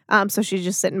 hilarious. So she's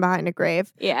just sitting behind a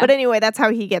grave. Yeah, But anyway, that's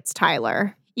how he gets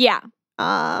Tyler. yeah,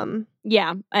 Um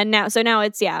yeah. And now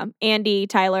it's Andy,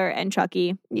 Tyler, and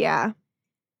Chucky. yeah.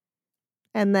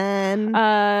 And then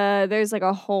There's like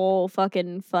a whole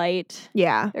fucking fight.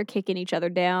 yeah. They're kicking each other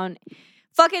down.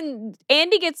 Fucking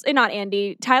Andy gets not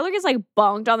Andy. Tyler gets like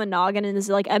bonked on the noggin and is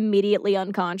like immediately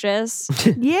unconscious.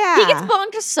 Yeah. He gets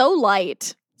bonked so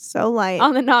light so light.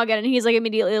 on the noggin, and he's like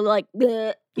immediately like.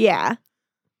 Bleh. yeah.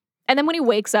 And then when he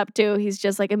wakes up too, he's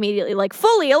just like immediately like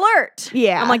fully alert.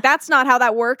 Yeah. I'm like, that's not how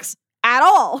that works at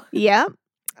all. Yep.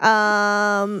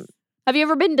 Have you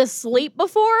ever been to sleep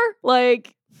before?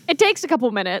 Like, it takes a couple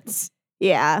minutes.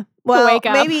 Yeah. Well, wake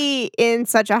up. maybe in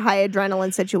such a high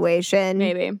adrenaline situation,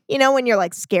 Maybe. you know, when you're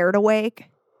like scared awake,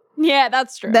 Yeah,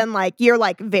 that's true. then like you're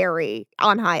like very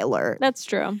on high alert. That's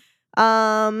true.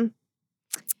 Um,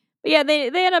 But yeah, they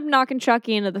end up knocking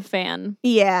Chucky into the fan.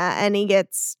 yeah, and he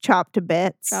gets chopped to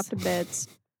bits. Chopped to bits.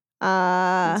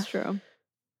 That's true.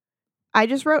 I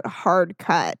just wrote hard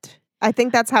cut. I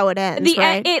think that's how it ends,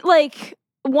 right? It like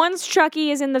once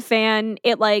Chucky is in the fan,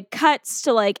 it like cuts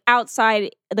to like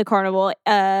outside the carnival.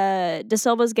 De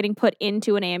Silva's getting put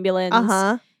into an ambulance.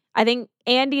 Uh-huh. I think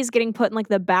Andy's getting put in like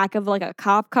the back of like a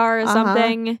cop car or Uh-huh.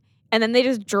 something. And then they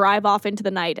just drive off into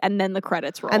the night, and then the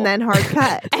credits roll. And then hard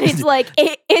cut. and it's like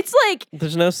it's like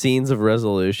There's no scenes of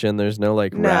resolution. There's no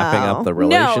like wrapping No. up the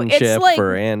No, it's relationship like-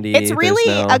 for Andy. It's There's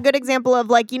really no- a good example of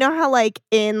like, you know how like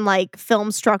in like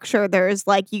film structure, there's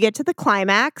like you get to the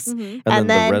climax mhm. and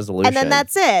then the resolution. and then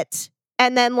that's it.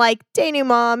 And then like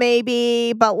denouement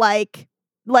maybe, but like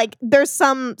there's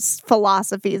some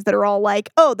philosophies that are all like,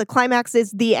 oh, the climax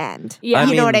is the end. Yeah.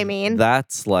 You know what I mean?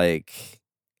 That's like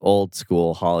old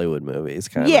school Hollywood movies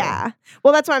kind of. Yeah.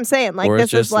 Well, that's what I'm saying. Like Where this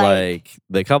it's just is like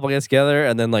the couple gets together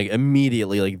and then like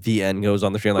immediately like the end goes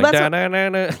on the screen like Well, that's da, da, da,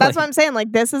 da. that's what I'm saying.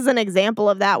 Like this is an example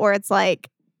of that where it's like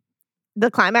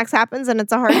the climax happens and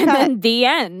it's a hard And cut. then the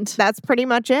end. That's pretty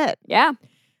much it. Yeah.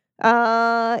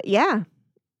 Yeah.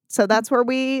 So that's where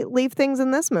we leave things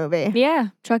in this movie. Yeah.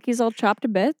 Chucky's all chopped to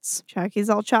bits. Chucky's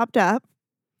all chopped up.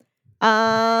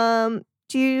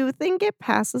 Do you think it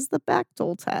passes the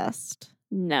Bechdel test?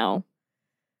 No.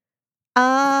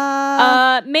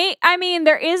 Uh, I mean,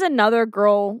 there is another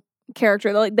girl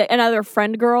character, like another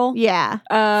friend girl. yeah.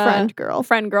 Friend girl.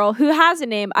 Friend girl who has a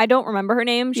name. I don't remember her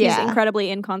name. She's Yeah. incredibly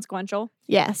inconsequential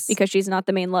Yes. because she's not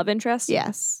the main love interest.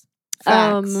 yes.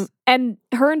 Facts. And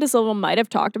her and De Silva might have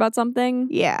talked about something.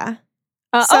 Yeah.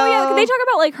 Oh yeah, So- they talk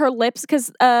about like her lips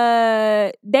because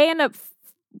they end up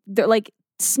they're like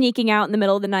sneaking out in the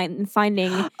middle of the night and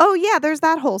finding Oh yeah, there's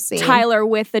that whole scene. Tyler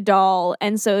with the doll,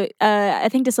 and so I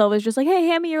think De Silva's just like, "Hey,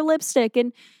 hand me your lipstick,"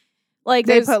 and like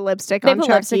They there's- put lipstick they on put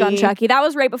Chucky. lipstick on Chucky. That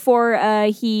was right before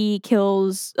he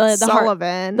kills the heart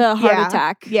Sullivan. the heart Yeah.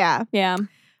 attack. Yeah. Yeah,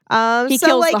 He He kills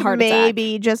the like heart attack.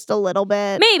 maybe just a little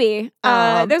bit. maybe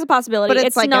there's a possibility, But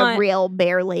it's like not. a real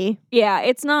barely. Yeah,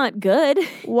 it's not good.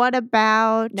 What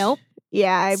about Nope.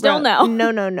 Yeah, I Still wrote-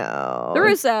 no. No. The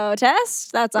Russo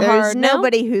test. That's a There's hard no.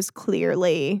 nobody who's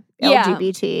clearly Yeah.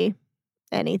 LGBT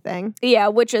anything. Yeah,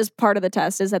 which is part of the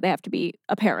test is that they have to be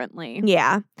apparently.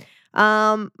 Yeah.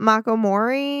 Mako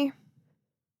Mori?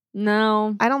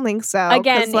 No. I don't think so. 'cause,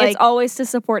 Again, like, it's always to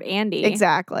support Andy.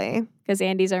 exactly. Because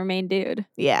Andy's our main dude.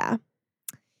 Yeah.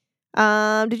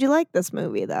 Did you like this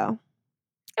movie though?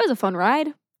 It was a fun ride.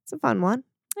 It's a fun one.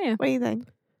 Yeah. What do you think?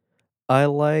 I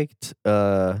liked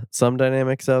some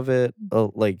dynamics of it.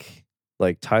 Like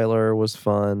Tyler was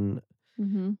fun.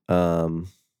 Mm-hmm.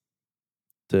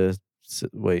 De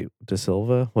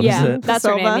Silva? What is Yeah, it? that's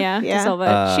her Silva? name. Yeah, Yeah. De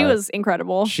Silva. She Uh, was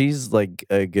incredible. She's like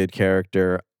a good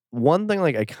character. One thing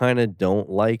like I kind of don't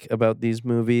like about these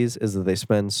movies is that they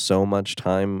spend so much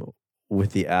time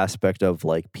with the aspect of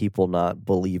like people not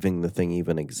believing the thing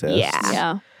even exists.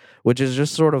 Yeah. Which is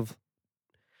just sort of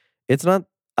it's not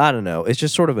I don't know, it's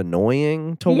just sort of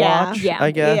annoying to Yeah. watch, Yeah.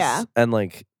 I guess. Yeah.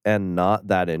 And not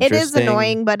that It interesting. is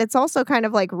annoying, but it's also kind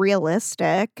of like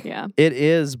realistic. Yeah. It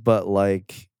is, but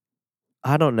like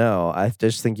I don't know. I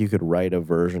just think you could write a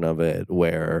version of it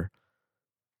where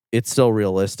it's still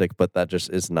realistic, but that just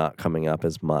is not coming up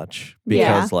as much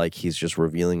Yeah. because like he's just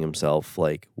revealing himself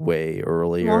like way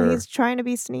earlier. Well, he's trying to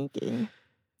be sneaky.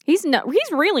 He's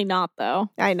really not though.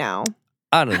 I know.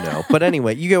 I don't know, but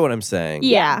anyway, you get what I'm saying.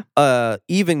 Yeah.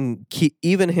 Even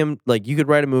him, like you could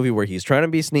write a movie where he's trying to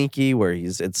be sneaky, where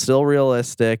it's still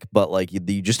realistic, but like you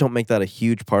just don't make that a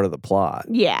huge part of the plot.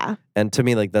 Yeah. And to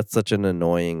me, like that's such an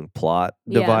annoying plot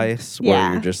Yeah. device where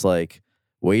Yeah. you're just like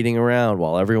waiting around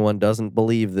while everyone doesn't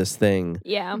believe this thing.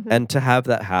 Yeah. And to have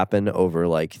that happen over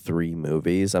like 3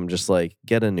 movies, I'm just like,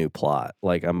 get a new plot.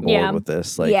 Like I'm bored Yeah. with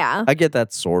this. Like yeah. I get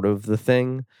that's sort of the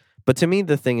thing. But to me,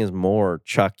 the thing is more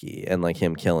Chucky and like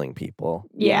him killing people.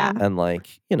 Yeah. And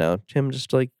like, you know, him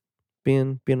just like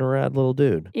being a rad little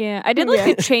dude. Yeah. I did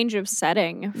like the change of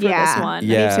setting for Yeah. this one.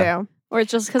 Yeah. Me too. Or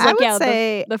it's just because I like would yeah,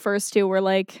 say the first two were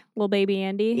like little baby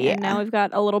Andy, Yeah. and now we've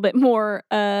got a little bit more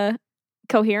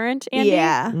coherent Andy.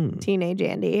 yeah. Mm. Teenage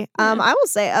Andy. Yeah. I will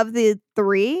say of the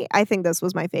 3, I think this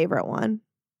was my favorite one.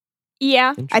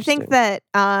 Yeah. I think Interesting.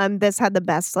 that this had the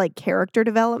best like character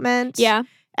development. Yeah.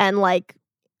 And like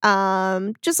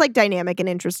just like dynamic and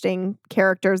interesting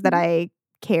characters that I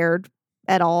cared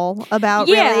at all about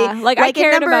Yeah. really. Like I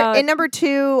cared about in number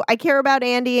 2, I care about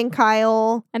Andy and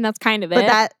Kyle, and that's kind of but it.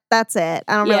 That's it.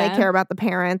 I don't really Yeah. care about the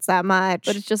parents that much.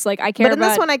 But it's just like I care But in about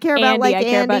this one, I care Andy, about like I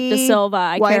care about Andy, De Silva,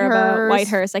 I care about Whitehurst.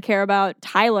 Whitehurst, I care about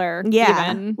Tyler.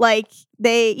 Yeah, even. like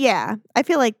I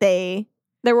feel like they.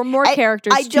 There were more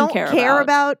characters I to don't care care about.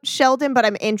 about Sheldon, but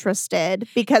I'm interested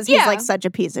because he's Yeah. like such a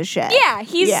piece of shit. Yeah,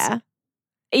 he's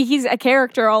he's a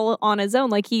character all on his own.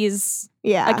 Like he's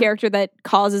a character that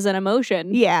causes an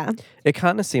emotion. Yeah, It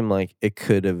kind of seemed like it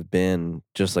could have been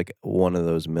just like one of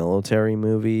those military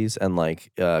movies and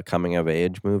like coming of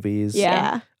age movies.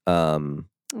 Yeah. yeah,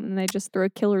 And they just throw a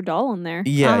killer doll in there.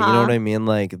 Yeah, you know Uh-huh. what I mean?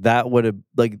 Like that would have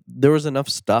like there was enough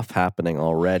stuff happening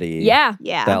already. Yeah.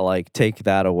 yeah. That like take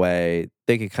that away,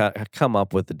 they could come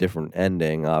up with a different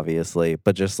ending, obviously,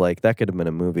 but just like that could have been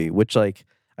a movie, which like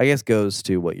I guess goes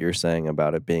to what you're saying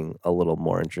about it being a little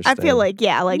more interesting. I feel like the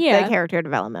Yeah. character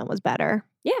development was better.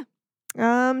 Yeah.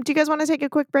 Do you guys want to take a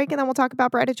quick break and then we'll talk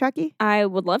about Bride of Chucky? I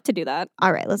would love to do that.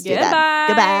 All right, let's do that.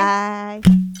 Goodbye.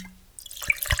 Goodbye.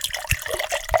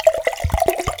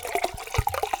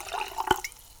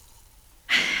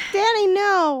 Danny,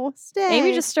 no, stay.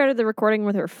 Amy just started the recording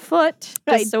with her foot,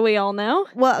 I- just so we all know.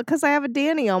 well, because I have a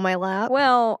Danny on my lap.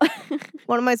 Well,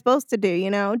 What am I supposed to do?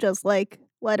 Just like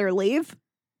let her leave?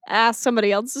 ask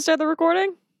somebody else to start the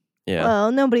recording. yeah.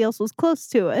 Well, nobody else was close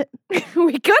to it. We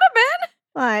could have been.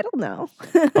 I don't know.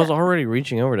 I was already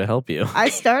reaching over to help you. I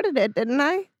started it, didn't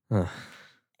I?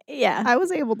 Yeah, I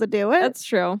was able to do it. that's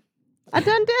true. I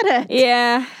done did it.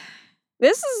 Yeah.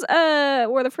 This is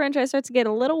where the franchise starts to get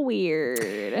a little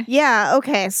weird. Yeah,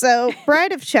 okay. So,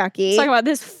 Bride of Chucky, Let's talk about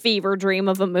this fever dream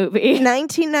of a movie.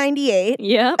 1998,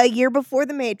 Yep. a year before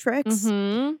The Matrix,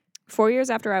 Mm-hmm. 4 years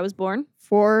after I was born.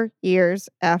 4 years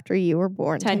after you were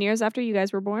born. 10 years after you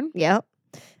guys were born. Yep.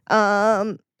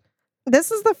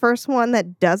 This is the first one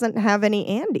that doesn't have any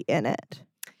Andy in it.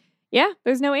 Yeah,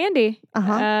 there's no Andy.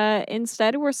 Uh-huh.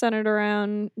 Instead, we're centered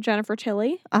around Jennifer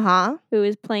Tilly, Uh-huh. who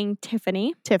is playing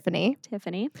Tiffany. Tiffany,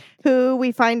 Tiffany. who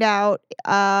we find out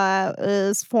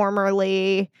is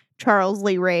formerly Charles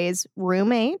Lee Ray's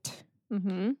roommate,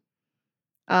 Mm-hmm.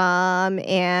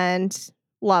 and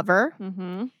lover.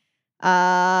 Mm-hmm.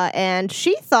 And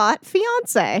she thought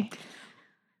fiance.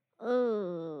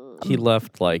 He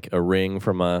left like a ring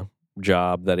from a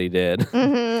job that he did.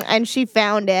 And she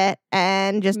found it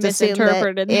and just assumed that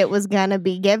Misinterpreted. it was gonna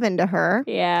be given to her.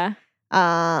 Yeah.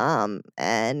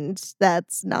 And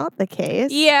that's not the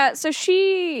case. Yeah, so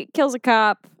she kills a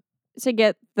cop to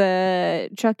get the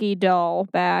Chucky doll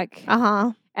back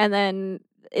Uh-huh. and then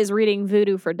is reading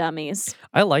Voodoo for Dummies.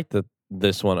 I like that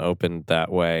this one opened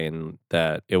that way and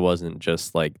that it wasn't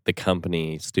just like the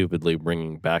company stupidly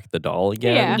bringing back the doll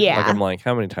again. Yeah. Like I'm like,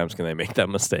 how many times can they make that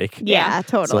mistake? Yeah,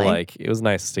 totally. So like it was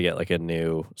nice to get like a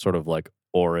new sort of like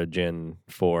origin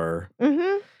for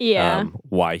Yeah.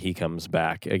 why he comes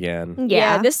back again.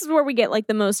 Yeah. This is where we get like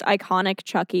the most iconic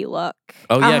Chucky look.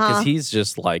 Oh yeah, Uh-huh. because he's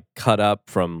just like cut up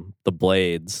from the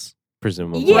blades,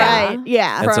 presumably. Yeah. Right.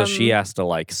 Yeah. And so From- she has to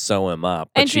like sew him up.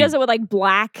 but And she does it with like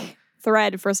black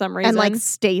thread for some reason. And like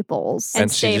staples. And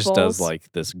and she just does staples.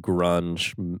 like this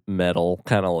grunge metal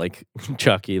kind of like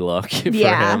Chucky look for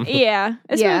Yeah. him. Yeah.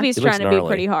 This Yeah. movie's He looks trying to be gnarly.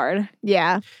 pretty hard.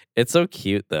 Yeah. It's so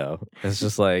cute though. It's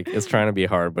just like it's trying to be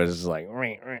hard, but it's just like.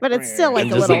 But it's still like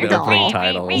and a just little like the opening doll.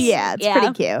 titles. Yeah, it's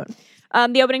pretty cute.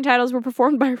 The opening titles were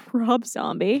performed by Rob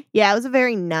Zombie. Yeah, it was a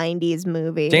very 90s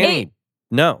movie. Danny,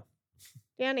 no.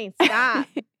 Danny, stop.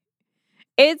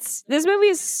 This movie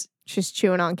is She's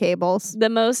chewing on cables. the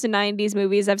most 90s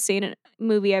movie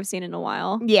I've seen in a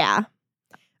while. Yeah.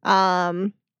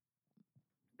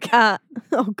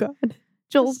 Oh god.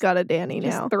 Joel's got a Danny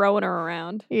Just now. throwing her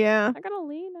around. Yeah. I got a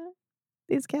Lena.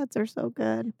 These cats are so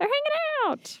good. They're hanging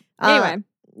out. Uh, Anyway.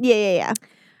 Yeah.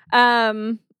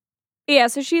 Yeah,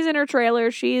 so she's in her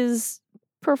trailer. She's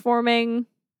performing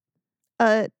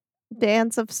A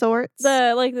dance of sorts.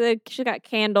 she's got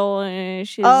candle and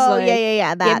she's oh, like,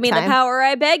 yeah. That give me time. the power,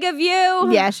 I beg of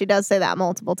you. Yeah, she does say that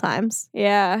multiple times.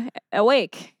 Yeah.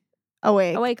 Awake.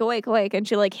 Awake. Awake. And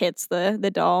she like hits the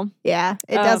doll. Yeah,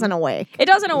 it doesn't awake. It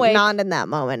doesn't awake. Not in that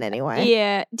moment anyway.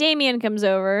 Yeah. Damien comes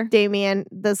over. Damien,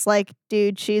 this like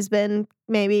dude she's been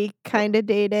maybe kind of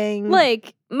dating.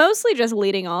 Like mostly just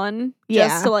leading on. Yeah.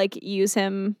 Just to like use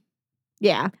him.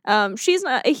 yeah. He's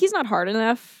not hard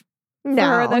enough for No.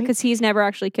 her though, because he's never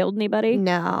actually killed anybody.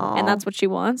 No. And that's what she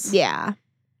wants. Yeah.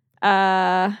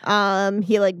 Uh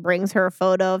He like brings her a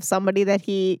photo of somebody that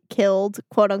he killed,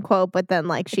 quote unquote, but then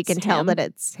like she It's can tell him. that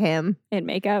it's him. in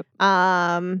makeup.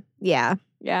 Yeah.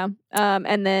 Yeah.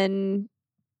 And then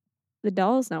the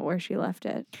doll's not where she left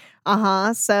it.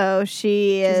 So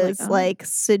she She's like, is "Oh." like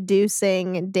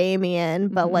seducing Damien,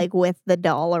 but Mhm. like with the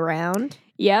doll around.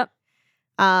 Yep.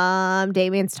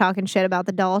 Damien's talking shit about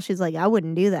the doll. She's like, I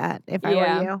wouldn't do that if I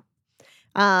were you.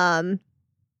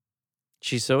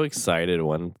 She's so excited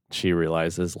when she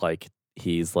realizes like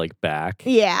he's like back.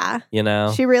 Yeah. You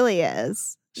know? She really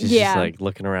is. She's Yeah. just like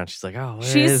looking around. She's like, oh, where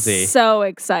is She's he? so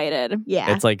excited.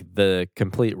 Yeah. It's like the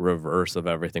complete reverse of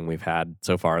everything we've had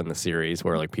so far in the series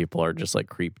where like people are just like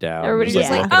creeped out. and Everybody's just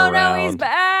Yeah. like, looking oh no, he's around.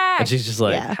 back. And she's just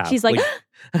like, Yeah. She's like,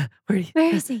 where are you?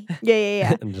 where is he?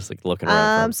 Yeah. and just like looking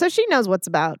around. So she knows what's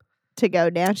about to go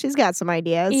down. She's got some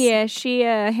ideas. Yeah, she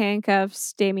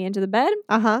handcuffs Damien to the bed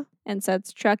Uh-huh. and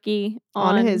sets Chucky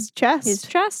On his chest. his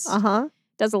chest. Uh-huh.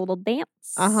 Does a little dance.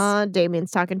 Uh-huh.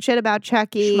 Damien's talking shit about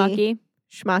Chucky.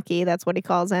 Schmucky. That's what he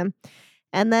calls him.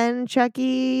 And then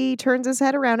Chucky turns his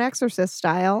head around exorcist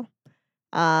style.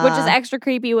 Which is extra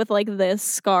creepy with like the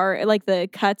scar, like the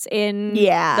cuts in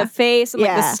Yeah. the face and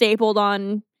like the Yeah. stapled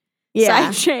on Yeah.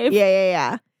 side shave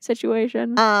Yeah.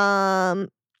 situation.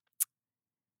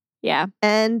 Yeah,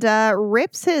 And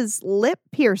rips his lip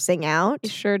piercing out. he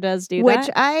sure does do Which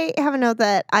that. I have a note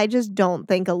that I just don't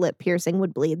think a lip piercing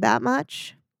would bleed that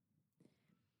much.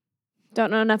 Don't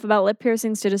know enough about lip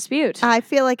piercings to dispute. I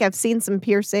feel like I've seen some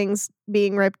piercings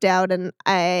being ripped out, and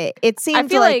it seemed I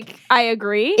feel like I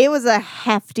agree. it was a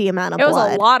hefty amount of It blood.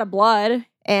 was a lot of blood.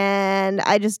 And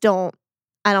I don't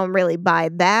really buy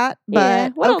that. But Yeah.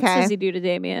 What okay. else does he do to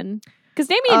Damien? Because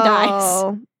Damien dies.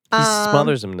 Oh, He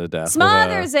smothers him to death.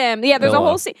 Smothers him. Yeah, there's a Noah.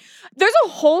 whole scene. There's a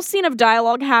whole scene of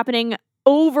dialogue happening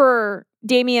over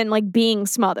Damien like being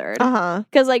smothered. Uh-huh.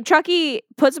 Because like Chucky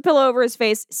puts a pillow over his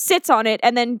face, sits on it,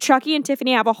 and then Chucky and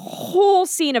Tiffany have a whole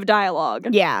scene of dialogue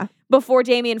Yeah. before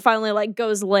Damien finally like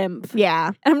goes limp. Yeah.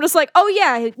 And I'm just like, oh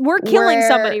yeah, we're killing Where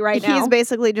somebody right now. He's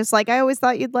basically just like, I always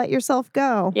thought you'd let yourself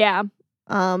go. Yeah.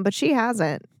 But she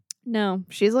hasn't. No.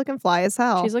 She's looking fly as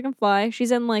hell. She's looking fly.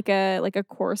 She's in like a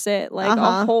corset, like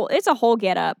Uh-huh. it's a whole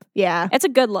get up. yeah. It's a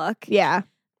good look. Yeah.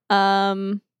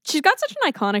 She's got such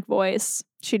an iconic voice.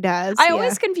 She does. I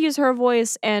always confuse her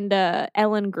voice and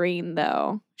Ellen Green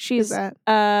though. Who's She's that?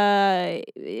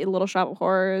 Little Shop of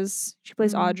Horrors. She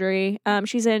plays Mhm. Audrey.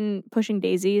 She's in Pushing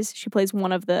Daisies. She plays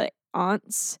one of the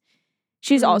aunts.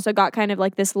 She's Mhm. also got kind of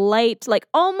like this light, like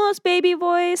almost baby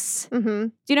voice. Mm-hmm.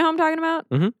 Do you know who I'm talking about?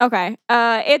 Mhm. Okay.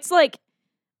 It's like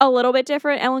a little bit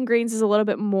different. Ellen Green's is a little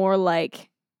bit more like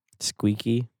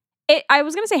Squeaky. I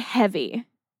was gonna say heavy.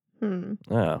 Hmm.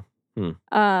 Oh.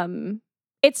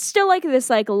 It's still like this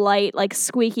like light, like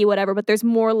squeaky, whatever, but there's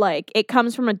more like it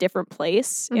comes from a different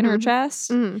place in her Mhm.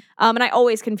 chest. Mm-hmm. And I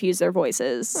always confuse their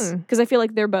voices because I feel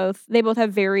like they both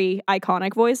have very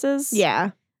iconic voices.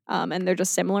 Yeah. And they're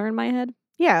just similar in my head.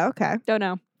 Yeah. Okay. Don't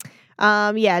know.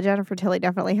 Yeah. Jennifer Tilly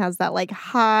definitely has that like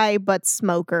high but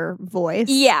smoker voice.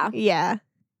 Yeah. Yeah.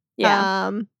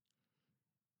 Yeah.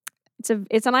 It's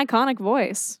an iconic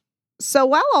voice. So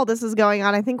while all this is going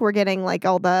on, I think we're getting like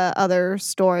all the other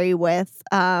story with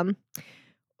what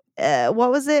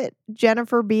was it?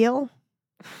 Jennifer Beal,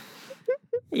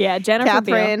 Yeah, Jennifer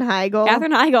Beal. Katherine Heigl,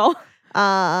 Katherine Heigl.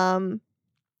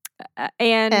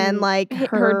 and And like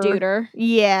her duder.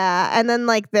 Yeah, and then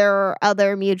like their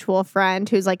other mutual friend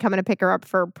who's like coming to pick her up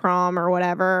for prom or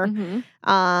whatever.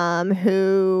 Mhm.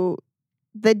 Who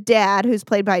the dad who's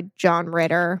played by John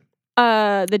Ritter.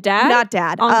 The dad? Not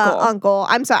dad. Uncle. Uncle.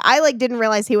 I'm sorry. I like didn't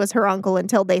realize he was her uncle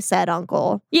until they said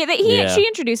uncle. Yeah, Yeah. she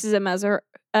introduces him as her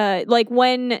like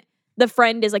when the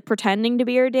friend is like pretending to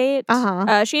be her date.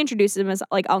 Uh-huh. She introduces him as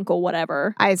like uncle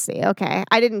whatever. I see. Okay.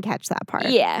 I didn't catch that part.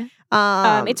 Yeah.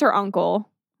 It's her uncle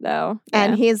though.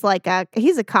 and Yeah. he's like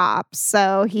he's a cop,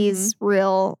 so he's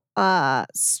real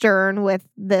stern with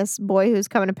this boy who's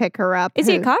coming to pick her up. Is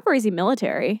he a who- cop or is he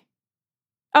military?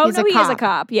 Oh He's no, a he is a cop.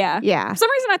 cop. Yeah. Yeah. For some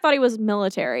reason, I thought he was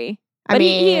military. I But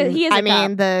mean, he is a I mean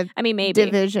cop. the I mean, maybe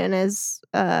division is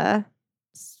it's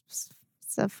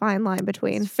a fine line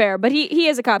between it's fair, but he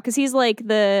is a cop because he's like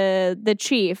the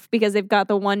chief because they've got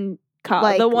the one cop,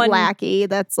 like the one lackey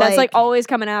that's that's like always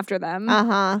coming after them.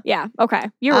 uh-huh. Yeah. Okay.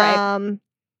 You're right.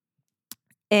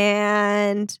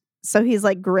 And so he's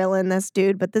like grilling this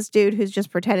dude, but this dude who's just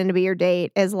pretending to be your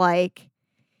date is like,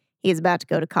 he's about to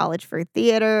go to college for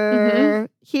theater.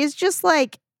 He's just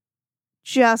like,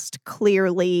 just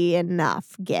clearly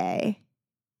enough gay.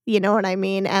 You know what I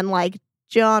mean? And like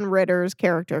John Ritter's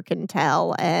character can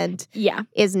tell and Yeah.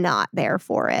 is not there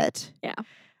for it. Yeah.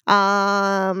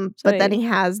 But then he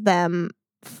has them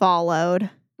followed.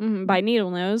 By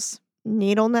Needle Nose.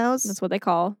 Needle Nose? That's what they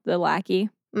call the lackey.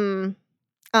 Mm.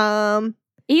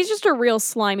 He's just a real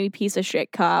slimy piece of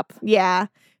shit cop. Yeah.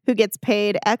 Who gets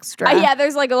paid extra. Yeah,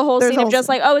 there's like a whole There's scene a of whole just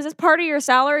scene. like, oh, is this part of your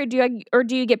salary? Do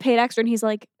you get paid extra? And he's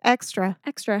like, Extra.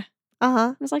 extra.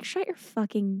 Uh-huh. I was like, shut your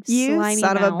fucking You slimy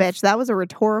son of a mouth. bitch. That was a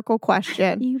rhetorical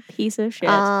question. You piece of shit.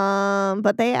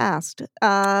 But they asked.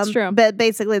 It's true. But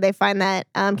basically they find that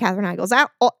Katherine Heigl's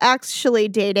actually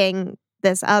dating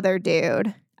this other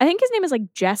dude. I think his name is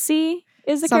like Jesse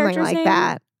is the Something character's like name.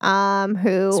 that.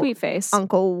 Who Sweet face.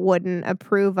 Uncle wouldn't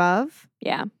approve of.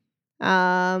 Yeah.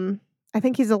 I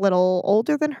think he's a little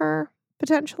older than her,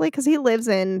 potentially, because he lives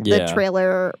in the Yeah.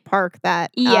 trailer park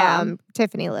that Yeah.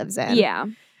 Tiffany lives in. Yeah.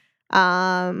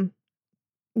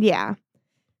 Yeah.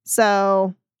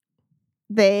 So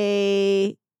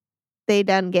they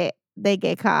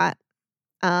get caught.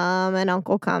 And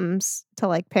Uncle comes to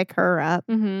like pick her up.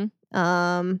 Mm-hmm.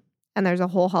 And there's a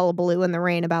whole hullabaloo in the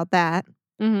rain about that.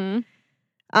 Mm-hmm.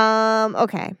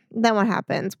 Okay. Then what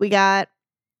happens? We got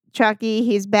Chucky,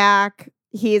 he's back.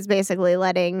 He's basically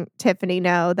letting Tiffany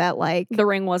know that like The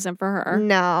ring wasn't for her.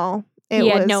 no. He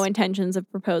had no intentions of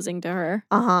proposing to her.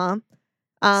 So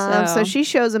So- she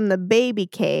shows him the baby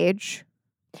cage.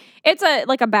 It's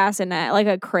like a bassinet, like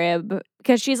a crib,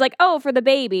 because she's like, "Oh, for the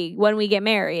baby when we get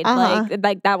married." Uh-huh.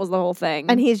 Like that was the whole thing.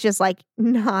 And he's just like,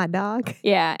 nah, dog.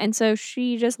 yeah, and so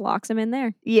she just locks him in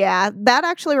there. Yeah, that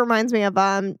actually reminds me of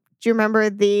do you remember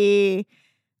the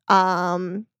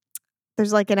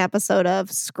there's like an episode of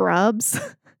Scrubs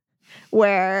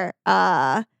where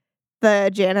the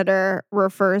janitor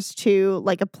refers to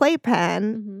like a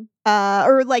playpen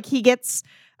or like he gets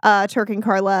Turk and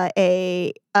Carla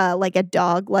a like a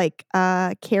dog like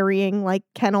carrying like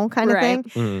kennel kind of Right.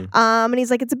 thing. And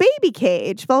he's like, it's a baby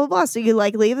cage, blah blah blah. So you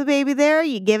like leave the baby there,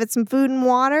 you give it some food and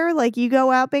water, like you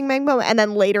go out, bing bang boom. And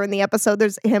then later in the episode,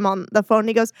 there's him on the phone. And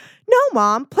he goes, "No,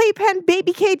 mom, playpen,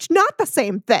 baby cage, not the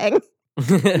same thing."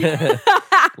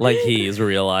 Like he's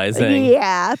realizing.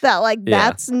 Yeah, that like Yeah.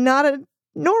 that's not a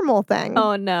normal thing.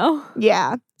 Oh no,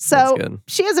 Yeah. That's So good.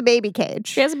 she has a baby cage,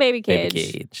 she has a baby cage.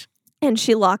 Baby cage. and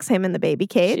she locks him in the baby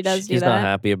cage. She does do He's that. not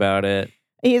happy about it.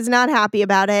 He's not happy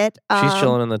about it. She's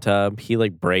chilling in the tub. He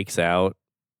like breaks out.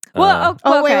 Well,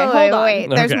 Oh okay, wait, hold on. wait.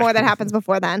 There's Okay. more that happens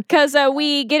before then. Because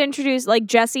we get introduced, like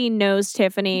Jessie knows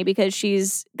Tiffany because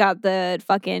she's got the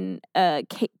fucking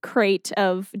crate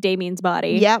of Damien's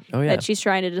body Yep. Oh yeah. that she's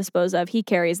trying to dispose of. He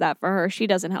carries that for her. She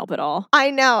doesn't help at all. I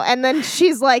know. And then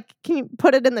she's like, "Can you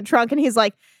put it in the trunk?" And he's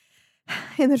like,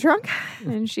 "In the trunk?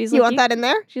 And she's You like, want that in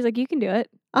there?" She's like, you can do it.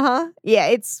 Yeah,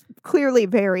 it's clearly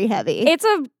very heavy. It's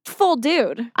a full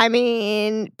dude. I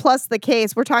mean, plus the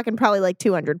case, we're talking probably like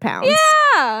 200 pounds. Yeah.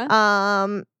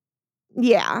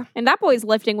 Yeah, And that boy's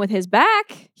lifting with his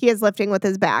back. he is lifting with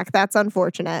his back. That's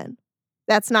unfortunate.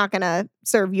 That's not gonna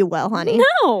serve you well, honey.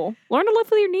 No. Learn to lift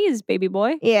with your knees, baby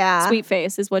boy. Yeah. Sweet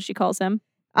face is what she calls him.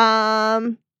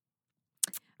 Um.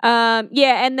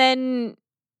 Yeah, and then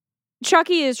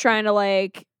Chucky is trying to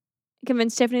like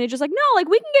convince Tiffany. They're just like, no, like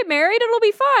we can get married. It'll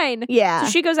be fine. Yeah. So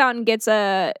she goes out and gets like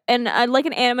an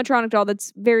animatronic doll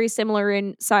that's very similar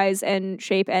in size and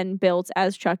shape and built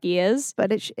as Chucky is.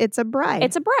 But it's a bride.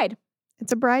 It's a bride.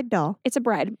 It's a bride doll. It's a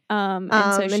bride. And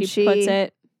so and she puts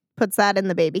it Puts that in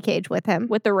the baby cage with him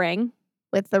with the ring,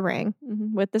 with the ring.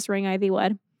 with this ring Ivy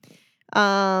wed.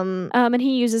 Um. And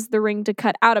he uses the ring to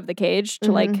cut out of the cage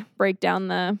to like break down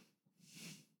the.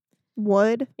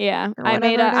 Wood. Yeah, Or I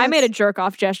made whatever it I made a is. jerk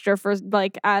off gesture for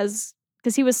like as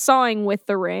because he was sawing with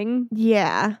the ring,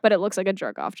 Yeah. but it looks like a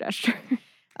jerk off gesture.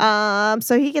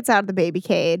 So he gets out of the baby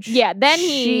cage. Yeah, then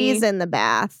she's in the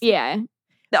bath. Yeah.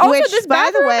 Also, Which, this by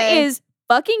the bathroom way- is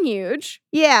fucking huge,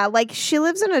 Yeah, like she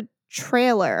lives in a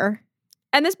trailer.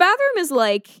 and this bathroom is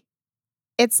like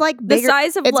It's like the bigger.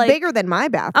 size of It's like. bigger than my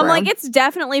bathroom. I'm like, it's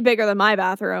definitely bigger than my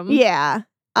bathroom. Yeah.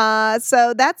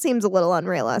 So that seems a little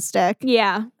unrealistic.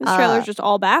 Yeah. This trailer's just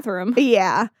all bathroom.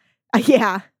 Yeah.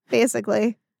 Yeah.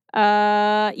 Basically.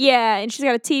 Yeah, and she's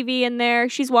got a TV in there.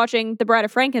 She's watching The Bride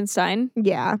of Frankenstein,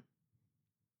 Yeah.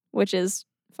 which is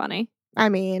funny. I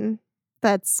mean,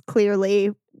 that's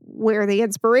clearly where the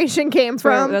inspiration came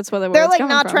from. That's where They're it's like coming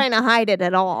not from. trying to hide it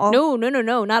at all. No,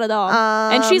 not at all.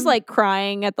 And she's Um, like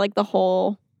crying at like the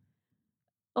whole,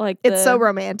 like it's so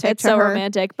romantic. It's to so her.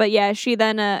 romantic. But yeah, she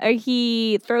then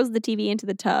he throws the TV into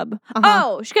the tub. Uh-huh.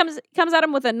 Oh, she comes at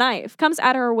him with a knife. Comes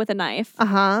at her with a knife.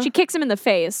 Uh-huh. She kicks him in the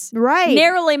face, Right.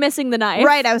 narrowly missing the knife.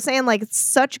 Right. I was saying like it's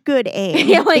such good aim.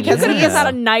 yeah, like you because could have just he's-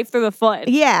 had a knife through the foot.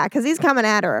 Yeah, because he's coming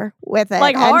at her with it.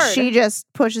 Like, and hard. she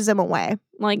just pushes him away.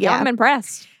 Like, Yeah. I'm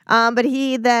impressed. But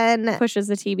he then Pushes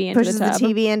the TV into pushes the tub.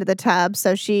 TV into the tub,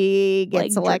 so she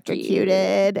gets Like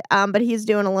electrocuted. But he's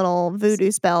doing a little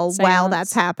voodoo spell while Seance.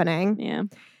 that's happening. Yeah.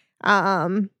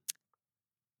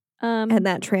 And And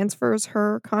that transfers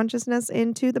her consciousness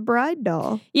into the bride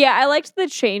doll. yeah, I liked the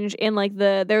change in like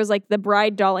there's like the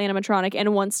bride doll animatronic,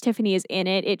 and once Tiffany is in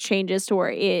it, it changes to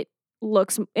where it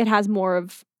it has more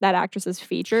of that actress's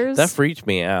features. That freaked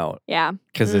me out yeah.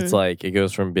 because it's like it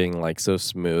goes from being like so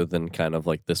smooth and kind of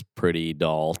like this pretty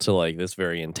doll to like this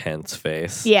very intense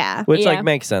face. Yeah. Which Yeah. like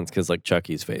makes sense because like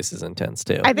Chucky's face is intense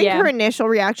too. I think Yeah. her initial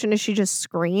reaction is she just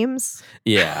screams.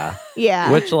 Yeah.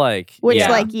 Yeah. Which like Which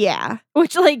yeah. like, yeah.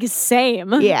 Which like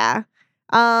same. Yeah.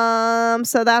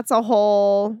 So that's a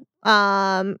whole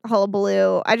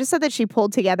hullabaloo. I just said that she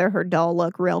pulled together her doll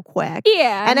look real quick.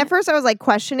 Yeah. And at first I was like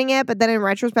questioning it, but then in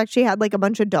retrospect, she had like a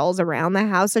bunch of dolls around the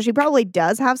house. So she probably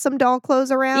does have some doll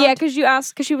clothes around. yeah, because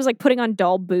she was like putting on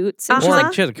doll boots. And Well, Uh-huh.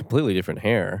 like she had a completely different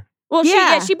hair. well,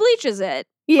 Yeah. she bleaches it.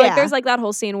 Yeah. Like there's like that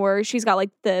whole scene where she's got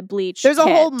like the bleach. There's a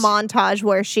whole kit montage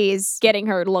where she's getting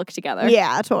her look together.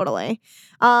 yeah, totally.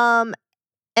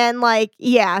 And like,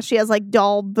 yeah, she has like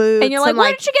doll boots. And you're like, and,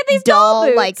 where did she get these doll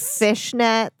boots? like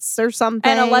fishnets or something.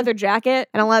 And a leather jacket.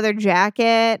 and a leather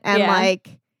jacket. And Yeah.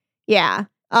 like, yeah.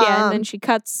 Yeah, and then she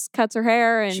cuts her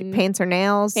hair and she paints her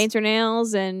nails. paints her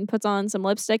nails and puts on some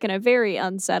lipstick in a very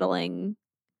unsettling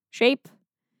shape.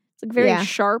 It's like very Yeah.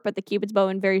 sharp at the cupid's bow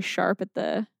and very sharp at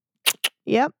the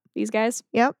Yep. these guys.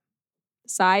 Yep.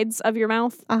 Sides of your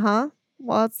mouth. Uh-huh.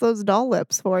 Well, it's those doll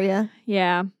lips for you.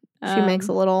 Yeah. She makes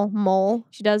a little mole,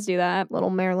 She does do that. little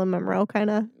Marilyn Monroe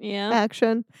kind of Yeah.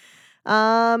 action.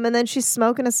 And then she's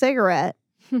smoking a cigarette.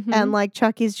 And like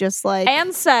Chucky's just like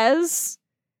and says,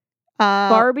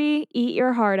 Barbie, eat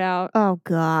your heart out. oh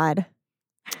God.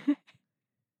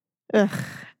 Ugh.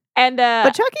 And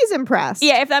But Chucky's impressed.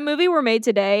 yeah, if that movie were made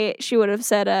today, she would have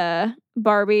said,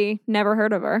 Barbie, never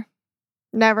heard of her.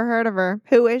 Never heard of her.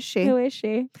 Who is she? Who is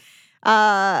she?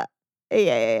 Yeah.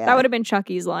 That would have been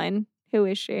Chucky's line. Who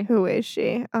is she? Who is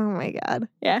she? Oh my God.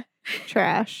 Yeah.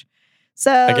 Trash.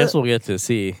 So I guess we'll get to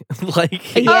see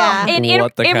like Yeah.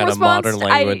 what the kind of modern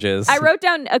language is. I wrote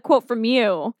down a quote from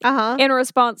you uh-huh. in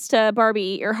response to Barbie,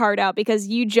 eat your heart out, because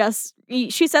she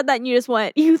said that and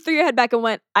you threw your head back and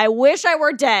went, I wish I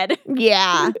were dead.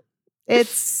 Yeah.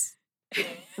 It's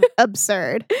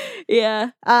absurd. Yeah.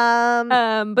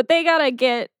 But they gotta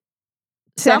get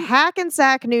To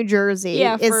Hackensack, New Jersey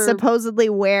Yeah, is for- supposedly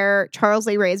where Charles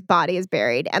Lee Ray's body is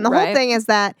buried. And the whole Right. thing is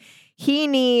that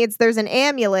there's an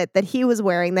amulet that he was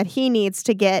wearing that he needs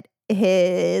to get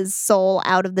his soul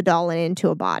out of the doll and into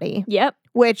a body. Yep.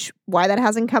 Which, why that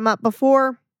hasn't come up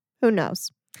before, who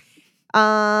knows? But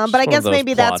I one of guess those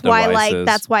maybe that's plot why, devices.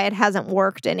 that's why it hasn't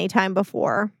worked any time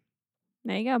before.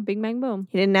 There you go. Big bang boom.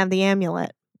 He didn't have the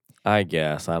amulet. I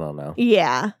guess. I don't know.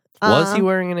 Yeah. Was he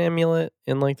wearing an amulet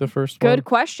in like the first one? Good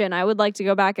question. I would like to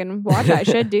go back and watch it. I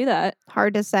should do that.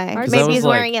 Hard to say. Hard to Maybe say. he's That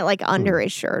was wearing it like under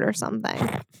his shirt or something.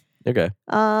 Okay.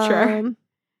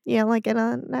 Yeah, like in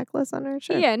a necklace under his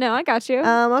shirt. Yeah, no, I got you.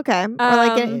 Okay. Or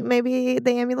like Um, maybe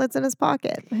the amulet's in his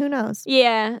pocket. Who knows?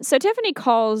 Yeah. So Tiffany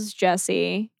calls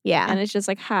Jesse Yeah. and it's just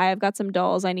like, hi, I've got some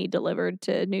dolls I need delivered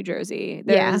to New Jersey.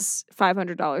 Yeah. There's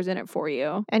 $500 in it for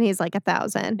you. And he's like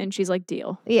 1,000. And she's like,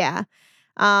 deal. Yeah.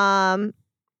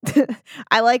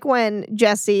 I like when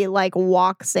Jesse like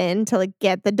walks in to like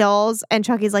get the dolls and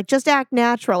Chucky's like, just act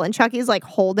natural. And Chucky's like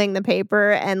holding the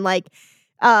paper and like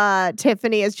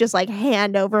Tiffany is just like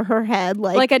hand over her head.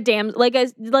 Like Like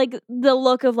the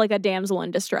look of like a damsel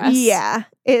in distress. yeah,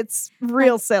 it's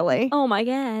real silly. Oh my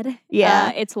God.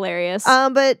 Yeah. It's hilarious.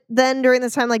 But then during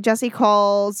this time, like Jesse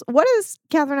calls, what is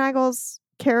Katherine Heigl's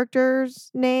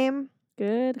character's name?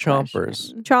 Good. Chompers.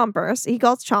 question. Chompers. He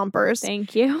calls Chompers.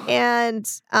 Thank you. And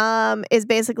is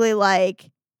basically like,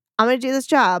 I'm gonna do this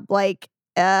job. Like,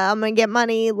 I'm gonna get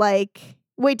money. Like,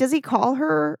 wait, does he call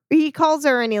her? He calls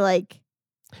her and he like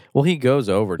Well, he goes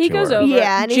over He to goes her. over.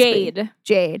 Yeah, and he's Jade.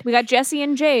 Jade. We got Jesse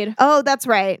and Jade. Oh, that's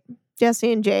right.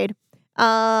 Jesse and Jade.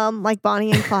 Like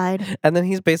Bonnie and Clyde. And then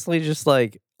he's basically just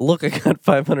like, look, I got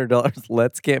 $500.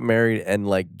 Let's get married and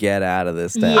like get out of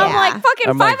this town. Yeah. I'm like, fucking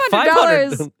I'm like, $500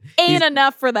 $500. ain't He's-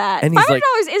 enough for that. and $500 he's like-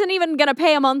 isn't even gonna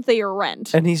pay a month of your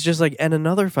rent. And he's just like, and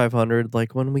another 500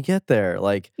 like when we get there.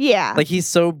 Like Yeah. he's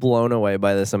so blown away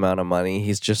by this amount of money.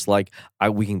 He's just like,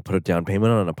 we can put a down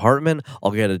payment on an apartment.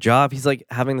 I'll get a job. He's like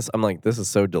having this. I'm like, this is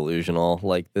so delusional.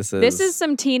 Like this is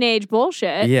some teenage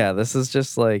bullshit. yeah. This is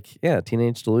just like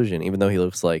teenage delusion. Even though he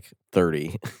looks like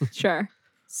 30. Sure.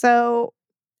 So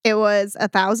it was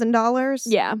 $1,000.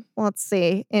 Yeah. Let's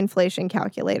see. Inflation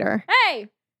calculator. Hey.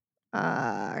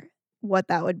 What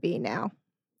that would be now.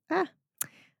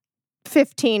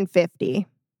 $1,550.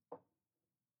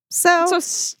 So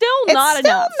still it's not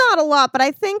still enough. not a lot, but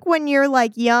I think when you're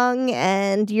like young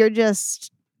and you're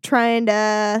just trying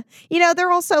to,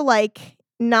 they're also like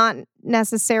not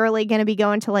necessarily going to be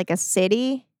going to like a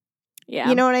city. Yeah.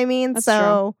 You know what I mean? That's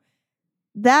So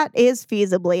that is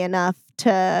feasibly enough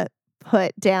to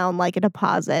put down like a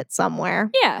deposit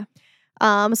somewhere. Yeah.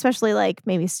 Especially like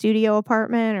maybe studio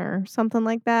apartment or something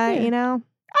like that, Yeah. you know?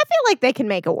 I feel like they can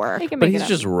make it work. They can But make he's it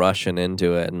just up. rushing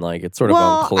into it, and like it's sort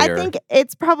well, of unclear. I think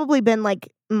it's probably been like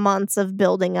months of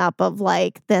building up of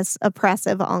like this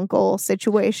oppressive uncle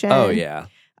situation. Oh yeah.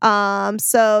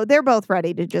 So they're both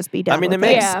ready to just be done. I mean, it with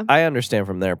makes. Yeah. I understand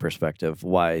from their perspective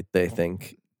why they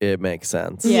think it makes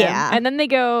sense. Yeah. And then they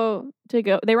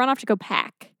they run off to go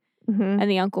pack, Mm-hmm. and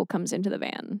the uncle comes into the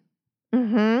van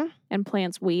Mm-hmm. and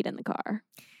plants weed in the car.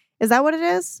 Is that what it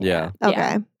is? Yeah. Okay.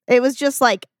 Yeah. It was just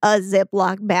like a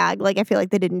Ziploc bag. Like I feel like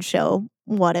they didn't show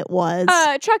what it was.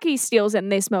 Chucky steals it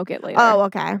and they smoke it later. Oh,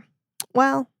 okay.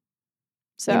 Well,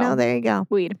 so you know, there you go.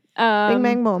 weed. Bing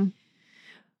bang boom.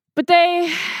 But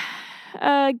they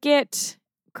get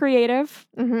creative.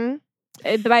 Mm-hmm.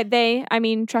 By they, I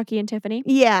mean Chucky and Tiffany.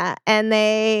 Yeah, and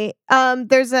they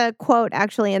there's a quote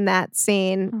actually in that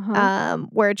scene Uh-huh.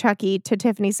 where Chucky to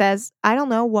Tiffany says, "I don't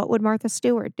know, what would Martha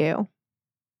Stewart do?"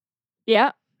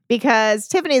 Yeah, Because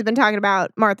Tiffany's been talking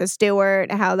about Martha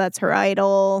Stewart, how that's her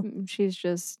idol. she's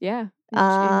just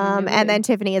And then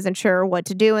Tiffany isn't sure what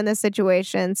to do in this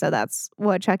situation, so that's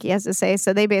what Chucky has to say.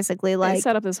 So they basically they like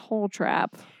set up this whole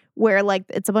trap. where like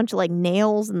it's a bunch of like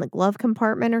nails in the glove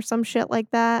compartment or some shit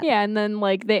like that. Yeah, and then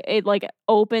like it like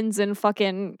opens and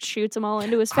fucking shoots them all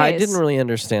into his face. I didn't really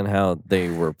understand how they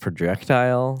were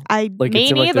projectile. I Like Me it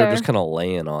seemed like they were neither. just kind of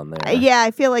laying on there. yeah,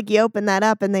 I feel like you open that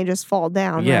up and they just fall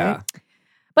down. Yeah. right?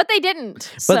 But they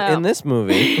didn't. But so. in this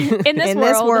movie, in this in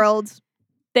world, this world,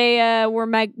 they were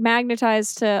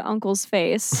magnetized to Uncle's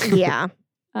face. yeah,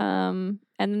 And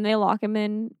then they lock him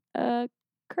in a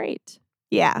crate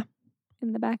yeah.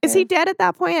 in the back. Is he dead at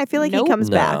that point? I feel like Nope. he comes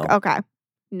back. No. Okay.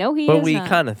 No, he but is we not.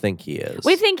 kind of think he is.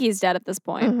 We think he's dead at this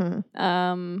point.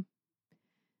 Mhm.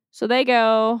 So they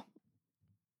go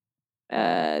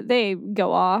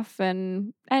off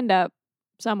and end up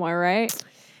somewhere, right?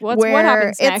 What Where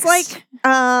happens next? it's like,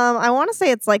 I want to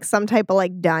say it's like some type of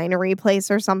like dinery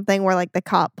place or something where like the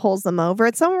cop pulls them over.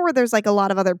 It's somewhere where there's like a lot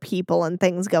of other people and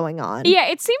things going on. yeah,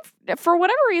 it seemed for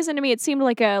whatever reason to me, it seemed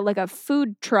like a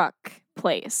food truck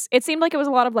place. It seemed like it was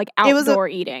a lot of like It was a- outdoor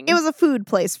eating. It was a food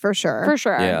place for sure. for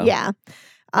sure. Yeah. Yeah.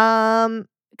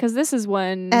 Because this is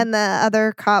when And the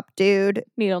other cop dude,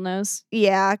 Needle Nose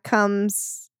yeah,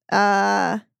 comes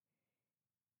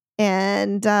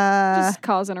and just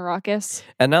causing a ruckus.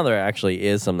 And now there actually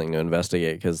is something to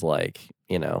investigate because, like,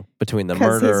 you know, between the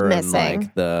 'Cause he's murder and missing.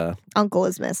 like the Uncle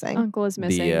is missing. Uncle is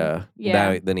missing. the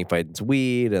Yeah. then he finds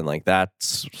weed and like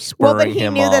that's Well, spurring but he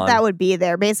him knew on. that would be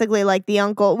there. Basically, like the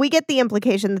uncle, we get the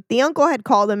implication that the uncle had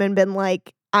called him and been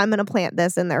like, I'm going to plant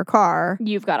this in their car.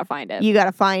 You've got to find it. You got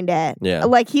to find it. Yeah.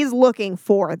 Like he's looking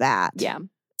for that. Yeah. And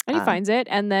he Um, finds it.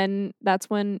 And then that's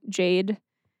when Jade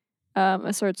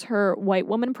asserts her white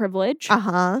woman privilege Uh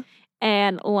huh.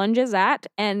 and lunges at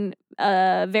and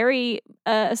very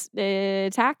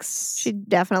attacks, She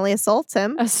definitely assaults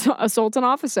him. assaults an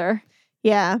officer.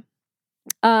 Yeah.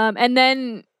 And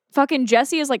then fucking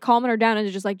Jesse is like calming her down and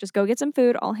is just like, just go get some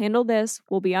food. I'll handle this.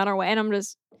 We'll be on our way. And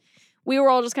we were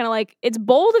all just kind of like, it's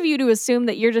bold of you to assume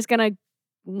that you're just going to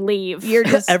leave. You're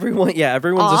just everyone's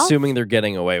off? assuming they're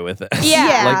getting away with it.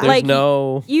 Yeah, like there's like,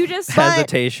 no you just, But,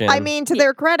 hesitation. I mean, to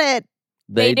their credit,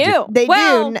 they do. they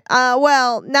Well, do.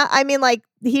 Well, not. I mean, like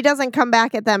he doesn't come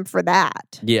back at them for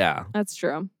that. Yeah. That's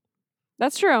true.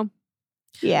 That's true.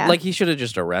 Yeah. Like he should have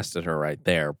just arrested her right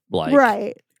there. Like,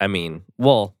 right. I mean,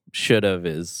 well, should have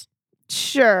is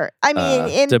Sure. I mean,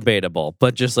 in debatable,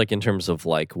 but just like in terms of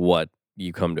like what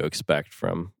you come to expect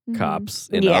from Mhm. cops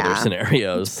in Yeah. other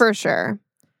scenarios. for sure.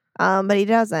 But he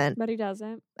doesn't. But he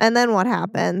doesn't. And then what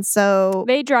happens? So,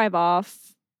 They drive off.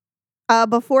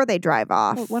 before they drive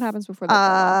off, What happens before they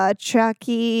drive off?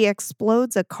 Chucky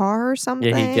explodes a car or something.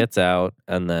 Yeah, he gets out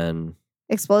and then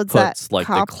explodes puts that like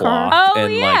the cop cloth car, Oh,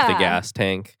 in like the yeah. gas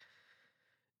tank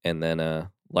and then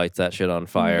lights that shit on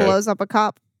fire. blows up a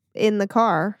cop in the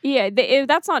car. Yeah,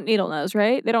 that's not Needle Nose,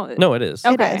 right? They don't. No, it is.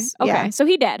 Oh. Okay. is, Okay. yeah. So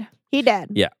he dead. He dead.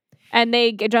 Yeah. And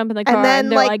they jump in the car And then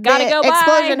they're like, gotta the go.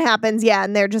 explosion Bye. happens. Yeah,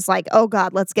 and they're just like, oh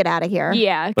god, let's get out of here.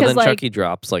 Yeah, But because then like Chucky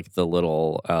drops like the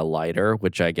little lighter,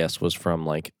 which I guess was from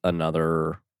like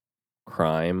another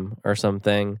crime or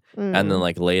something. Mm. And then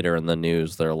like later in the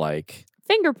news,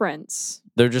 fingerprints.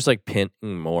 they're just like pinning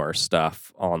more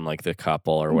stuff on like the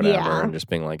couple or whatever, Yeah. and just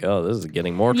being like, "Oh, this is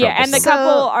getting more Yeah, and the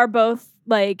troublesome." couple are both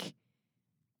like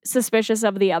suspicious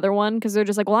of the other one because they're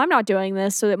just like, well, I'm not doing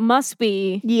this, so it must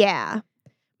be. Yeah.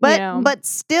 But know. but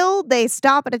still they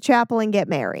stop at a chapel and get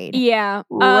married. Yeah,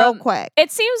 Real quick.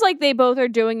 It seems like they both are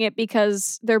doing it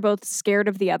because they're both scared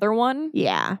of the other one,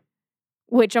 Yeah.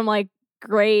 which I'm like,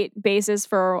 great basis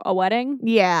for a wedding.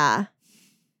 Yeah.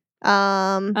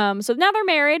 Um, So now they're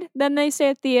married. Then they stay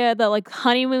at the like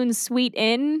honeymoon suite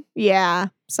inn. yeah,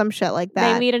 some shit like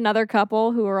that. They meet another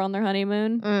couple who are on their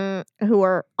honeymoon. Who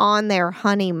are on their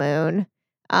honeymoon.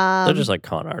 They're just like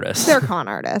con artists. They're con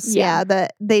artists. Yeah. Yeah.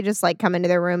 They just like come into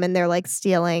their room and they're like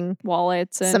stealing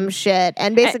Wallets and some shit.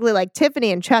 And basically, like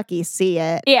Tiffany and Chucky see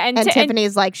it. yeah, And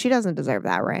Tiffany's like, she doesn't deserve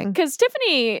that ring. because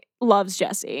Tiffany loves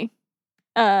Jesse.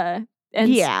 And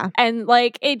Yeah. and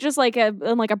like it just like in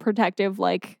like a protective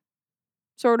like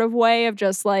sort of way of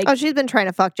just like Oh, she's been trying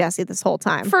to fuck Jesse this whole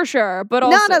time. for sure, but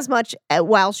also Not as much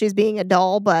while she's being a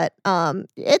doll, but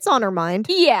it's on her mind.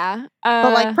 yeah,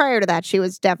 But like prior to that, she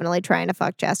was definitely trying to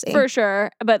fuck Jesse. for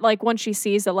sure. But like once she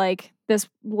sees that like this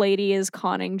lady is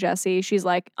conning Jesse, she's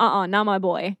like, not my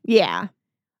boy. Yeah.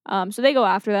 So they go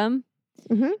after them.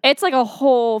 Mhm. It's like a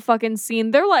whole fucking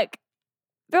scene. They're like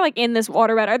in this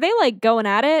waterbed. Are they like going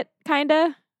at it?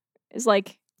 Kinda is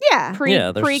like Yeah.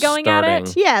 they're pre going at it.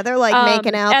 starting. Yeah, they're like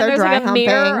making out. And They're there's dry like a humping.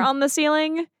 mirror on the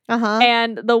ceiling, Uh-huh.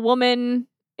 and the woman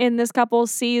in this couple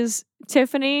sees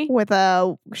Tiffany With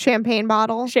a champagne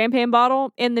bottle. champagne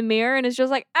bottle in the mirror, and is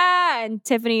just like and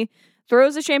Tiffany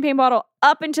throws the champagne bottle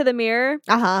up into the mirror.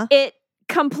 Uh-huh. It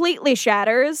completely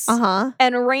shatters Uh-huh.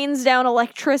 and rains down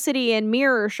electricity and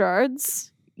mirror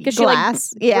shards because she like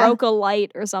Glass. Yeah. broke a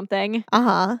light or something.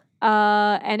 Uh-huh.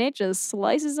 And it just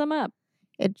slices them up.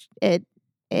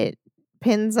 It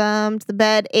pins them to the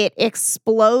bed. It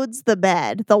explodes the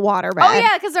bed, the water bed. Oh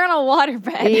yeah, because they're on a water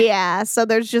bed. Yeah. So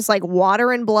there's just like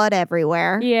water and blood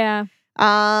everywhere. Yeah.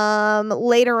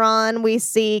 Later on, we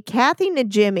see Kathy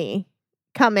Najimy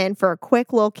come in for a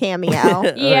quick little cameo.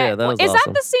 Oh, yeah, that was Is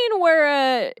awesome. that the scene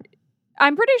where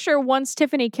I'm pretty sure once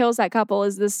Tiffany kills that couple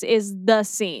is the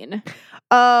scene.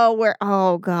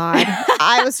 Oh God.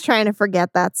 I was trying to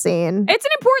forget that scene. It's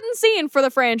an important scene for the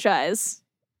franchise.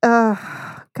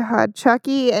 God,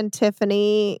 Chucky and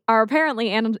Tiffany. Are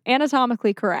apparently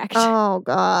anatomically correct. Oh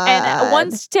God. And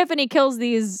once Tiffany kills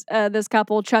this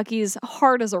couple, Chucky's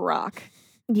hard as a rock.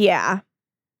 Yeah.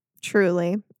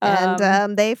 Truly.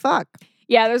 And they fuck.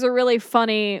 Yeah, there's a really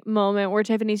funny moment where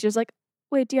Tiffany's just like,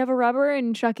 "Wait, do you have a rubber?"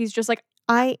 And Chucky's just like,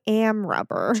 I am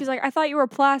rubber. she's like, "I thought you were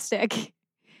plastic."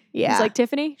 Yeah. He's like,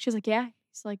 "Tiffany?" She's like, "Yeah."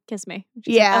 He's like, "Kiss me."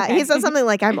 She's Yeah. like, "Okay." He says something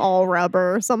like I'm all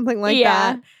rubber or something like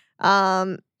Yeah.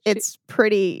 that. It's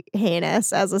pretty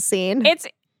heinous as a scene. It's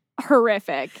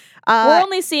horrific. We're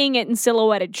only seeing it in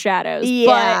silhouetted shadows.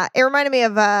 Yeah. It reminded me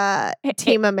of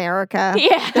Team America. But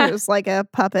yeah. There's like a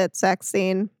puppet sex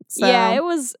scene. So Yeah, it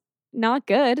was not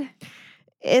good.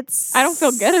 I don't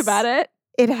feel good about it,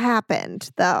 It happened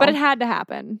though. but it had to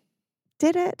happen.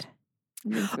 did it? I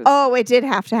mean, it was- Oh, it did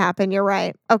have to happen. You're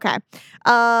right. Okay.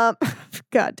 God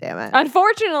damn it.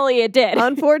 Unfortunately, it did.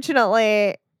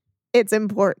 Unfortunately, it's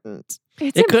important.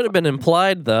 It could have been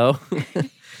implied though.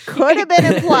 Could have been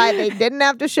implied. They didn't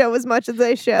have to show as much as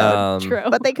they showed. True.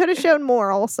 But they could have shown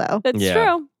more also. That's Yeah.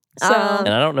 true. So, And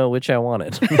I don't know which I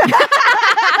wanted.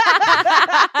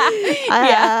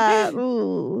 yeah.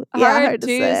 Ooh. Hard to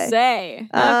say. Okay.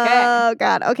 Oh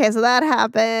God. Okay, so that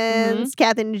happens.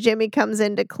 Kathy and Jimmy comes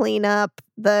in to clean up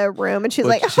the room, and she's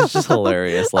Which like, is just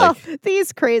hilarious. Like,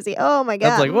 these crazy. Oh my God.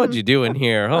 that's like, what'd you do in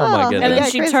here? Oh my Oh, goodness. And then Yeah,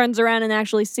 she Chris- turns around and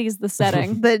actually sees the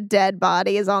setting. The dead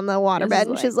body is on the waterbed, This is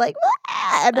and she's like,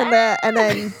 "Ah," and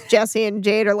then Jesse and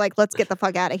Jade are like, let's get the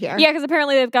fuck out of here. Yeah, because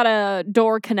apparently they've got a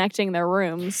door connecting their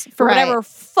rooms. For Right. whatever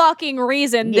fucking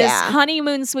reason, this Yeah.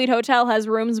 honeymoon suite hotel has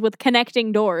rooms with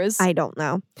connecting doors. I don't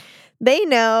know. They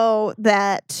know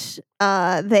that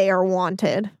they are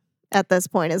wanted at this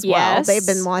point as well. They've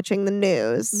been Yes. watching the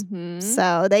news. Mhm.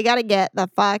 So they got to get the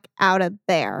fuck out of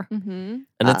there. Mhm.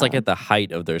 And it's like at the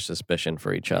height of their suspicion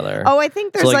for each other. Oh, I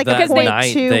think there's So, like, like, a that point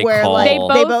night too they where call- like They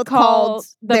they both both call called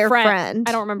the their friend- friend.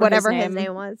 I don't remember whatever his his name.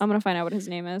 name was. I'm gonna find out what his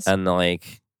name is. And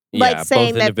like, Like yeah,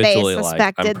 saying both that they individually, like,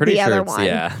 suspected I'm pretty the sure other it's, one.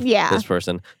 yeah, Yeah. this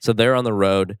person. So they're on the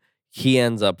road. He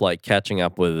ends up like catching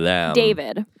up with them.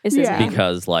 David is his Yeah. name.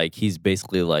 Because like he's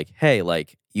basically like, hey,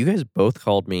 like you guys both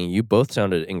called me. You both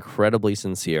sounded incredibly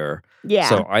sincere. Yeah.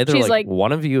 So either She's like like-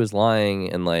 one of you is lying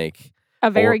and like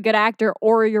A very good actor,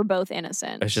 or you're both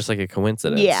innocent. it's just like a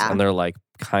coincidence. Yeah. And they're like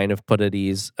kind of put at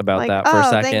ease about like, that for a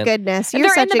oh, second. thank goodness. And You're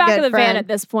they're such in the a back good of the friend. van at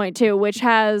this point too, which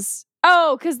has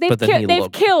because But then he they've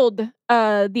looked- killed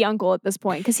the uncle at this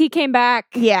point because he came back.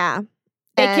 Yeah.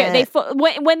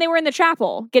 When they were in the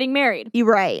chapel getting married, You're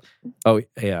right. Oh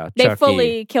yeah. they Chucky.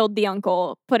 fully killed the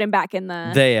uncle, put him back in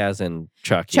the. They as in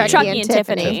Chucky. Chucky and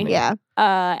Tiffany. Yeah.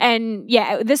 And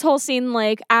yeah, this whole scene,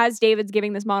 like as David's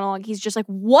giving this monologue, he's just like,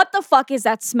 "What the fuck is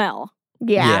that smell?"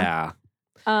 Yeah. Yeah.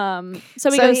 So he So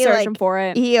goes he, searching like, for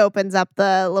it. He opens up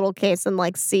the little case and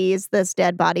like sees this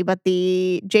dead body, but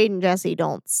the Jade and Jesse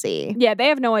don't see. Yeah, they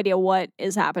have no idea what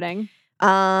is happening.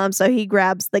 So he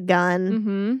grabs the gun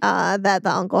Mm-hmm. that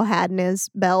the uncle had in his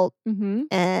belt, Mm-hmm.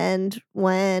 and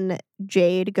when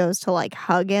Jade goes to like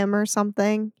hug him or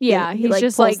something, Yeah, he he's like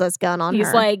just pulls like- this gun on He's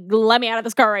her. like, let me out of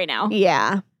this car right now.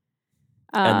 yeah,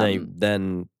 And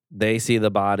then they see the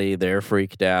body, they're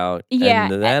freaked out. Yeah,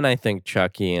 And then I think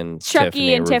Chucky and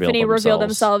Tiffany reveal themselves.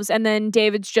 themselves, and then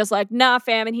David's just like, nah,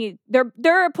 fam, and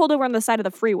they're pulled over on the side of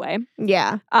the freeway.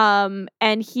 yeah,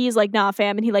 And he's like, nah,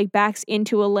 fam, and he like backs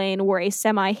into a lane where a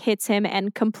semi hits him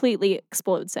and completely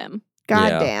explodes him.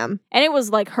 goddamn, And it was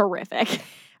like horrific.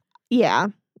 yeah.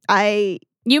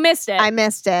 You missed it. I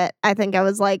missed it. I think I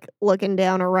was like looking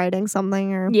down or writing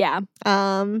something or yeah.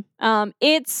 um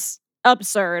It's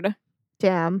absurd.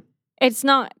 damn. It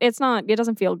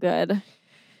doesn't feel good.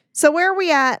 So where are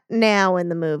we at now in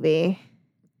the movie?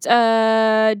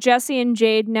 Jesse and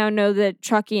Jade now know that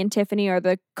Chucky and Tiffany are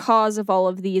the cause of all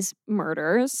of these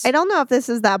murders. I don't know if this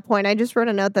is that point. I just wrote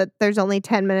a note that there's only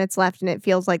 10 minutes left and it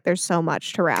feels like there's so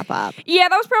much to wrap up. Yeah,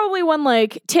 that was probably when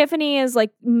like Tiffany is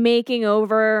like making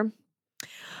over.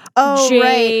 Oh, Jade.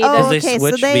 right. Oh, As they okay.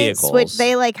 switch so they vehicles.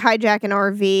 they like hijack an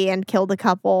RV and killed a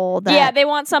couple. That, Yeah, they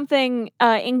want something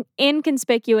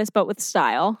inconspicuous but with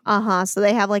style. So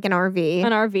they have like an RV.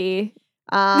 An RV.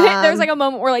 Um, There's like a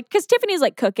moment where like, because Tiffany's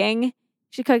like cooking.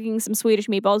 She's cooking some Swedish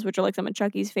meatballs, which are like some of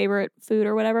Chucky's favorite food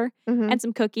or whatever, mhm. and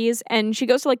some cookies. And she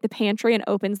goes to like the pantry and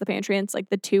opens the pantry, and it's like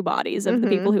the two bodies of the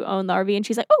Mhm. people who own the RV. And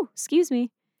she's like, oh, excuse me.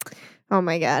 Oh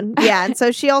my god. Yeah, and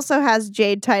so she also has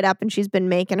Jade tied up and she's been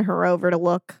making her over to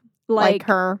look like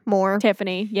her more.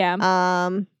 Tiffany. Yeah.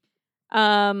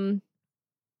 Um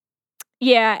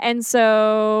Yeah, and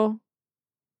so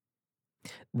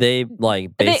They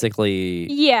like basically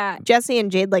yeah, Jesse and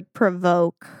Jade like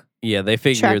provoke. they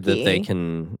figured that they Chucky.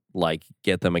 can like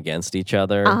get them against each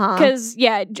other. Uh-huh. because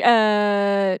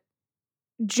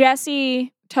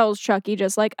Jesse tells Chucky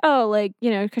just like, oh, like, you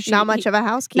know, because Not much of a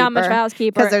housekeeper. not much of a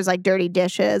housekeeper, because there's like dirty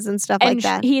dishes and stuff and like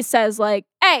that. he says like,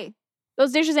 hey,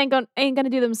 those dishes ain't gonna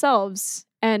do themselves.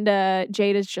 And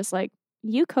Jade is just like,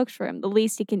 you cooked for him. The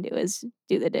least he can do is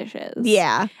do the dishes.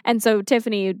 Yeah. And so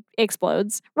Tiffany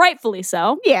explodes, rightfully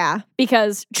so, Yeah.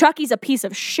 because Chucky's a piece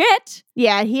of shit.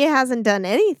 Yeah, he hasn't done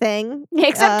anything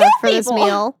Except kill for this people.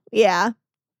 meal. Yeah.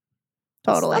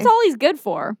 Totally. That's all he's good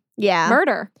for. Yeah.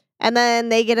 Murder. And then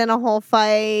they get in a whole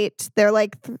fight. They're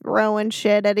like throwing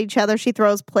shit at each other. She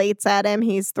throws plates at him.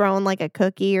 He's throwing like a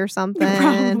cookie or something.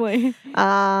 Probably.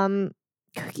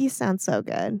 Cookies sound so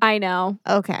good. I know.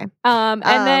 Okay. And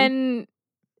then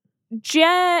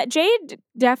Jade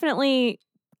definitely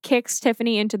kicks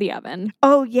Tiffany into the oven.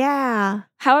 Oh yeah.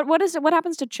 What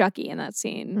happens to Chucky in that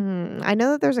scene? I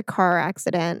know that there's a car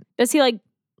accident. Does he like?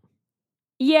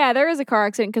 Yeah, there is a car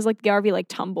accident because like the RV like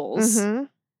tumbles, Mhm.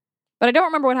 but I don't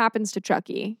remember what happens to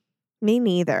Chucky. Me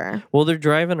neither. Well, they're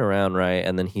driving around, right?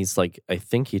 And then he's like, I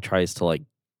think he tries to like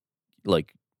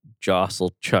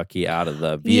jostle Chucky out of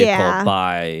the vehicle Yeah.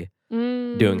 by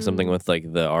doing something with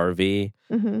like the RV,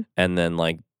 Mhm. and then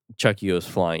like Chucky goes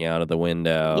flying out of the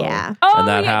window. Yeah. Oh, And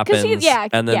that yeah, 'cause happens.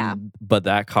 And then, but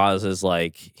that causes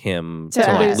like him To to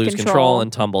like lose lose control. control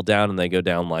and tumble down, and they go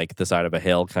down like the side of a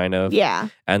hill, kind of. Yeah.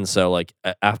 And so, like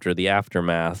after the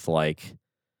aftermath, like,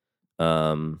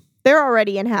 They're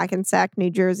already in Hackensack,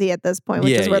 New Jersey at this point,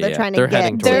 which Yeah, is where yeah, they're yeah. trying They're to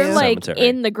heading get towards They're to. the like cemetery.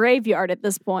 in the graveyard at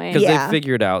this point. because Yeah. they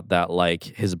figured out that like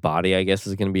his body, I guess,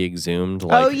 is going to be exhumed.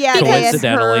 Like, Oh, yeah, they had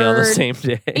coincidentally on the heard- same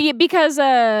day. Yeah, because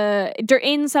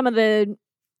in some of the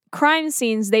crime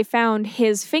scenes they found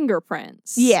his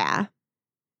fingerprints. Yeah.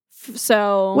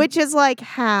 So Which is like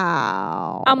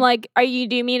how I'm like, do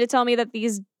you mean to tell me that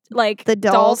these like the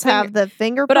dolls have finger- the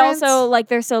fingerprints, but also like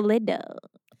they're so little.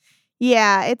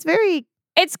 yeah, it's very.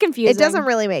 It's confusing. It doesn't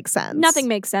really make sense. Nothing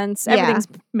makes sense. Yeah. Everything's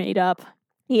made up.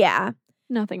 Yeah.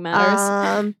 Nothing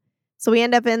matters. So we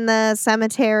end up in the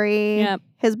cemetery. Yep.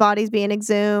 His body's being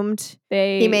exhumed.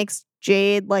 He makes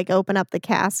Jade like open up the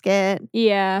casket.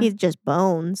 Yeah. He's just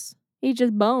bones, He's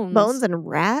just bones. bones and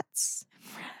rats.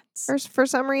 For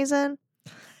some reason.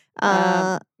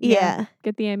 Yeah. Yeah.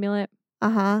 Get the amulet.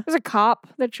 Uh-huh. There's a cop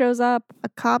that shows up. A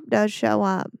cop does show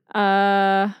up.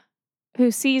 Who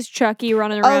sees Chucky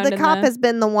running Oh, around. the in cop has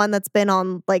been the one that's been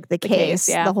on like the case, case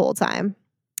yeah. the whole time.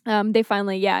 They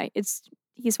finally,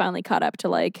 he's finally caught up to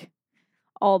like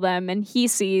all them, and he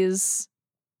sees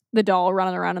the doll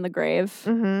running around in the grave.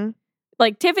 Mm-hmm.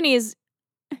 Like Tiffany is.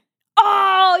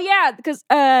 Oh yeah, because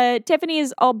Tiffany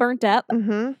is all burnt up.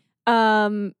 Mm-hmm.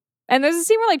 And there's a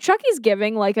scene where like Chucky's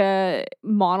giving like a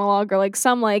monologue or like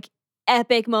some like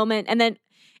epic moment, and then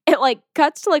it like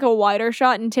cuts to like a wider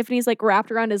shot and Tiffany's like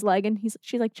wrapped around his leg and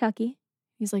she's like, Chucky.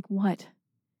 He's like, what?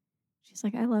 She's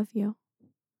like, I love you.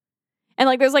 And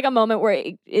like there's like a moment where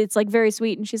it's like very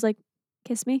sweet and she's like,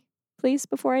 kiss me, please,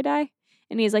 before I die.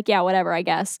 And he's like, yeah, whatever, I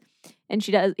guess. And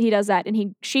he does that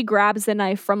and she grabs the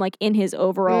knife from like in his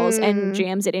overalls and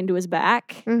jams it into his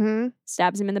back. Mm-hmm.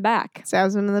 Stabs him in the back.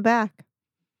 Stabs him in the back.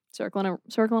 Circling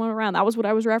around. That was what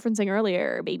I was referencing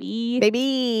earlier, baby.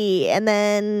 Baby. And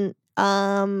then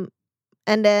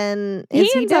he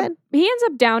he dead? ends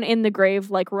up down in the grave,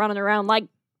 like running around like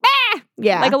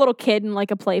Yeah. like a little kid in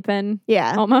like a playpen.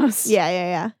 Yeah. Almost.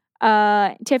 Yeah.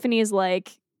 Tiffany's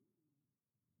like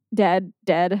dead.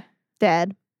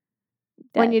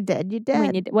 When you're dead, you're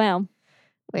dead. When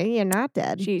you're not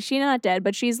dead. she's not dead,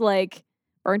 but she's like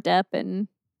burnt up and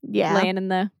laying in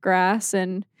the grass,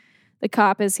 and the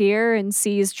cop is here and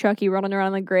sees Chucky running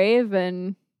around the grave,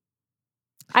 and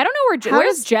I don't know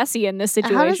where's Jesse in this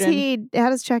situation. How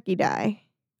does Chucky die?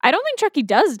 I don't think Chucky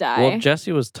does die. Well,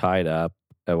 Jesse was tied up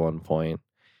at one point.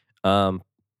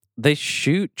 They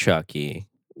shoot Chucky.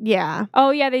 Yeah.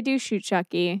 Oh yeah, they do shoot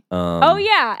Chucky. Oh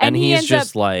yeah, and he he's ends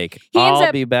just up, like, ends I'll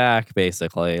up- be back,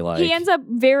 basically. Like he ends up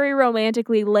very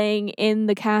romantically laying in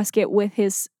the casket with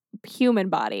his human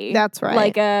body. That's right.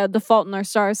 Like The Fault in Our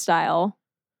Stars style,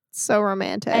 So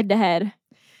romantic. head to head.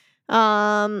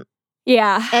 Yeah.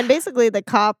 Yeah. And basically the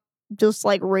cop just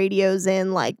like radios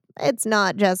in like, it's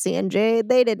not Jesse and Jade.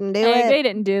 They didn't do it. They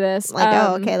didn't do this. Like,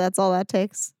 oh, okay, that's all that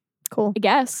takes. Cool. I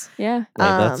guess. Yeah.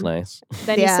 Like, that's Um, nice.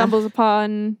 Then he Yeah. stumbles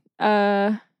upon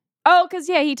because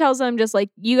he tells them just like,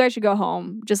 you guys should go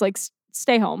home. Just like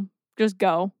stay home. Just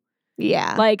go.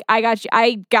 Yeah. Like I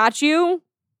got you,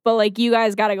 but like you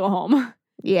guys gotta go home.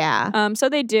 Yeah. So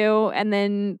they do, and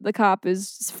then the cop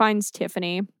finds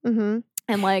Tiffany Mm-hmm.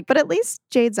 and like But at least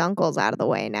Jade's uncle's out of the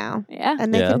way now. yeah.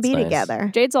 And they Yeah, can that's be nice.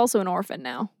 together. Jade's also an orphan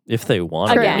now. If they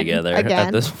want to be Again. together Again.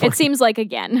 at this point. It seems like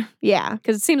again. Yeah.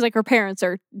 Because it seems like her parents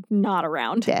are not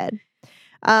around. Dead.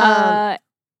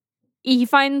 He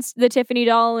finds the Tiffany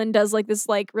doll and does like this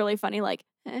like really funny like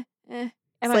It's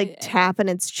like tapping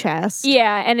its chest.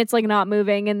 yeah, and it's like not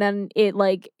moving, and then it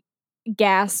like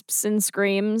gasps and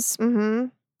screams, Mm-hmm.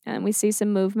 and we see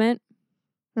some movement,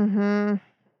 Mm-hmm.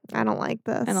 I don't like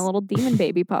this. and a little demon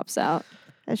baby pops out.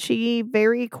 She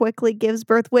very quickly gives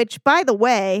birth, which, by the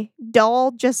way,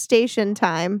 doll gestation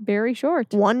time, Very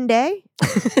short. 1 day.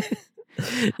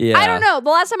 Yeah. I don't know. The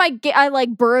last time I like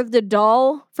birthed a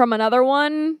doll from another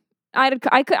one, I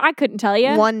couldn't tell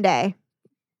you. 1 day.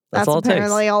 That's all it takes.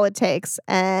 apparently all it takes.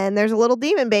 And there's a little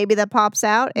demon baby that pops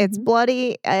out. It's Mhm.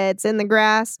 bloody. It's in the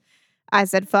grass. I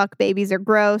said, fuck, babies are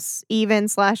gross, even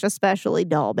 / especially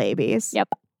doll babies. Yep.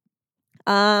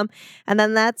 And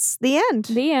then that's the end,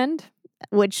 The end.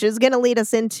 which is going to lead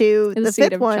us into the seed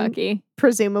fifth of one, Chucky.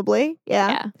 presumably. Yeah.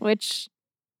 Yeah, which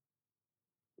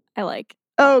I like.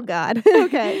 Oh, God.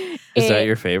 Okay. Is that It-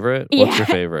 your favorite? What's your Yeah,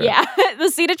 favorite? Yeah, the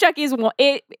Seed of Chucky is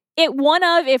one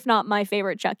of, if not my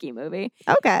favorite Chucky movie,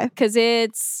 Okay. because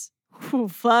it's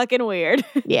fucking weird.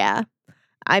 Yeah.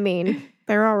 I mean,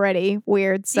 they're already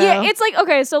weird. So Yeah, it's like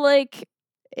okay, so like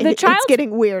the it's child's-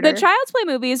 getting weirder. the Child's Play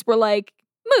movies were like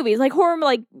movies, like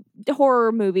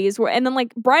horror movies, and then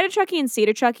like Bride of Chucky and Seed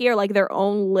of Chucky are like their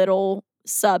own little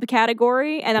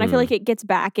subcategory, and then I feel Mm. like it gets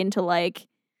back into like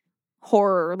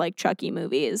horror like Chucky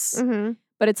movies. Mhm.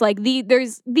 But it's like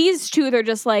there's these two, they're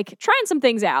just like trying some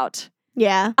things out.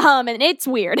 Yeah. And it's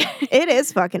weird. It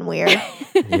is fucking weird.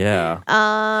 Yeah.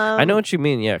 I I know what you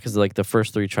mean, yeah, because like the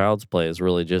first 3 Child's Play is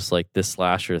really just like this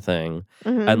slasher thing.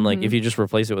 Mm-hmm, And like if you just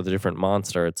replace it with a different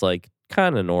monster, it's like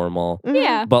kind of normal.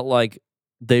 Yeah. But like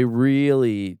they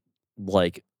really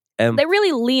like They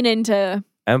really lean into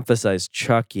emphasize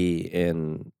Chucky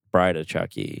in Bride of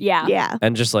Chucky. yeah. Yeah.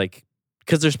 And just like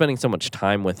because they're spending so much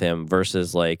time with him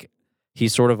versus like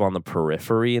he's sort of on the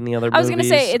periphery in the other I was movies.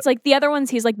 gonna say it's like the other ones.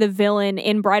 He's like the villain.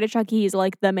 In Bride of Chucky, he's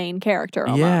like the main character.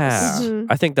 Almost. Yeah. Mhm.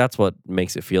 I think that's what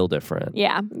makes it feel different.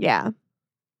 Yeah. Yeah.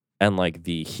 And like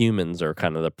the humans are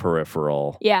kind of the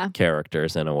peripheral Yeah.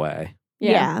 characters in a way.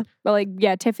 Yeah. Yeah. But like,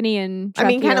 yeah, Tiffany and Chucky I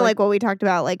mean, kind are, of like what we talked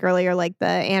about like earlier, like the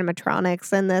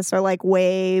animatronics in this are like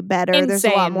way better. There's a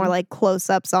lot Insane. more like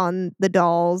close-ups on the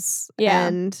dolls. Yeah.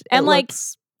 And And, it like,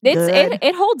 looks it good.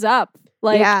 it holds up.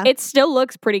 Like Yeah. it still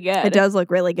looks pretty good. It does look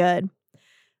really good.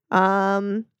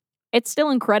 It's still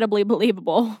incredibly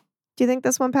believable. Do you think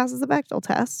this one passes the Bechdel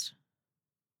test?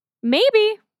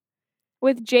 Maybe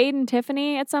with Jade and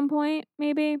Tiffany at some point.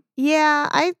 Maybe. Yeah,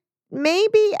 I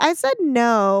said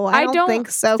no. I I don't don't think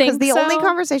so because think the only so.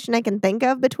 conversation I can think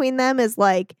of between them is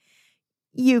like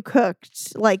you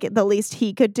cooked like the least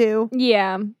he could do.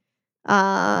 Yeah.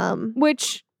 Um,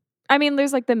 Which I mean,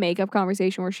 there's like the makeup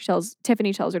conversation where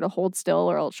Tiffany tells her to hold still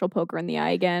or else she'll poke her in the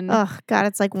eye again. Oh God,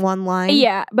 it's like one line.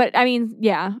 Yeah, but I mean,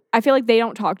 yeah, I feel like they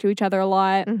don't talk to each other a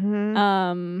lot.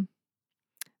 Mm-hmm.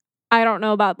 I don't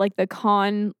know about like the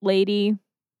con lady.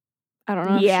 I don't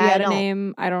know if she had a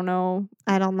name. I don't know.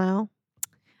 I don't know.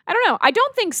 I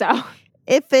don't think so.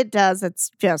 If it does, it's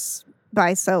just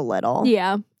by so little.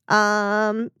 Yeah.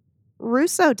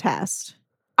 Russo test.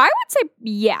 I would say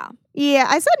yeah. Yeah,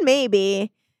 I said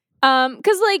maybe.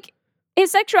 Because like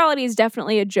his sexuality is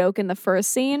definitely a joke in the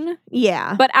first scene,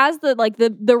 Yeah. but as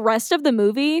the rest of the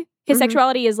movie, his Mhm.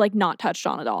 sexuality is like not touched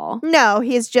on at all. No,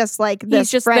 he's just like this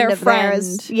He's just friend their of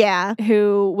theirs. friend. Yeah.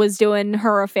 Who was doing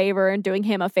her a favor and doing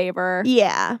him a favor.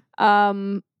 Yeah.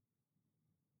 And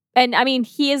I mean,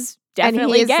 he is And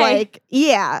definitely he is gay. like,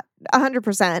 yeah,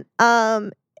 100%.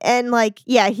 And like,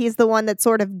 yeah, he's the one that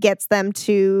sort of gets them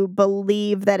to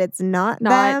believe that it's not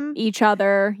them. each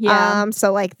other. Yeah.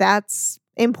 So like that's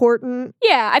important.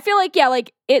 Yeah, I feel like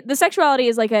the sexuality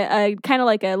is like a kind of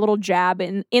like a little jab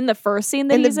in the first scene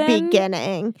that In he's the in.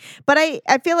 beginning. But I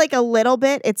feel like a little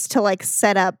bit it's to like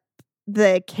set up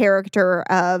the character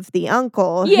of the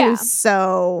uncle Yeah. who's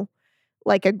so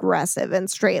like aggressive and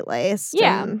straight laced.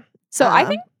 Yeah. So I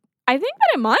think that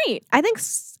it might. I think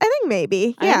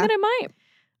maybe. I Yeah. think that it might.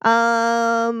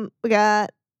 We got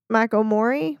Michael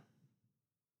Mori.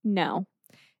 No,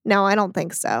 No, I don't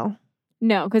think so.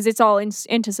 because it's all in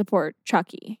to support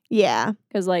Chucky. Yeah.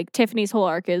 Because like Tiffany's whole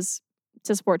arc is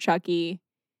to support Chucky.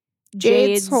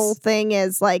 Jade's whole thing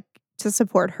is like to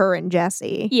support her and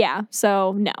Jesse. Yeah.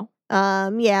 So no,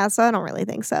 Yeah, so I don't really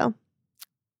think so.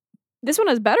 this one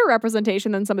has better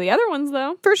representation than some of the other ones,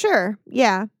 though. For sure.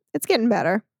 Yeah. It's getting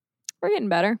better. We're getting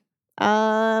better.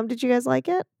 Did you guys like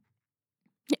it?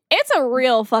 It's a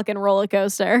real fucking roller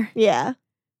coaster. Yeah.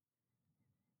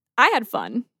 I had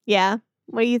fun. Yeah.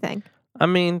 What do you think? I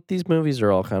mean, these movies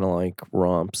are all kind of like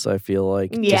romps, I feel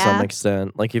like, to Yeah. some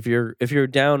extent. Like if you're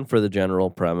down for the general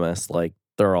premise, like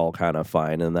they're all kind of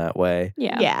fine in that way.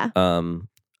 Yeah. Yeah.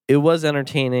 It was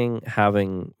entertaining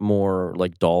having more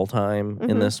like doll time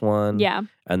in Mhm. this one. Yeah.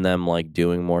 And them like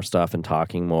doing more stuff and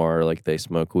talking more. Like they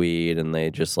smoke weed and they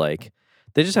just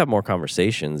have more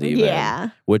conversations even. Yeah.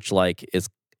 Which like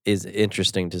is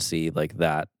interesting to see like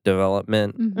that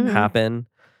development Mhm. happen.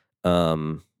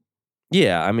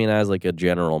 Yeah, I mean as like a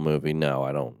general movie, no,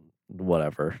 I don't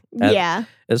whatever. Yeah.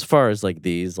 As far as like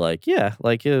these, like, yeah,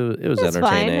 like it was It's fine.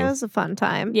 entertaining. It was a fun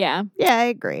time. Yeah. Yeah, I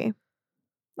agree.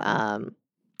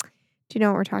 Do you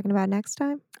know what we're talking about next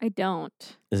time? I don't.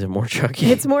 Is it more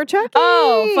Chucky? It's more Chucky.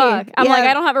 Oh, fuck. I'm Yeah. like,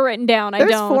 I don't have it written down. I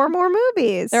There's don't. 4 more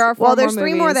movies. There are 4 Well, there's more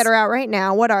 3 more movies. that are out right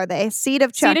now. What are they? Seed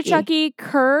of Chucky. Seed of Chucky,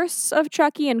 Curse of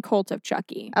Chucky, and Cult of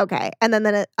Chucky. Okay. And then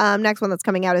the next one that's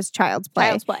coming out is Child's Play,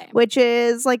 Child's Play. which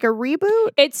is like a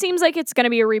reboot. It seems like it's going to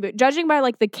be a reboot. Judging by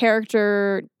like the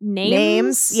character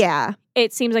names, Yeah.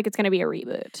 it seems like it's going to be a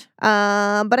reboot.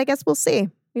 But I guess we'll see.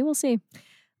 We will see.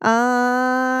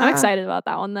 I'm I'm excited about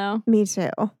that one though. Me too.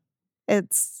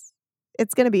 It's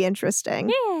going to be interesting.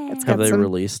 Yeah. It's Have got they some-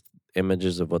 released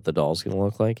images of what the doll's gonna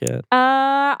look like yet?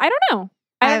 I don't know.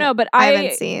 I don't know, but I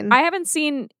haven't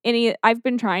seen any. I've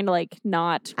been trying to like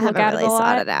not I look haven't at really it a lot.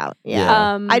 sought it out.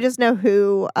 Yeah. Yeah. I just know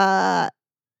who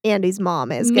Andy's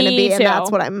mom is going to Me be, and too.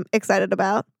 that's what I'm excited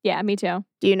about. Yeah, me too.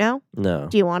 Do you know? No.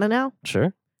 Do you want to know?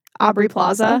 Sure. Aubrey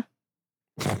Plaza.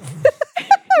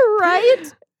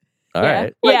 Right? All Yeah.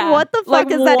 right. Like, Yeah. what the fuck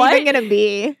Like, is that what? even going to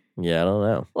be? Yeah, I don't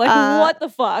know. Like what the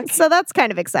fuck? So that's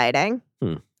kind of exciting.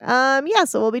 Hmm. Yeah,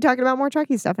 so we'll be talking about more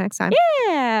Chucky stuff next time.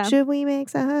 Yeah. Should we make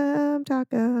some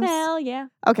tacos? Hell yeah.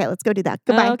 Okay, let's go do that.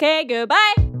 Goodbye. Okay,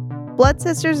 goodbye. Blood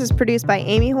Sisters is produced by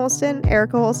Amy Holston,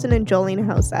 Erica Holston, and Jolene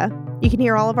Hosa. You can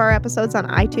hear all of our episodes on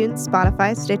iTunes,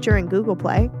 Spotify, Stitcher, and Google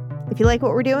Play. If you like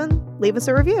what we're doing, leave us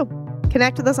a review.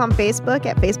 Connect with us on Facebook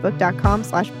at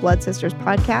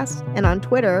facebook.com/BloodSistersPodcast and on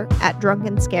Twitter at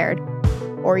DrunkenScared.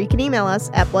 Or you can email us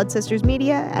at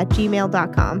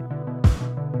bloodsistersmedia@gmail.com.